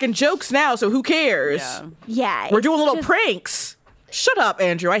we're cracking jokes now, so who cares? Yeah. Yeah. We're it's doing little just- pranks. Shut up,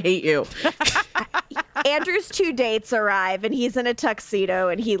 Andrew. I hate you. Andrew's 2 dates arrive and he's in a tuxedo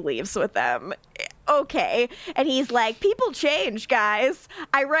and he leaves with them. Okay. And he's like, people change, guys.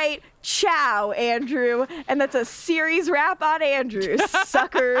 I write, ciao, Andrew. And that's a series wrap on Andrew.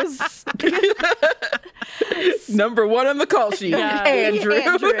 Suckers. Number 1 on the call sheet, Andrew.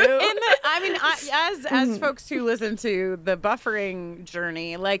 As folks who listen to the buffering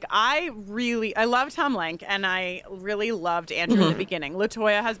journey, like I love Tom Lenk and I really loved Andrew in the beginning.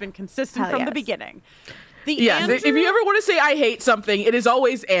 LaToya has been consistent Hell from the yes. beginning. Yes, if you ever want to say I hate something, it is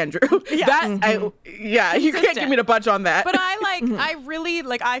always Andrew. You can't get me to budge on that. But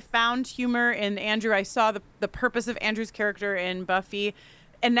I found humor in Andrew. I saw the purpose of Andrew's character in Buffy.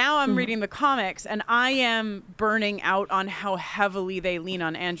 And now I'm reading the comics and I am burning out on how heavily they lean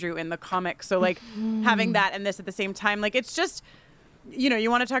on Andrew in the comics. So like having that and this at the same time, like it's just,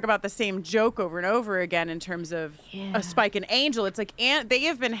 you want to talk about the same joke over and over again in terms of a Spike and Angel. It's like they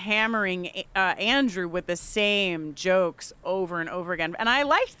have been hammering Andrew with the same jokes over and over again. And I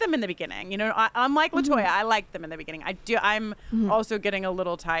liked them in the beginning. I'm like LaToya. I liked them in the beginning. I'm also getting a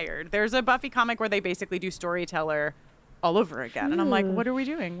little tired. There's a Buffy comic where they basically do Storyteller all over again. And I'm like, what are we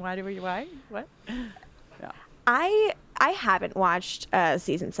doing? Why? What? Yeah. I haven't watched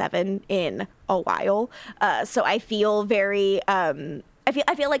season 7 in a while, so I feel very. I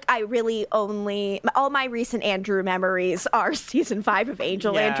feel like I really only all my recent Andrew memories are season 5 of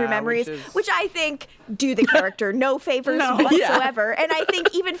Angel Andrew memories, which I think do the character no favors whatsoever. And I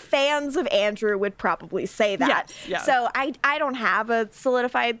think even fans of Andrew would probably say that. Yes. So I don't have a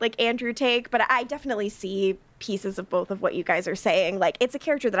solidified like Andrew take, but I definitely see pieces of both of what you guys are saying. Like it's a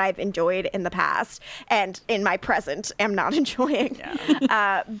character that I've enjoyed in the past and in my present am not enjoying.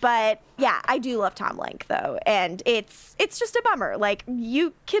 But yeah, I do love Tom Lenk though, and it's just a bummer. Like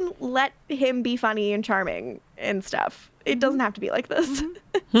you can let him be funny and charming and stuff. It doesn't have to be like this.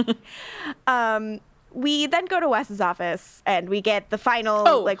 We then go to Wes's office and we get the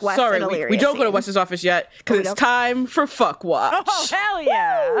final Wes and Illyria we don't go to scene. Wes's office yet because it's time for Fuck Watch. Oh, hell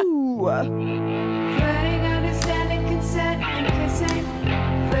yeah. Flirting, understanding, consent, and kissing.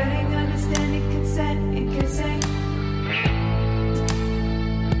 Flirting, understanding, consent, and kissing.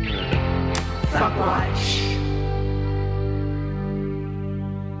 Fuck watch.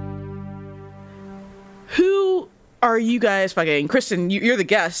 Who are you guys fucking? Kristen, you're the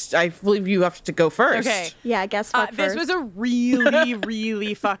guest. I believe you have to go first. Okay. Yeah, guess what? This was a really,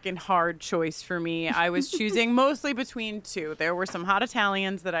 really fucking hard choice for me. I was choosing mostly between 2. There were some hot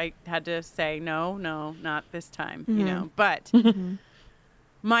Italians that I had to say, no, not this time, But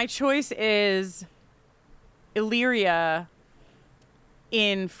my choice is Illyria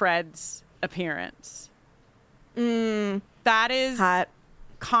in Fred's appearance. That is hot.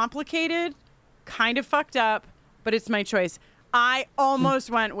 complicated, kind of fucked up, but it's my choice. I almost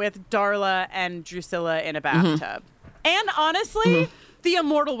went with Darla and Drusilla in a bathtub. And honestly, the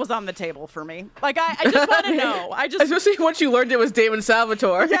Immortal was on the table for me. Like, I just want to know. Especially once you learned it was Damon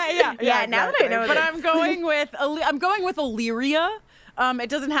Salvatore. Yeah, now that I know But this. I'm going with Illyria. It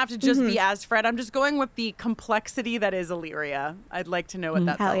doesn't have to just be as Fred. I'm just going with the complexity that is Illyria. I'd like to know what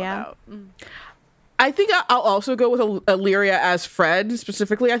that's Hell all yeah. about. I think I'll also go with Illyria as Fred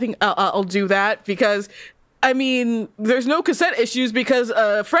specifically. I think I'll do that because, I mean, there's no cassette issues because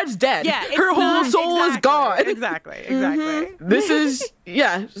Fred's dead. Yeah, it's her whole not- soul is gone. Exactly. This is,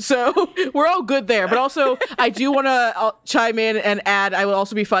 so we're all good there. But also, I do want to chime in and add, I will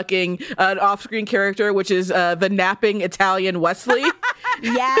also be fucking an off-screen character, which is the napping Italian Wesley.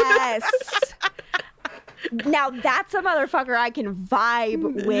 Yes. Now that's a motherfucker I can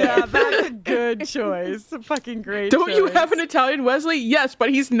vibe with. Yeah, that's a good choice. A fucking great Don't you choice. have an Italian Wesley? Yes, but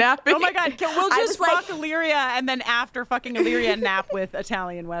he's napping. Oh my God, we'll I just was like- fuck Illyria and then after fucking Illyria nap with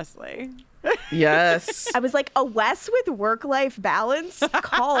Italian Wesley. Yes. I was like, a Wes with work-life balance?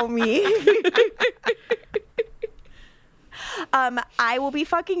 Call me. I will be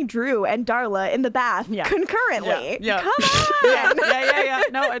fucking Drew and Darla in the bath concurrently. Yeah. Come on. Yeah.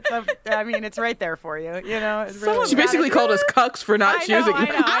 No, it's right there for you. You know, it's really She basically called us cucks for not choosing.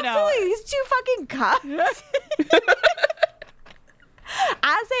 I know. Absolutely, these two fucking cucks.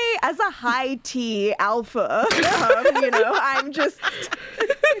 As a high T alpha, I'm just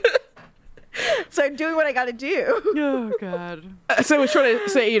so doing what I got to do. Oh God. So I was trying to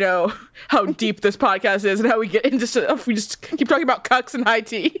say, how deep this podcast is and how we get into stuff. We just keep talking about cucks and high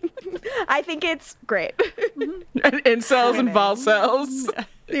tea. I think it's great. And incels and vol cells.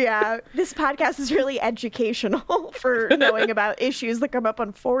 Yeah, this podcast is really educational for knowing about issues that come up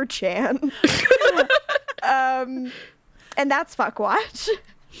on 4chan. And that's Fuckwatch.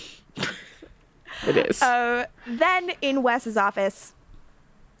 It is. Then in Wes's office,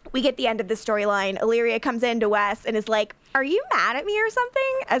 we get the end of the storyline. Illyria comes into Wes and is like, "Are you mad at me or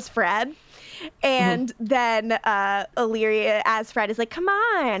something?" as Fred. And then Illyria as Fred is like, "Come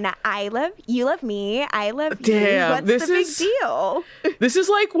on, you love me, I love you. Damn, What's this the big is- deal?" This is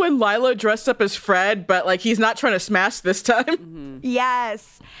like when Lilo dressed up as Fred, but like he's not trying to smash this time.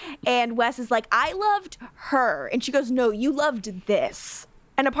 Yes. And Wes is like, "I loved her." And she goes, "No, you loved this.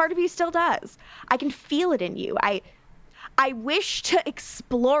 And a part of you still does. I can feel it in you. I wish to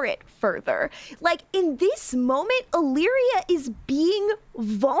explore it further." Like in this moment, Illyria is being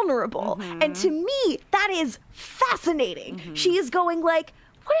vulnerable. And to me, that is fascinating. She is going like,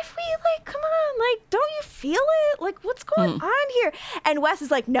 "What if we come on, don't you feel it? Like, what's going on here?" And Wes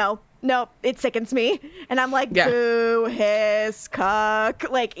is like, no, it sickens me. And I'm like, Yeah. boo, hiss, cuck.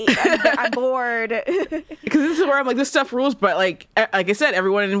 Like, I'm bored. Because this is where I'm like, this stuff rules, but like I said,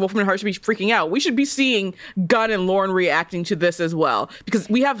 everyone in Wolfman Heart should be freaking out. We should be seeing Gunn and Lauren reacting to this as well, because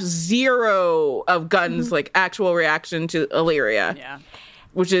we have zero of Gunn's like actual reaction to Illyria, Yeah.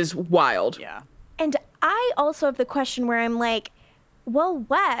 which is wild. Yeah. And I also have the question where I'm like, well,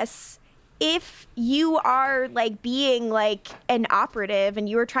 Wes, if you are like being like an operative and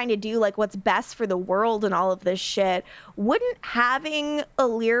you are trying to do like what's best for the world and all of this shit, wouldn't having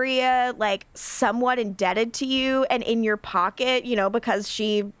Illyria like somewhat indebted to you and in your pocket, because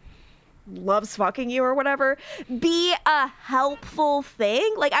she loves fucking you or whatever, be a helpful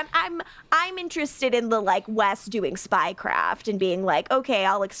thing? Like I'm interested in the like Wes doing spycraft and being like, okay,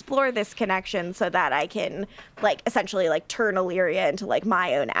 I'll explore this connection so that I can like essentially like turn Illyria into like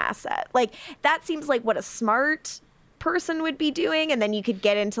my own asset. Like that seems like what a smart person would be doing, and then you could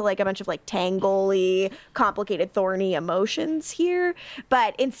get into like a bunch of like tangly, complicated, thorny emotions here.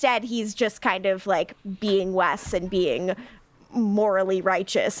 But instead he's just kind of like being Wes and being morally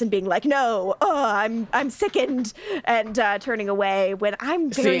righteous and being like, no, I'm sickened, and turning away, when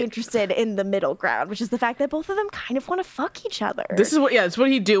I'm very interested in the middle ground, which is the fact that both of them kind of want to fuck each other. This is it's what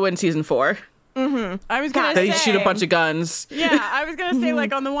he'd do in season 4. I was gonna That say he'd shoot a bunch of guns. Yeah, I was gonna say,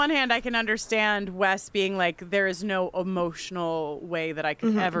 like, on the one hand, I can understand Wes being like, there is no emotional way that I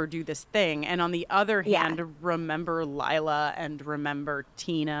could ever do this thing, and on the other hand, remember Lila and remember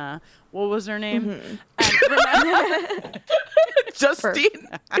Tina. What was her name? And remember, Justine.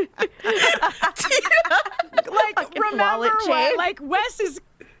 remember wallet chain. like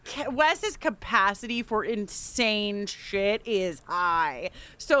Wes's capacity for insane shit is high.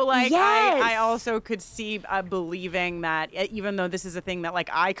 So like Yes. I also could see believing that even though this is a thing that like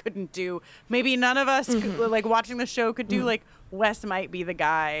I couldn't do, maybe none of us could, like watching the show could do, like Wes might be the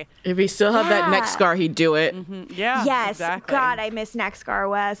guy. If he still had that neck Yeah. scar, he'd do it. Yeah. Yes, Exactly. God, I miss Nexgar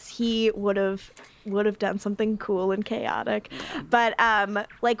Wes. He would have done something cool and chaotic. But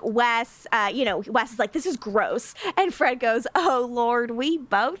like Wes, Wes is like, this is gross, and Fred goes, "Oh Lord, we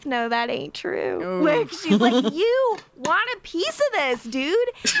both know that ain't true." Like she's like, "You want a piece of this, dude?"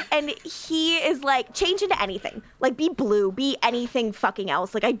 And he is like, "Change into anything, like be blue, be anything fucking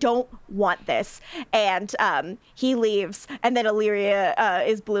else. Like I don't want this." And he leaves, and then Illyria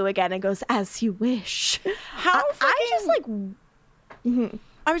is blue again and goes, "As you wish." I just like.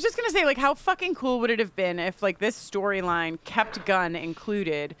 I was just gonna say, like, how fucking cool would it have been if, like, this storyline kept Gunn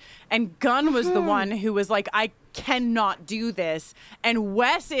included, and Gunn was the one who was like, I cannot do this, and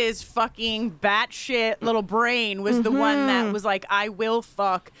Wes's fucking batshit little brain was the one that was like, I will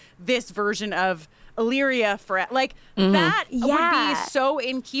fuck this version of Illyria for like that would Yeah. be so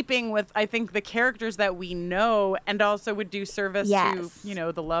in keeping with, I think, the characters that we know, and also would do service Yes.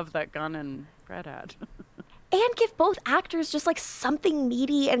 to the love that Gunn and Fred had. and give both actors just like something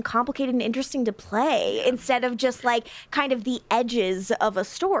meaty and complicated and interesting to play instead of just like kind of the edges of a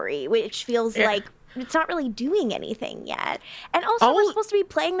story, which feels like it's not really doing anything yet. And also we're supposed to be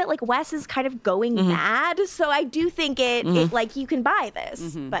playing that like Wes is kind of going mad. So I do think it like you can buy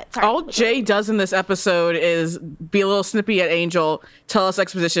this. But sorry. All Jay does in this episode is be a little snippy at Angel, tell us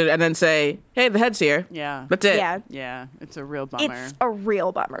exposition, and then say, hey, the head's here. Yeah. That's it. Yeah, it's a real bummer. It's a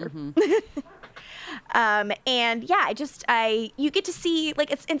real bummer. And yeah, you get to see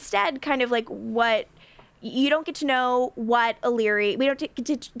like it's instead kind of like what you don't get to know what Illyria. We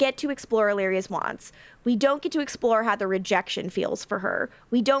don't get to explore Illyria's wants. We don't get to explore how the rejection feels for her.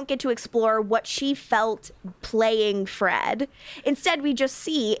 We don't get to explore what she felt playing Fred. Instead, we just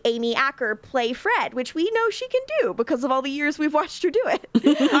see Amy Acker play Fred, which we know she can do because of all the years we've watched her do it.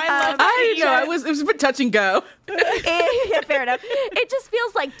 I didn't know. It was a bit touch and go. Yeah, fair enough. It just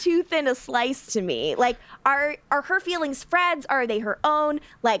feels like too thin a slice to me. Like, are her feelings Fred's? Are they her own?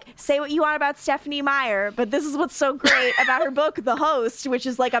 Like, say what you want about Stephenie Meyer, but this is what's so great about her book, The Host, which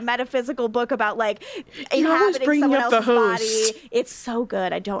is like a metaphysical book about like inhabiting someone else's body. It's so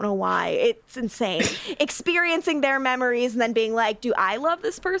good. I don't know why. It's insane. Experiencing their memories and then being like, do I love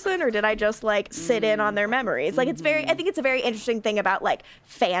this person or did I just like sit in on their memories? Like, I think it's a very interesting thing about like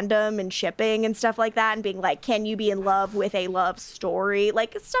fandom and shipping and stuff like that and being like, can you be in love with a love story?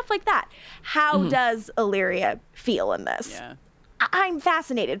 Like stuff like that. How does Illyria feel in this? Yeah. I'm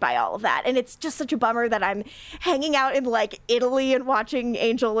fascinated by all of that. And it's just such a bummer that I'm hanging out in like Italy and watching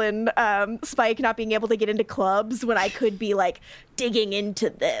Angel and Spike not being able to get into clubs when I could be like digging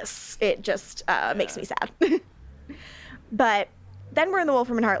into this. It just makes me sad. But then we're in the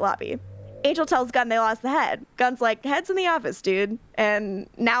Wolfram and Hart lobby. Angel tells Gunn they lost the head. Gunn's like, head's in the office, dude. And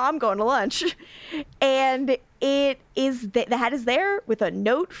now I'm going to lunch. And it is the head is there with a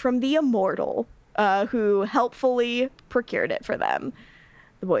note from the Immortal, who helpfully procured it for them.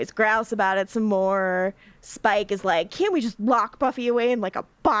 The boys grouse about it some more. Spike is like, can't we just lock Buffy away in like a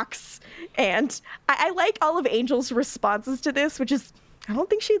box? And I like all of Angel's responses to this, which is, I don't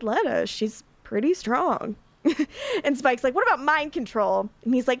think she'd let us. She's pretty strong. And Spike's like, what about mind control?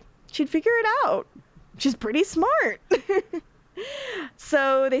 And he's like, she'd figure it out. She's pretty smart.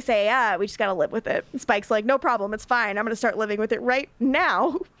 So they say, we just gotta live with it. And Spike's like, no problem, it's fine. I'm gonna start living with it right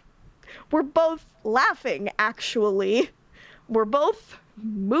now. We're both laughing, actually. We're both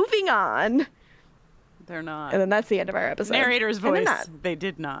moving on. They're not. And then that's the end of our episode. Narrator's And they're voice. not. They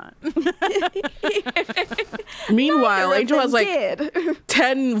did not. Meanwhile, Neither of Angel has them like did.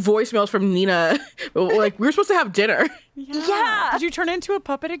 10 voicemails from Nina. Like, we were supposed to have dinner. Yeah. Did you turn into a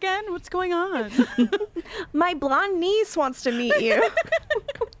puppet again? What's going on? My blonde niece wants to meet you.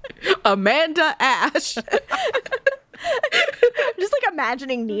 Amanda Ash. Just like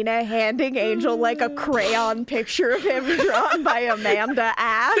imagining Nina handing Angel like a crayon picture of him drawn by Amanda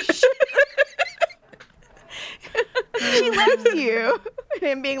Ash. She loves you. And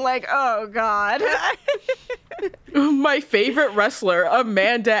him being like, oh God. My favorite wrestler,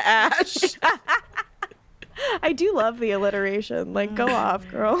 Amanda Ash. I do love the alliteration. Like, go off,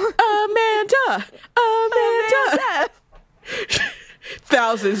 girl. Amanda.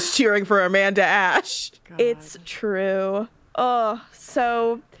 Thousands cheering for Amanda Ash. It's true. Oh,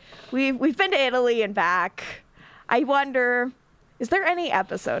 so we've been to Italy and back. I wonder, is there any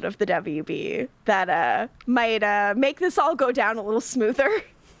episode of the WB that might make this all go down a little smoother?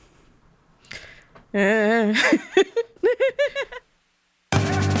 Angel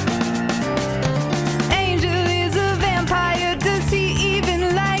is a vampire. Does he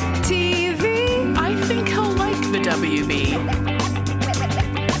even like TV? I think he'll like the WB.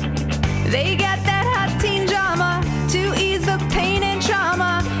 They got that hot teen drama to ease the pain and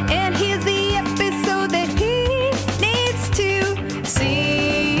trauma. And here's the episode that he needs to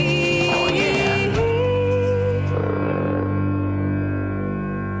see. Oh, yeah.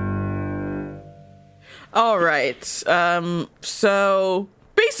 All right. So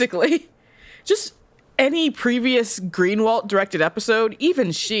basically, just any previous Greenwalt directed episode,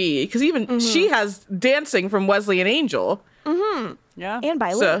 even she, because even she has dancing from Wesley and Angel. Yeah. And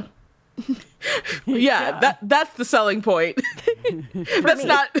by So, that's the selling point. That's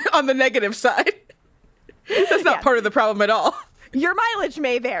not on the negative side. That's not part of the problem at all. your mileage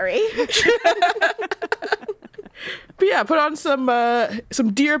may vary. But yeah, put on some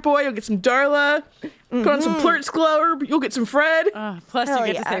Dear Boy, you'll get some Darla. Put on some Plurt's Glurb, you'll get some Fred. Plus, Hell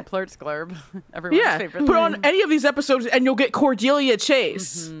you get to yeah. say Plurt's Glurb. Everyone's Yeah, favorite. put on any of these episodes and you'll get Cordelia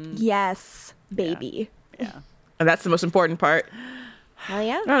Chase. Yes, baby. Yeah. And that's the most important part. Hell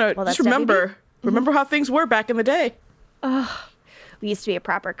yeah. I don't know, Well, just that's remember how things were back in the day. We used to be a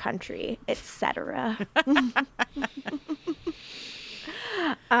proper country, etc.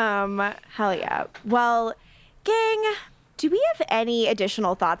 Hell yeah. Well, gang, do we have any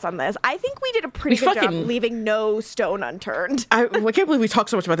additional thoughts on this? I think we did a pretty good job leaving no stone unturned. I can't believe we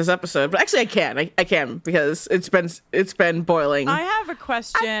talked so much about this episode, but actually I can because it's been boiling. I have a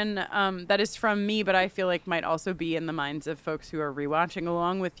question that is from me, but I feel like might also be in the minds of folks who are rewatching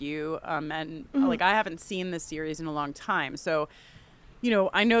along with you. And like, I haven't seen this series in a long time. So,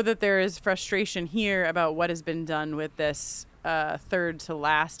 I know that there is frustration here about what has been done with this third to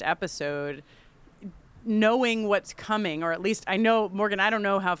last episode. Knowing what's coming, or at least I know, Morgan, I don't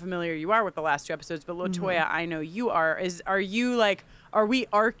know how familiar you are with the last two episodes, but LaToya, I know you are. Are we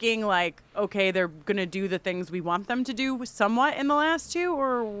arcing like, okay, they're going to do the things we want them to do somewhat in the last two,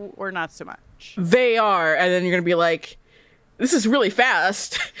 or not so much? They are, and then you're going to be like, this is really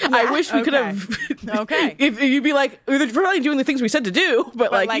fast. Yeah. I wish we could have. Okay. If you'd be like, they're probably doing the things we said to do,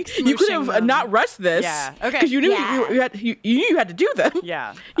 but like you could have not rushed this. Yeah. Okay. Because you knew you knew you had to do them.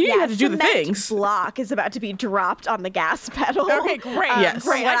 Yeah. You knew you had to do the things. Block is about to be dropped on the gas pedal. Okay, great. Yes.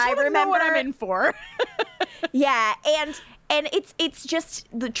 Great. I just remember what I'm in for. Yeah, and it's just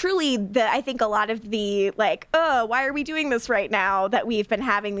I think a lot of the like, why are we doing this right now that we've been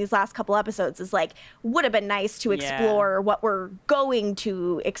having these last couple episodes is like, would have been nice to explore what we're going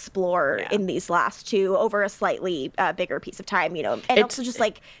to explore in these last two over a slightly bigger piece of time, and also just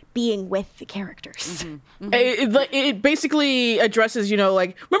like being with the characters. It basically addresses,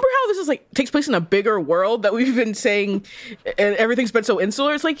 like, remember how this is like takes place in a bigger world that we've been saying, and everything's been so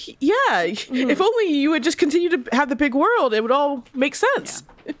insular. It's like, if only you would just continue to have the big world, it would all make sense.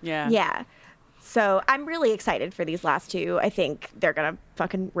 Yeah. So I'm really excited for these last two. I think they're going to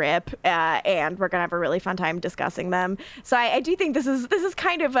fucking rip, and we're going to have a really fun time discussing them. So I do think this is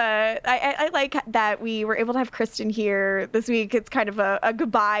kind of I like that we were able to have Kristen here this week. It's kind of a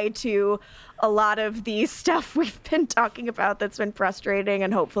goodbye to a lot of the stuff we've been talking about that's been frustrating,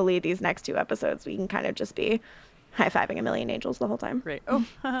 and hopefully these next two episodes we can kind of just be high-fiving a million angels the whole time. Great. Oh,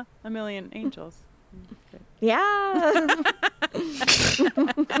 a million angels. Great. Yeah.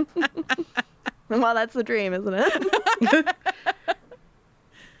 Well, that's the dream, isn't it?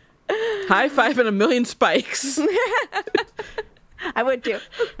 High five and a million spikes. I would too.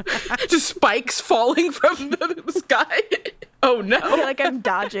 Just spikes falling from the sky. Oh no. I feel like I'm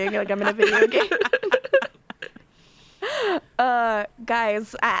dodging, like I'm in a video game.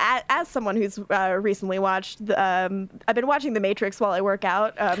 Guys, as someone who's recently watched, I've been watching The Matrix while I work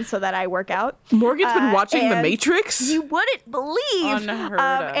out, so that I work out. Morgan's been watching The Matrix? You wouldn't believe. Unheard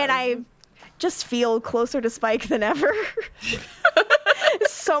of. And I just feel closer to Spike than ever.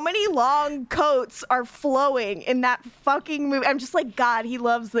 So many long coats are flowing in that fucking movie. I'm just like, God, he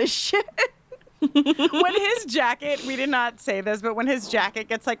loves this shit. When his jacket, we did not say this, but when his jacket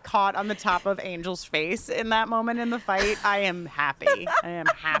gets like caught on the top of Angel's face in that moment in the fight, I am happy. I am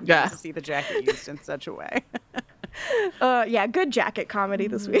happy to see the jacket used in such a way. Good jacket comedy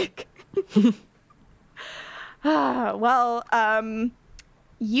this week.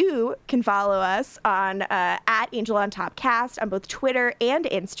 You can follow us on at Angel on Top Cast on both Twitter and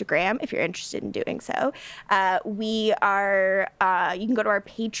Instagram if you're interested in doing so. We are, you can go to our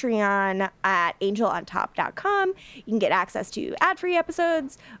Patreon at angelontop.com. You can get access to ad-free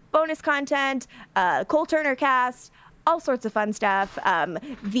episodes, bonus content, Cole Turner cast, all sorts of fun stuff.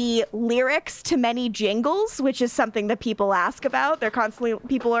 The lyrics to many jingles, which is something that people ask about.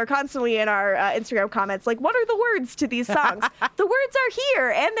 People are constantly in our Instagram comments like, what are the words to these songs? The words are here,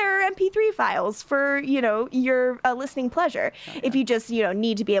 and there are MP3 files for, your listening pleasure. Okay. If you just,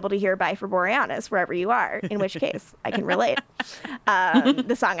 need to be able to hear Bye for Boreanaz wherever you are, in which case I can relate.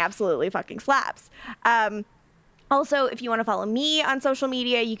 The song absolutely fucking slaps. Also, if you want to follow me on social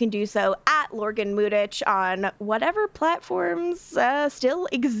media, you can do so at Lorgan Mudich on whatever platforms still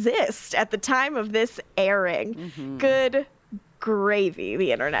exist at the time of this airing. Mm-hmm. Good gravy.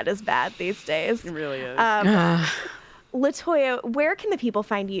 The internet is bad these days. It really is. LaToya, where can the people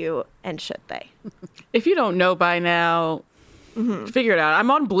find you, and should they? If you don't know by now, figure it out.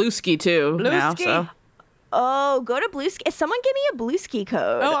 I'm on Bluesky too now. So. Oh, go to Bluesky. Someone give me a Bluesky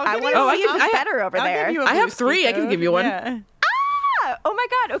code. I want to see if it's better over there. I have 3. I can give you one. Yeah. Oh my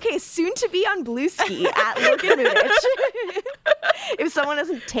God. Okay, soon to be on Bluesky at Lorgan Mudich. If someone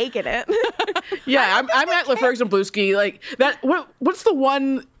hasn't taken it. Yeah, I'm at LaFerguson Bluesky. Like that. What's the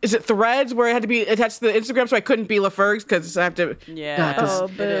one is it Threads where it had to be attached to the Instagram, so I couldn't be LaFergs because I have to. Yeah. God, this- Oh,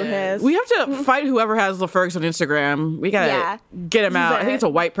 boo hiss. we have to fight whoever has LaFergs on Instagram. We gotta get him out. I think it's a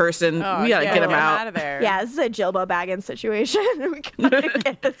white person. Oh, we gotta yeah, get him out out. of there. Yeah, this is a Jilbo Baggins situation. We gotta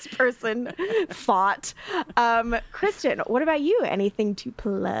get this person fought. Kristen, what about you? Anything to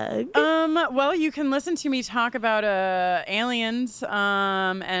plug? Well, you can listen to me talk about aliens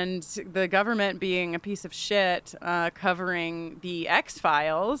and the government being a piece of shit, covering the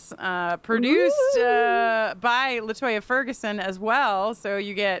X-Files, produced by LaToya Ferguson as well. So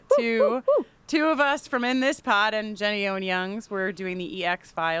you get two of us from In This Pod and Jenny Owen Youngs. We're doing the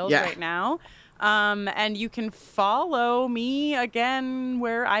EX Files right now. And you can follow me again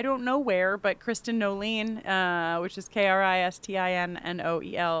where I don't know where, but Kristen Noeline, which is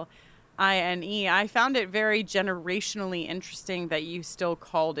KristinnOeline. I found it very generationally interesting that you still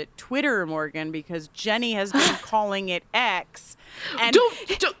called it Twitter, Morgan, because Jenny has been calling it X. And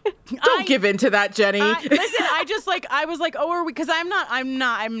Don't give in to that, Jenny. I was like, oh, are we? Because I'm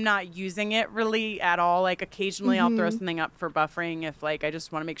not using it really at all. Like occasionally I'll throw something up for buffering if like I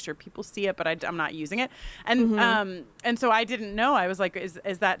just want to make sure people see it, but I'm not using it. And and so I didn't know. I was like,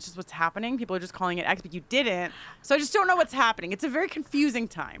 is that just what's happening? People are just calling it X, but you didn't. So I just don't know what's happening. It's a very confusing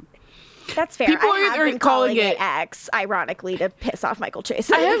time. That's fair. People I have are been calling it X, ironically, to piss off Michael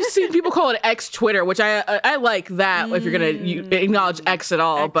Chase. I have seen people call it X Twitter, which I like that if you're gonna acknowledge X at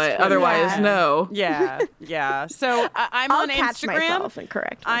all, but otherwise no. Yeah. So I'm I'll on catch Instagram. myself and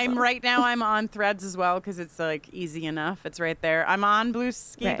correct myself. Right now I'm on Threads as well because it's like easy enough. It's right there. I'm on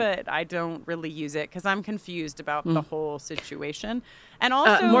Bluesky, but I don't really use it because I'm confused about the whole situation. And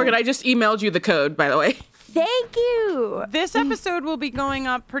also, Morgan, I just emailed you the code, by the way. Thank you. This episode will be going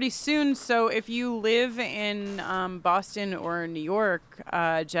up pretty soon, so if you live in Boston or New York,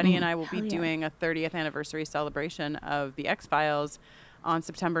 Jenny and I will be doing a 30th anniversary celebration of the X-Files on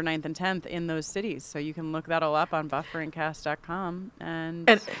September 9th and 10th in those cities. So you can look that all up on bufferingcast.com. And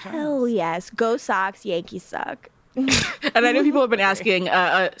Hell yes. Go Sox, Yankees suck. And I know people have been asking,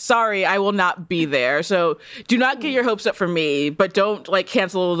 sorry, I will not be there. So do not get your hopes up for me, but don't like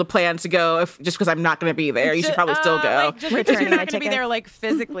cancel the plans to go just because I'm not going to be there. You should probably still go. Just because you're not going to be there like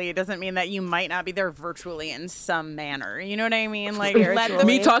physically, it doesn't mean that you might not be there virtually in some manner. You know what I mean? Like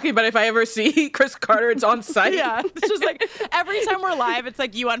Me talking about if I ever see Chris Carter, it's on site. Yeah, it's just like every time we're live, it's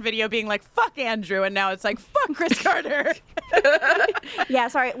like you on video being like, fuck Andrew. And now it's like, fuck Chris Carter. Yeah,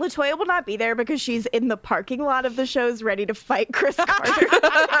 sorry. LaToya will not be there because she's in the parking lot of the shows ready to fight Chris Carter.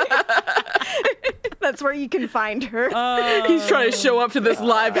 That's where you can find her. He's trying to show up to this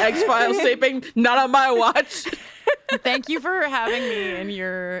live X-Files taping. Not on my watch. Thank you for having me in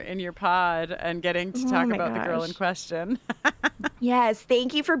your pod and getting to talk about the girl in question. Yes,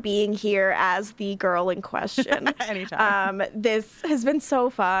 thank you for being here as the girl in question. Anytime. This has been so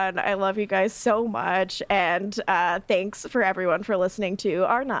fun. I love you guys so much. And thanks for everyone for listening to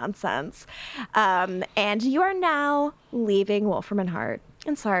our nonsense. And you are now leaving Wolfram and Hart.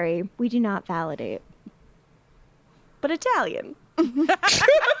 And sorry, we do not validate. But Italian.